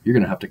electrodes. You're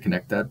going to have to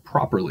connect that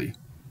properly.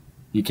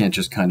 You can't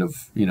just kind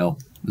of,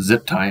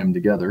 zip tie them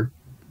together.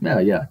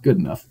 Yeah, good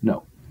enough.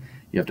 No.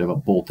 You have to have a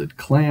bolted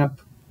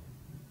clamp,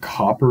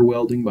 copper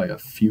welding by a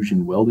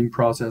fusion welding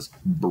process,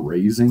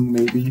 brazing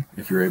maybe.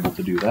 If you're able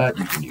to do that,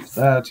 you can use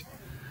that.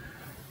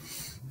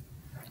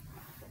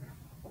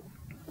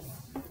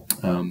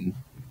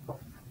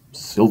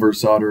 Silver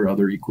solder,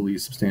 other equally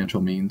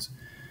substantial means.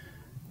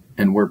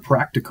 And where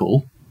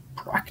practicable,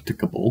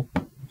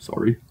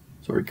 sorry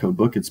code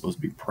book, it's supposed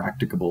to be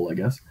practicable, I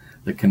guess,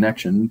 the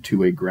connection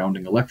to a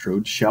grounding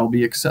electrode shall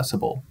be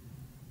accessible.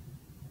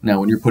 Now,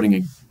 when you're putting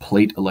a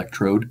plate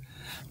electrode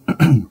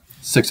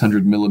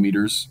 600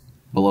 millimeters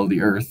below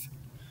the earth,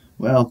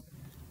 well,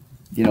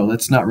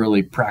 that's not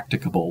really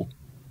practicable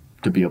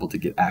to be able to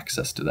get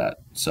access to that.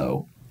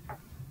 So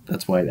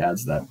that's why it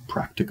adds that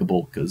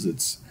practicable, because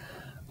it's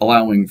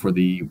allowing for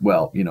the,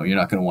 you're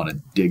not going to want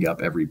to dig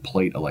up every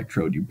plate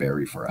electrode you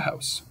bury for a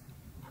house.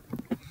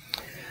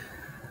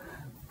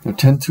 Now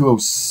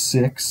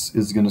 10206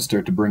 is going to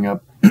start to bring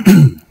up,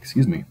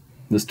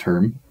 this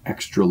term,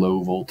 extra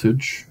low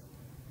voltage.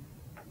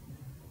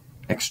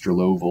 Extra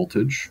low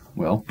voltage.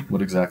 Well,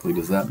 what exactly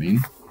does that mean?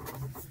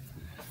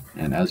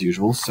 And as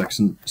usual,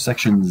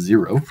 section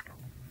 0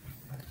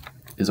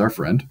 is our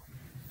friend.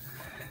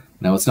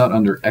 Now it's not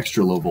under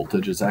extra low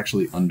voltage, it's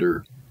actually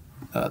under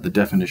the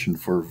definition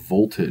for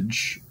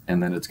voltage,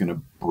 and then it's going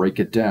to break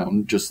it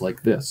down just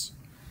like this.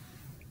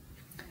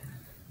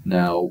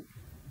 Now,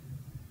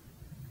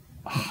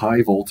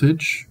 high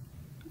voltage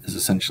is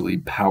essentially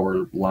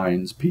power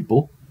lines,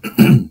 people,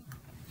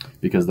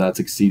 because that's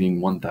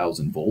exceeding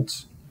 1000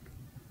 volts.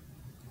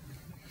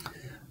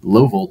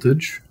 Low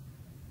voltage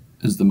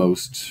is the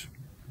most,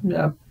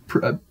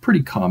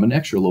 pretty common.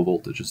 Extra low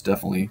voltage is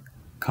definitely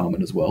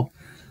common as well.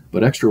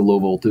 But extra low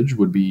voltage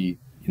would be,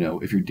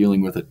 if you're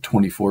dealing with a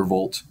 24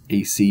 volt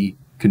AC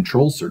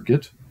control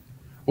circuit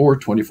or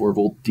 24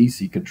 volt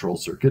DC control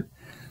circuit,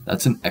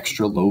 that's an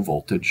extra low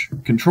voltage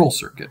control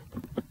circuit.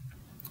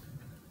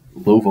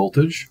 Low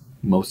voltage,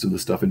 most of the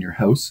stuff in your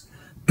house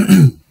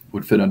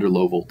would fit under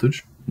low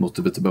voltage. Most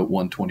of it's about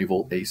 120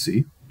 volt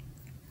AC.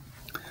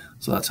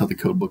 So that's how the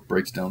code book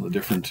breaks down the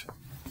different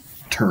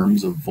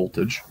terms of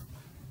voltage.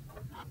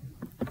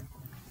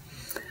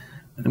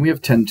 And then we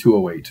have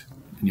 10208,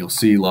 and you'll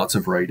see lots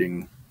of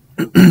writing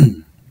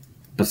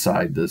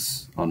beside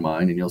this on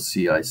mine, and you'll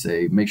see I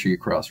say make sure you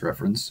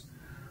cross-reference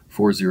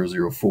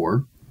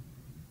 4004.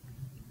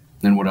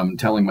 And what I'm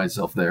telling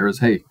myself there is,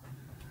 hey,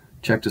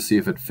 check to see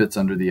if it fits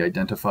under the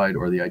identified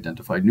or the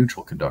identified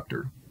neutral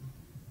conductor.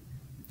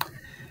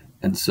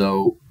 And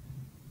so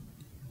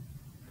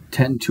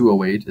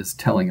 10208 is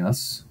telling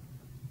us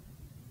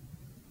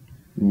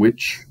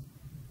which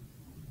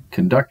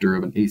conductor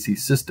of an AC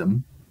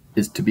system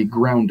is to be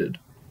grounded.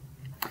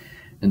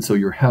 And so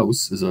your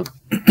house is a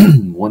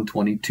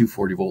 120,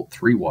 240 volt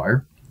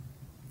 3-wire.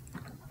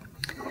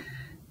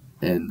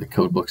 And the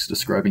code book's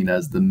describing it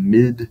as the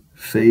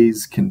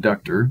mid-phase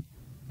conductor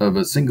of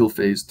a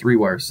single-phase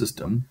 3-wire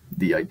system.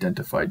 The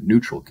identified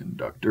neutral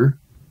conductor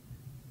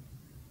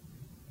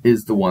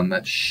is the one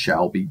that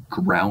shall be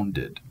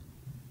grounded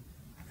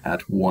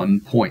at one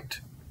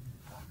point.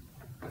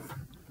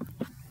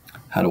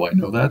 How do I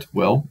know that?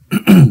 Well,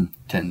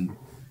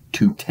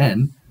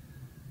 10210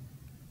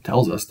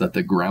 tells us that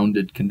the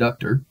grounded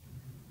conductor,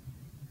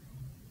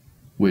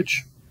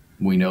 which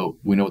we know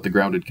what the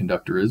grounded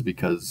conductor is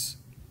because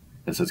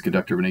it says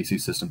conductor of an AC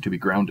system to be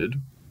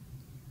grounded,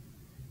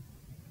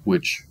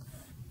 which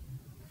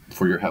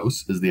for your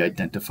house is the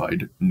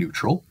identified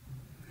neutral.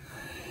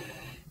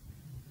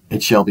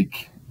 It shall be,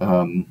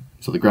 so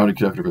the grounded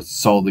conductor of a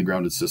solidly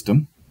grounded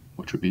system,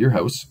 which would be your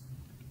house,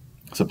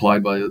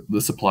 supplied by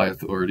the supply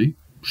authority.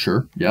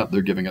 Sure, yeah,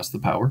 they're giving us the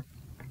power.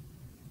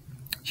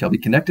 Shall be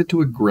connected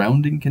to a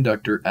grounding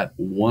conductor at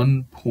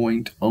one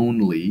point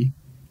only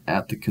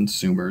at the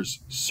consumer's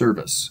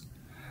service.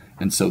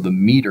 And so the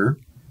meter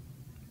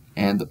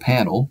and the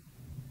panel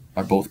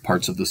are both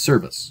parts of the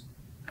service.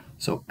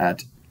 So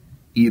at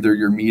either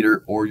your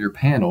meter or your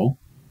panel,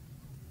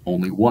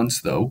 only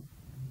once though,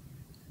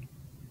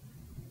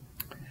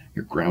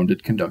 your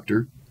grounded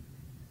conductor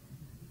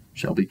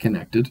shall be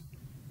connected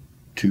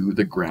to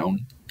the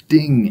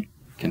grounding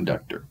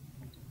conductor.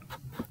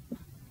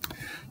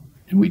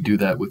 And we do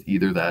that with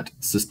either that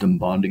system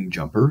bonding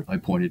jumper I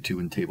pointed to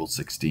in table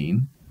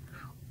 16,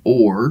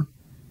 or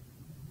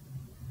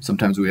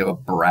sometimes we have a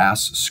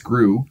brass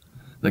screw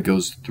that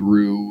goes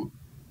through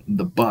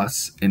the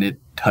bus and it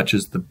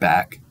touches the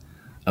back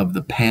of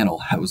the panel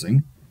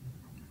housing.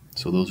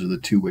 So those are the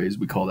two ways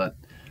we call that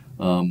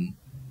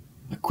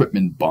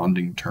equipment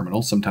bonding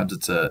terminal. Sometimes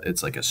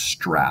it's like a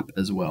strap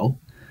as well,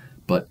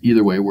 but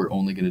either way we're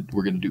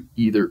gonna do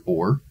either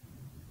or.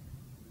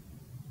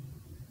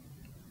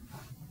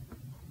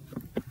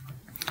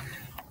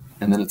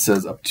 And then it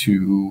says up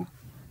to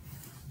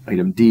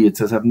item D, it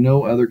says have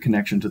no other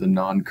connection to the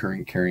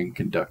non-current carrying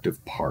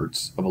conductive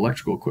parts of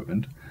electrical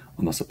equipment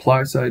on the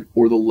supply side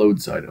or the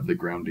load side of the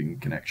grounding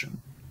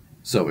connection.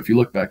 So if you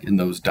look back in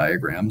those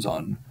diagrams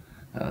on,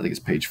 I think it's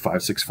page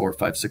 564,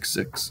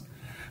 566,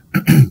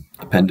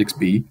 Appendix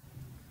B,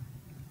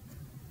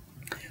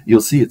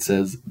 you'll see it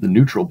says the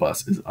neutral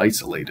bus is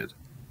isolated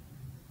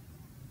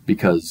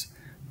because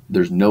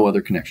there's no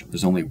other connection.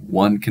 There's only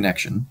one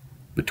connection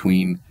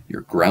between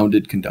your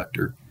grounded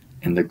conductor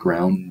and the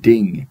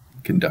grounding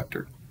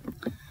conductor.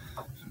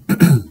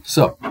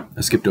 So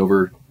I skipped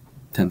over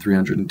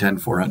 10,300 and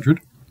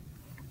 10,400.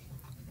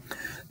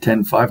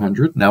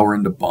 10,500, now we're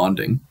into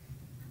bonding.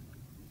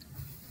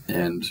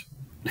 And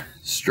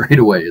straight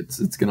away, it's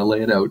going to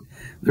lay it out.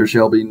 There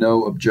shall be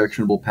no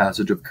objectionable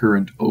passage of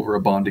current over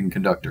a bonding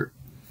conductor.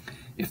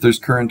 If there's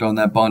current on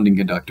that bonding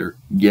conductor,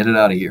 get it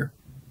out of here.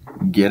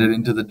 Get it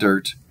into the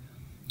dirt.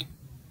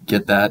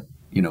 Get that,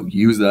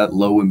 use that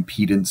low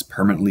impedance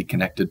permanently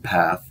connected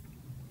path.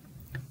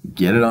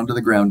 Get it onto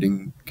the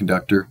grounding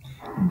conductor.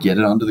 Get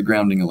it onto the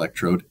grounding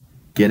electrode.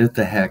 Get it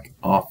the heck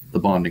off the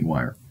bonding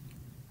wire.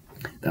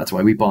 That's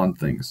why we bond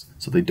things,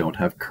 so they don't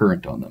have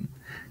current on them.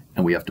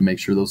 And we have to make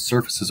sure those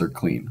surfaces are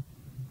clean.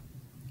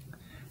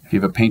 If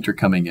you have a painter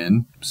coming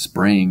in,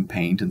 spraying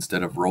paint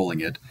instead of rolling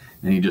it,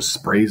 and he just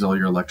sprays all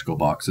your electrical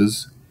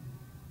boxes,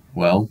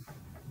 well,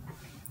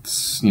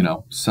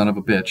 son of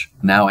a bitch,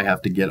 now I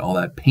have to get all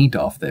that paint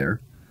off there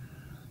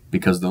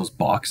because those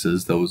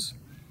boxes, the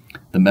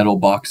metal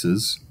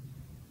boxes,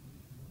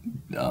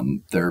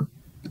 they're,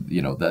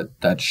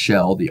 that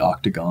shell, the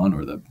octagon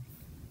or the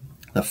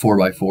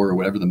 4x4 or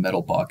whatever the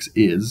metal box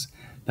is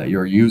that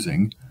you're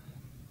using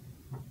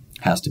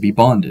has to be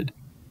bonded.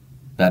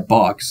 That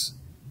box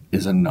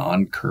is a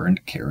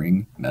non-current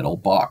carrying metal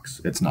box.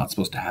 It's not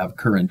supposed to have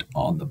current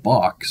on the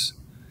box.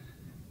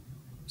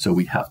 So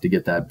we have to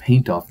get that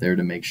paint off there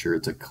to make sure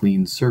it's a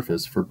clean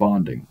surface for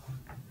bonding.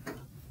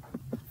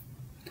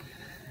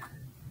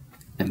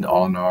 And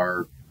on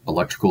our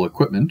electrical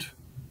equipment,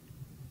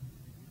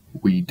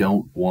 we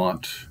don't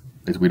want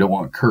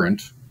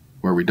current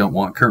where we don't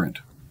want current.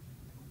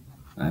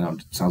 I know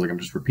it sounds like I'm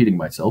just repeating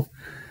myself,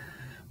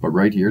 but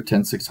right here,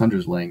 10,600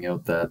 is laying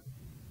out that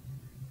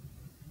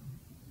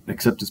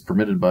except as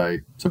permitted by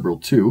Sub-Rule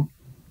 2,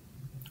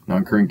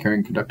 non-current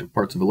carrying conductive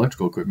parts of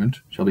electrical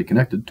equipment shall be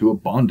connected to a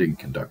bonding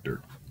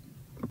conductor.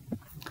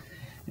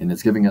 And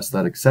it's giving us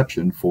that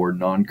exception for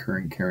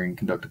non-current carrying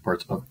conductive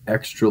parts of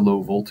extra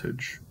low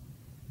voltage.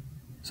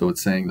 So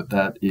it's saying that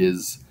that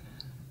is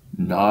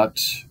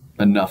not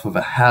enough of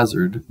a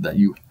hazard that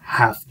you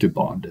have to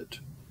bond it.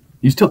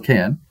 You still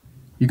can.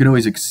 You can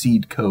always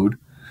exceed code,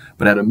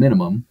 but at a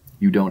minimum,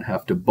 you don't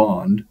have to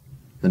bond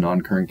the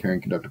non-current carrying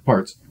conductive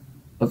parts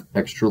of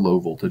extra low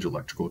voltage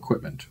electrical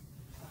equipment.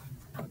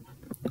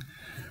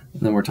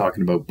 And then we're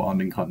talking about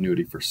bonding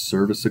continuity for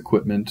service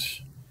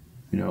equipment,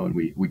 and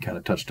we kind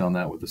of touched on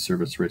that with the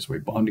service raceway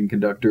bonding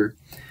conductor.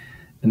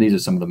 And these are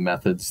some of the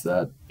methods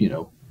that,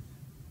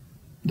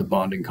 the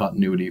bonding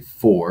continuity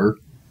for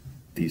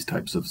these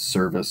types of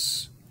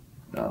service,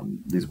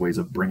 these ways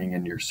of bringing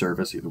in your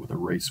service, either with a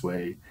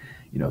raceway,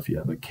 if you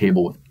have a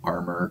cable with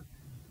armor,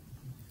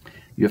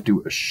 you have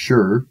to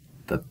assure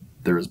that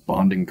there is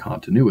bonding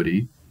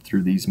continuity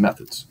through these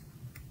methods.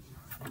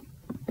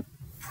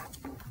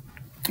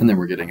 And then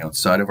we're getting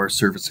outside of our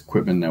service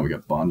equipment. Now we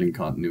got bonding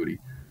continuity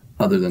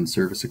other than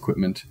service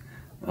equipment.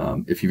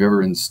 If you've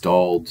ever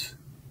installed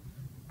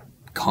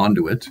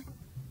conduit,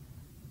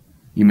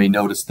 you may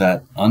notice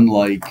that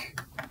unlike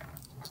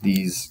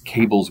these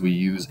cables we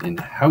use in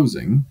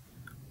housing,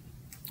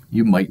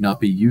 you might not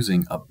be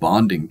using a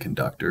bonding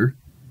conductor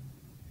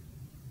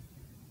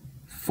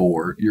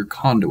for your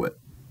conduit.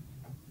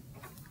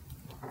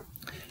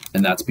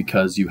 And that's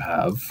because you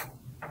have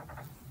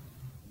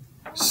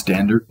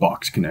standard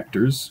box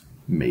connectors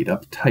made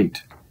up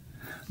tight.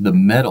 The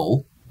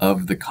metal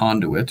of the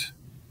conduit,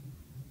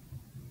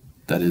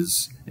 that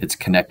is, it's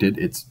connected,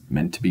 it's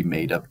meant to be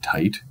made up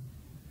tight.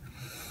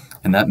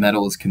 And that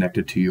metal is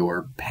connected to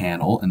your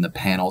panel, and the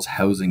panel's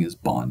housing is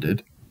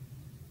bonded.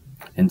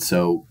 And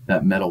so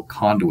that metal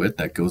conduit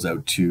that goes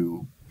out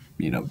to,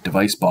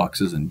 device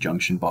boxes and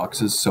junction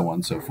boxes, so on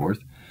and so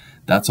forth,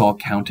 that's all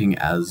counting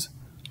as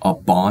a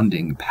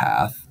bonding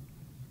path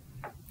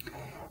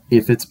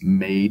if it's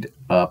made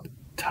up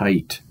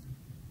tight.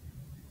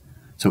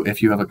 So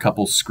if you have a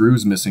couple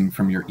screws missing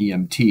from your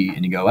EMT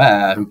and you go,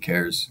 who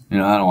cares? I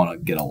don't want to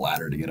get a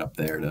ladder to get up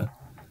there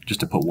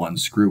just to put one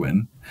screw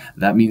in.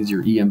 That means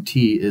your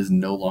EMT is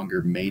no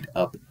longer made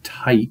up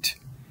tight,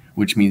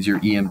 which means your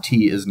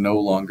EMT is no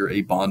longer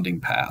a bonding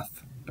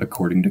path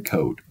according to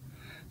code.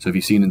 So if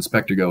you see an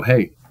inspector go,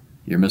 hey,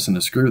 you're missing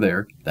a screw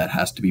there, that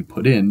has to be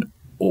put in,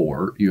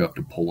 or you have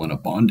to pull in a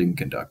bonding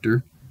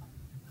conductor.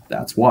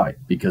 That's why,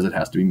 because it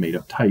has to be made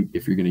up tight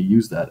if you're going to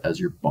use that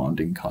as your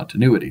bonding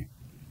continuity.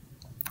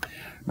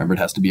 Remember, it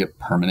has to be a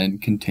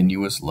permanent,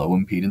 continuous, low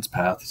impedance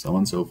path, so on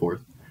and so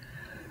forth.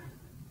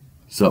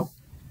 So,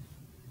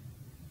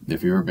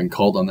 if you've ever been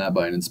called on that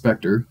by an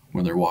inspector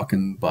when they're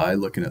walking by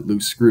looking at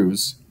loose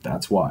screws,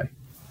 that's why.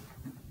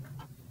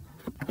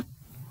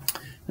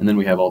 And then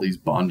we have all these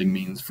bonding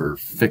means for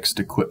fixed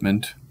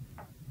equipment.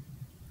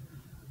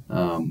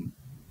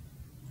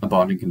 a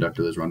bonding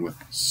conductor that's run with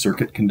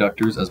circuit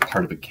conductors as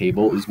part of a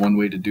cable is one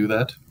way to do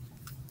that.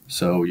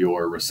 So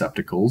your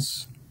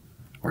receptacles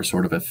are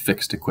sort of a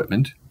fixed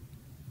equipment,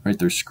 right?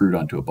 They're screwed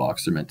onto a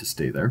box. They're meant to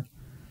stay there.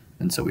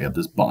 And so we have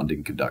this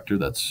bonding conductor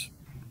that's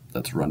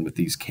run with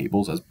these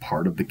cables as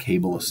part of the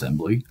cable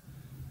assembly,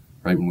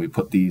 right? When we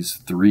put these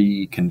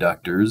 3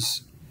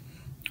 conductors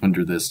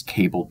under this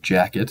cable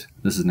jacket,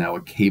 this is now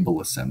a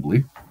cable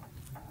assembly.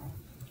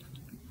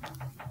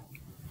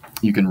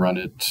 You can run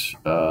it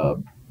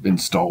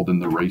installed in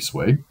the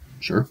raceway.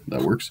 Sure,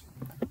 that works.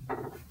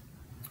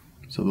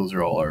 So those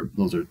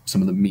are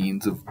some of the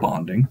means of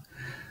bonding.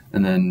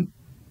 And then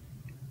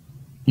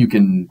you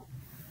can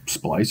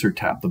splice or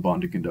tap the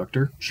bonding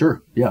conductor.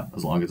 Sure, yeah,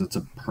 as long as it's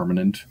a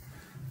permanent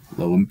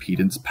low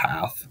impedance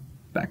path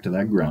back to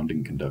that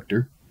grounding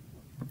conductor.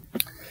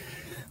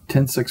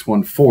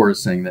 10614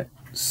 is saying that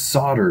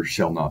solder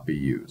shall not be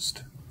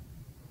used.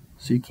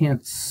 So you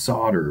can't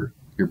solder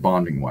your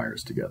bonding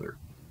wires together.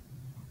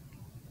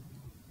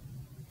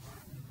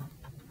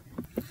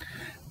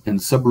 And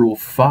subrule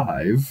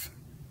 5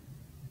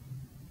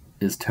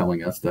 is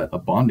telling us that a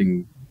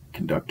bonding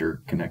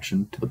conductor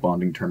connection to the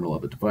bonding terminal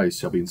of a device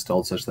shall be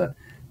installed such that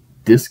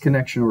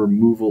disconnection or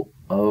removal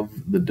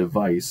of the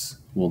device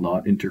will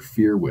not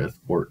interfere with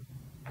or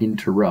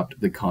interrupt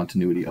the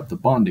continuity of the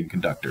bonding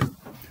conductor.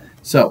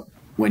 So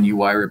when you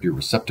wire up your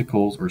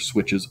receptacles or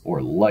switches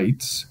or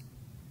lights,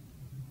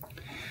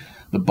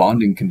 the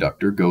bonding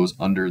conductor goes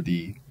under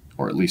the,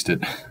 or at least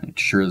it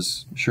sure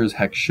as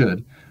heck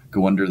should,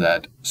 go under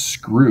that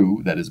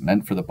screw that is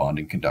meant for the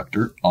bonding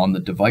conductor on the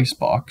device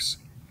box,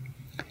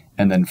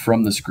 and then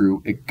from the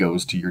screw it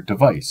goes to your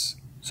device.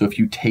 So if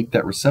you take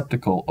that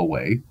receptacle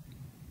away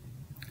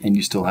and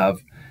you still have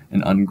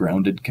an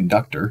ungrounded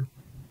conductor,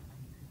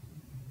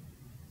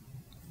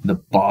 the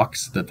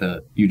box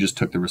that you just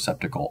took the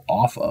receptacle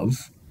off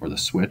of, or the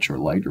switch or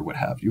light or what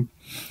have you,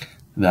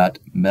 that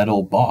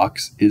metal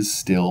box is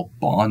still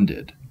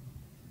bonded.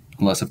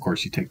 Unless, of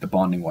course, you take the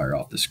bonding wire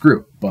off the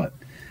screw, but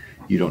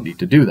you don't need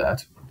to do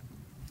that.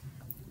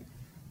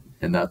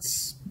 And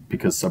that's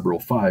because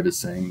subrule 5 is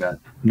saying that,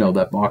 no,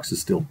 that box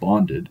is still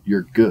bonded,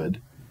 you're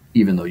good,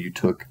 even though you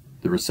took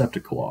the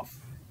receptacle off.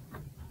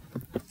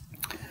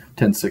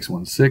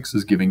 10616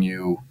 is giving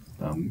you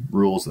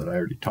rules that I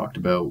already talked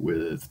about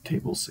with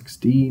table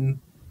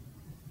 16.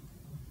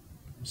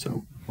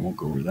 So I won't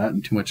go over that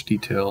in too much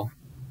detail.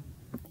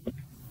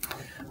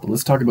 But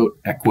let's talk about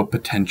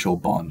equipotential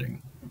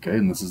bonding. Okay,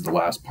 and this is the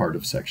last part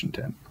of section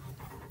 10.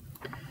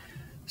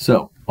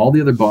 So all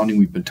the other bonding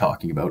we've been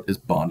talking about is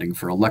bonding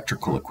for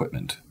electrical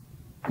equipment.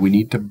 We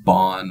need to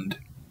bond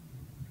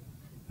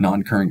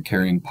non-current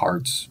carrying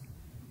parts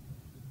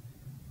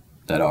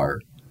that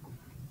are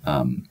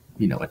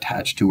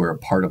attached to or a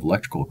part of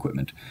electrical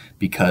equipment,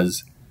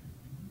 because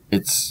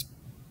it's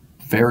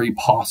very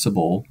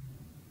possible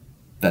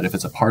that if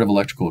it's a part of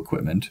electrical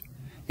equipment,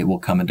 it will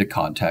come into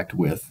contact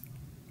with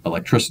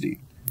electricity.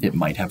 It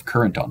might have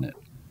current on it.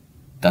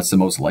 That's the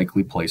most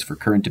likely place for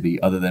current to be,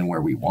 other than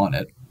where we want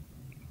it.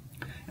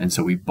 And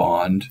so we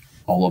bond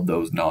all of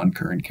those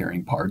non-current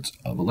carrying parts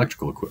of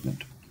electrical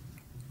equipment.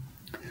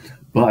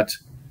 But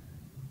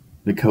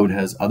the code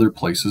has other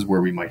places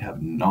where we might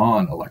have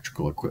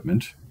non-electrical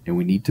equipment, and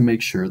we need to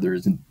make sure there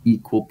is an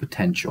equal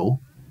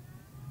potential,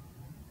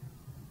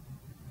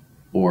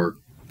 or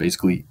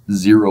basically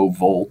 0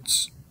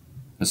 volts,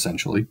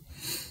 essentially.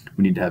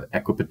 We need to have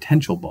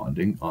equipotential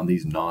bonding on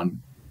these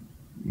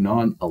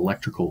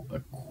non-electrical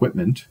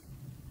equipment,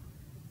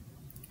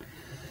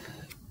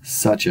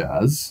 such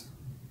as,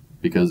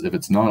 because if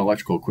it's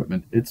non-electrical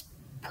equipment, it's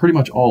pretty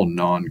much all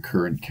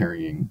non-current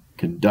carrying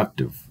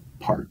conductive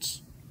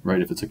parts,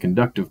 right? If it's a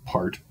conductive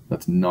part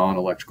that's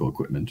non-electrical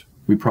equipment,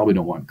 we probably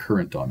don't want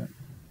current on it.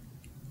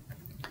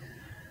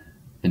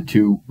 And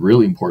 2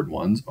 really important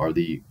ones are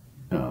the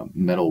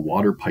metal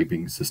water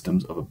piping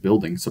systems of a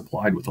building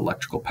supplied with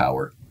electrical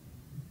power.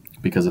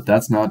 Because if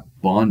that's not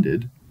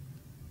bonded,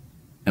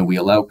 and we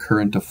allow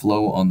current to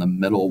flow on the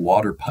metal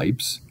water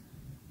pipes,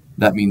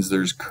 that means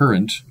there's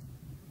current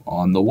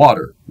on the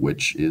water,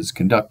 which is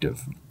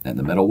conductive, and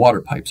the metal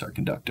water pipes are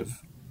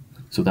conductive.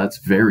 So that's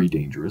very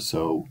dangerous.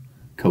 So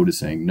code is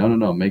saying,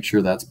 no, make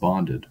sure that's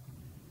bonded.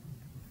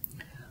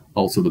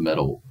 Also the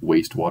metal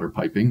wastewater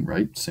piping,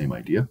 right? Same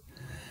idea.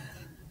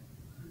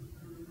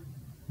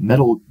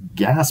 Metal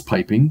gas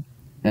piping,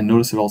 and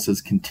notice it all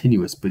says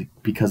continuous, but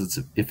because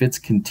if it's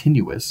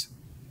continuous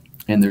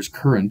and there's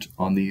current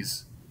on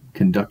these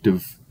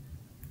conductive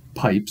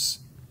pipes,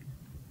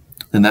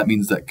 then that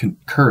means that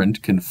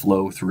current can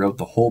flow throughout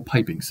the whole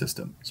piping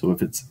system. So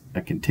if it's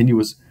a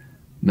continuous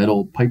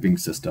metal piping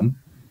system,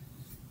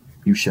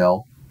 you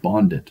shall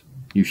bond it.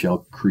 You shall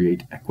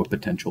create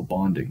equipotential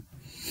bonding.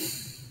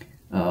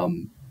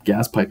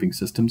 Gas piping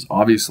systems,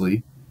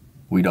 obviously,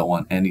 we don't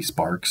want any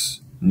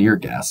sparks near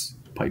gas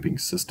piping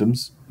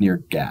systems, near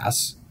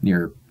gas,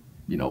 near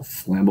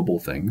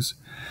flammable things.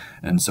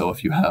 And so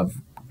if you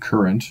have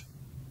current,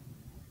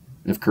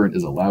 if current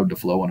is allowed to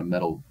flow on a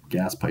metal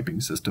gas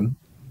piping system,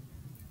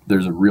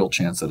 there's a real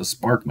chance that a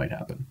spark might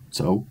happen.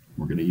 So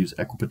we're going to use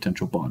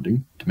equipotential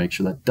bonding to make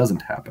sure that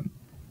doesn't happen.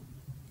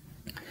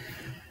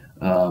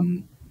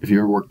 If you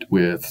ever worked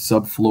with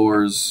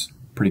subfloors,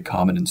 pretty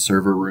common in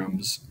server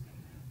rooms,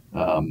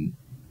 a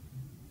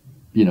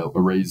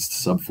raised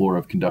subfloor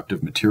of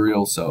conductive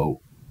material.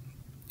 So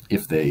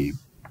if they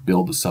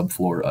build a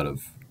subfloor out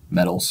of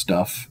metal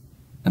stuff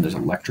and there's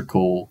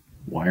electrical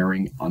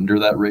wiring under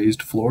that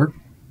raised floor,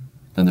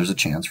 then there's a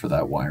chance for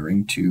that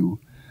wiring to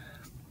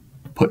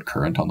put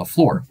current on the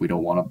floor. We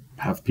don't want to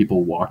have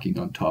people walking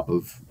on top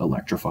of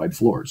electrified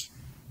floors.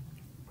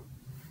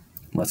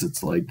 Unless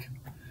it's like,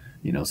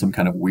 some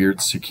kind of weird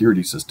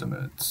security system.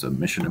 It's a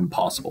Mission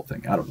Impossible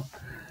thing. I don't know.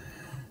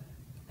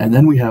 And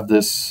then we have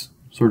this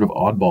sort of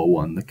oddball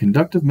one, the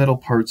conductive metal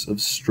parts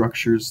of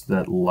structures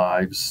that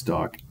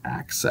livestock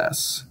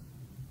access.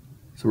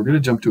 So we're going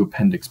to jump to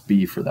Appendix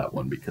B for that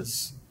one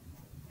because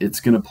it's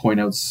going to point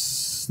out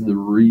the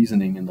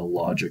reasoning and the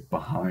logic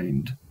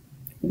behind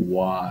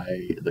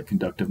why the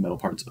conductive metal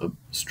parts of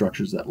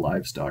structures that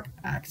livestock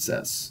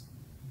access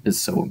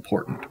is so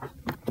important.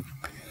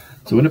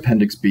 So in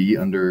Appendix B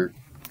under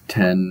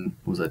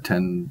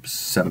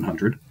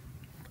 10.700,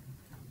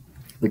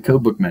 the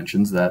codebook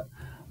mentions that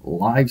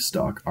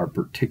livestock are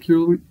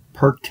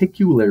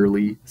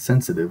particularly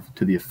sensitive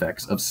to the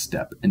effects of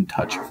step and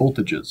touch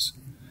voltages.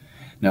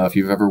 Now, if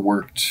you've ever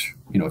worked,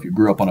 if you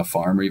grew up on a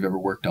farm or you've ever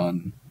worked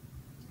on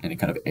any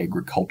kind of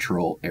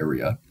agricultural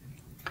area,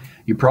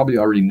 you probably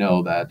already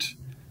know that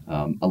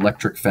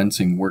electric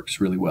fencing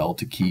works really well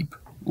to keep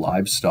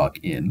livestock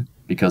in,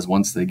 because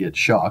once they get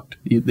shocked,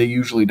 they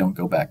usually don't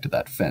go back to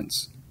that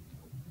fence,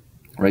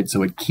 right?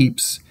 So it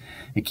keeps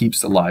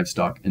the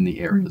livestock in the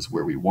areas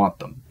where we want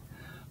them.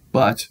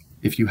 But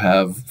if you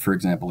have, for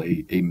example,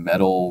 a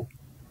metal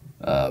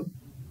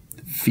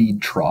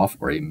feed trough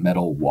or a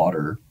metal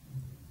water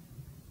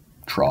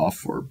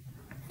trough or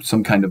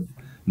some kind of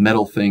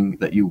metal thing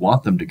that you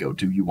want them to go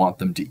to, you want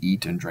them to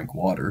eat and drink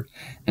water,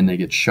 and they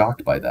get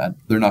shocked by that,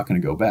 they're not going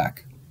to go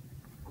back.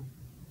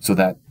 So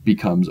that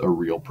becomes a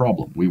real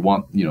problem. We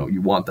want,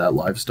 you want that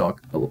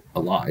livestock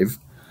alive,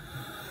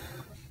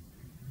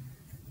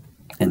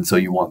 and so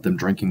you want them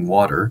drinking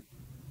water,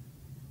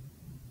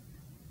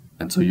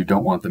 and so you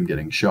don't want them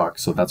getting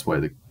shocked. So that's why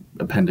the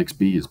Appendix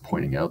B is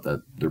pointing out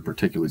that they're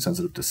particularly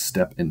sensitive to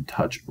step and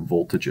touch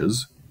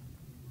voltages.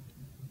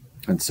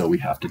 And so we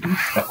have to do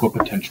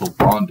equipotential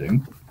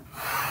bonding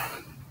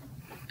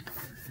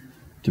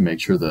to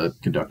make sure the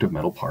conductive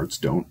metal parts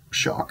don't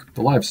shock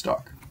the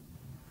livestock.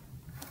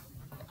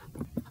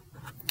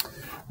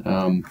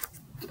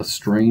 A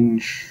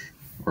strange,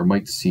 or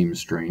might seem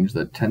strange,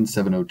 that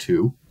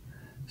 10.702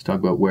 is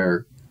talking about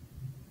where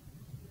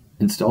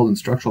installed in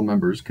structural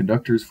members,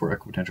 conductors for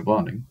equipotential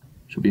bonding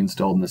shall be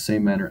installed in the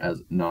same manner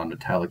as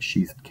non-metallic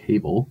sheathed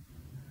cable,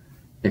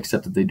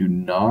 except that they do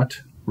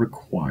not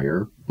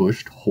require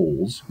bushed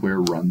holes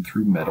where run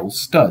through metal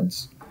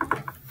studs.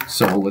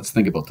 So let's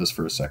think about this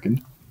for a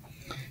second.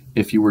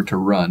 If you were to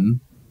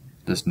run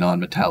this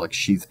non-metallic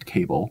sheathed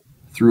cable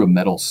through a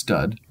metal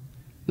stud,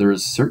 there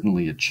is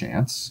certainly a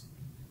chance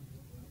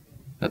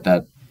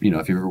that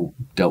if you've ever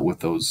dealt with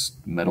those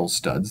metal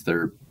studs,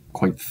 they're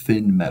quite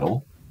thin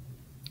metal.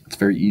 It's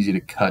very easy to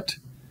cut.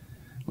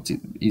 It's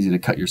easy to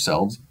cut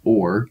yourselves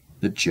or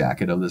the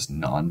jacket of this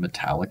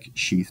non-metallic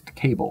sheathed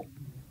cable.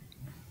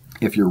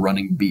 If you're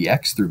running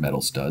BX through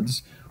metal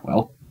studs,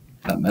 well,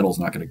 that metal's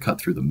not going to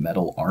cut through the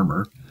metal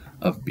armor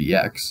of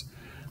BX.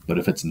 But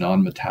if it's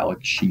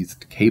non-metallic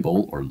sheathed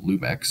cable or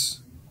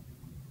Lumex,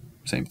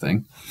 same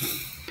thing,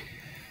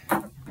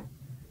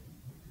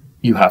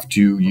 you have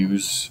to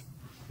use,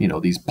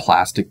 these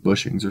plastic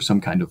bushings or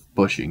some kind of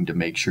bushing to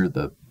make sure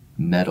the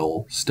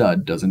metal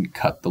stud doesn't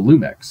cut the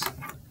Lumex.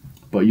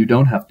 But you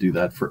don't have to do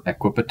that for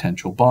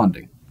equipotential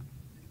bonding.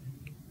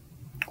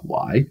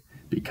 Why?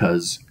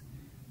 Because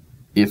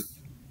if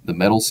the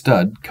metal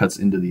stud cuts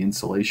into the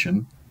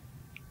insulation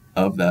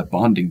of that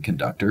bonding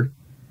conductor,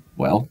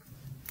 well,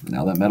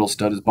 now that metal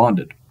stud is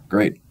bonded.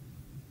 Great.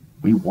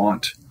 We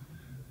want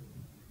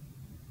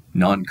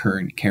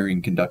non-current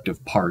carrying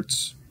conductive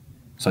parts,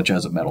 such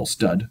as a metal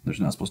stud.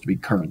 There's not supposed to be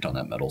current on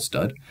that metal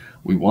stud.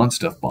 We want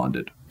stuff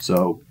bonded.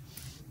 So,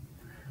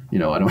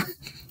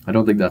 I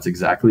don't think that's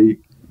exactly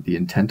the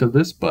intent of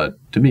this, but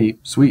to me,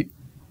 sweet.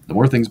 The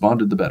more things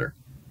bonded, the better.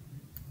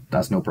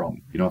 That's no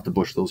problem. You don't have to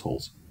bush those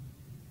holes.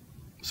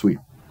 Sweet.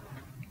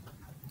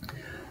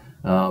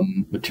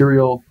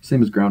 Material,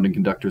 same as grounding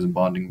conductors and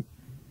bonding,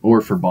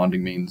 or for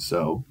bonding means.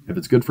 So if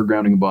it's good for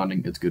grounding and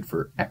bonding, it's good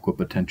for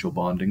equipotential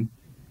bonding.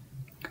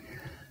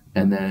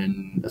 And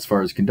then as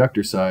far as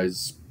conductor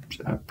size,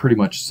 pretty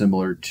much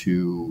similar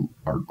to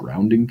our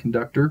grounding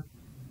conductor,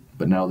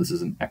 but now this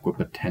is an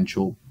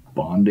equipotential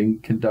bonding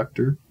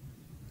conductor.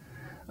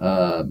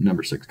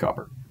 Number 6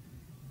 copper.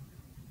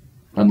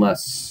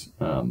 Unless,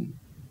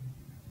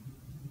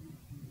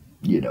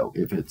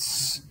 if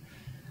it's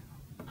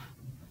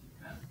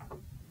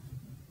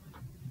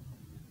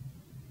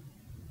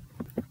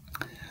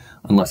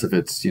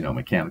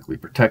mechanically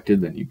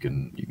protected, then you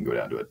can go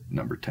down to a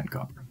number 10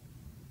 copper.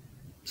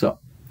 So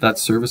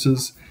that's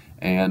services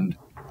and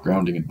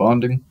grounding and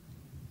bonding.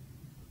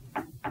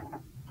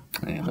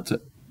 And that's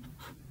it.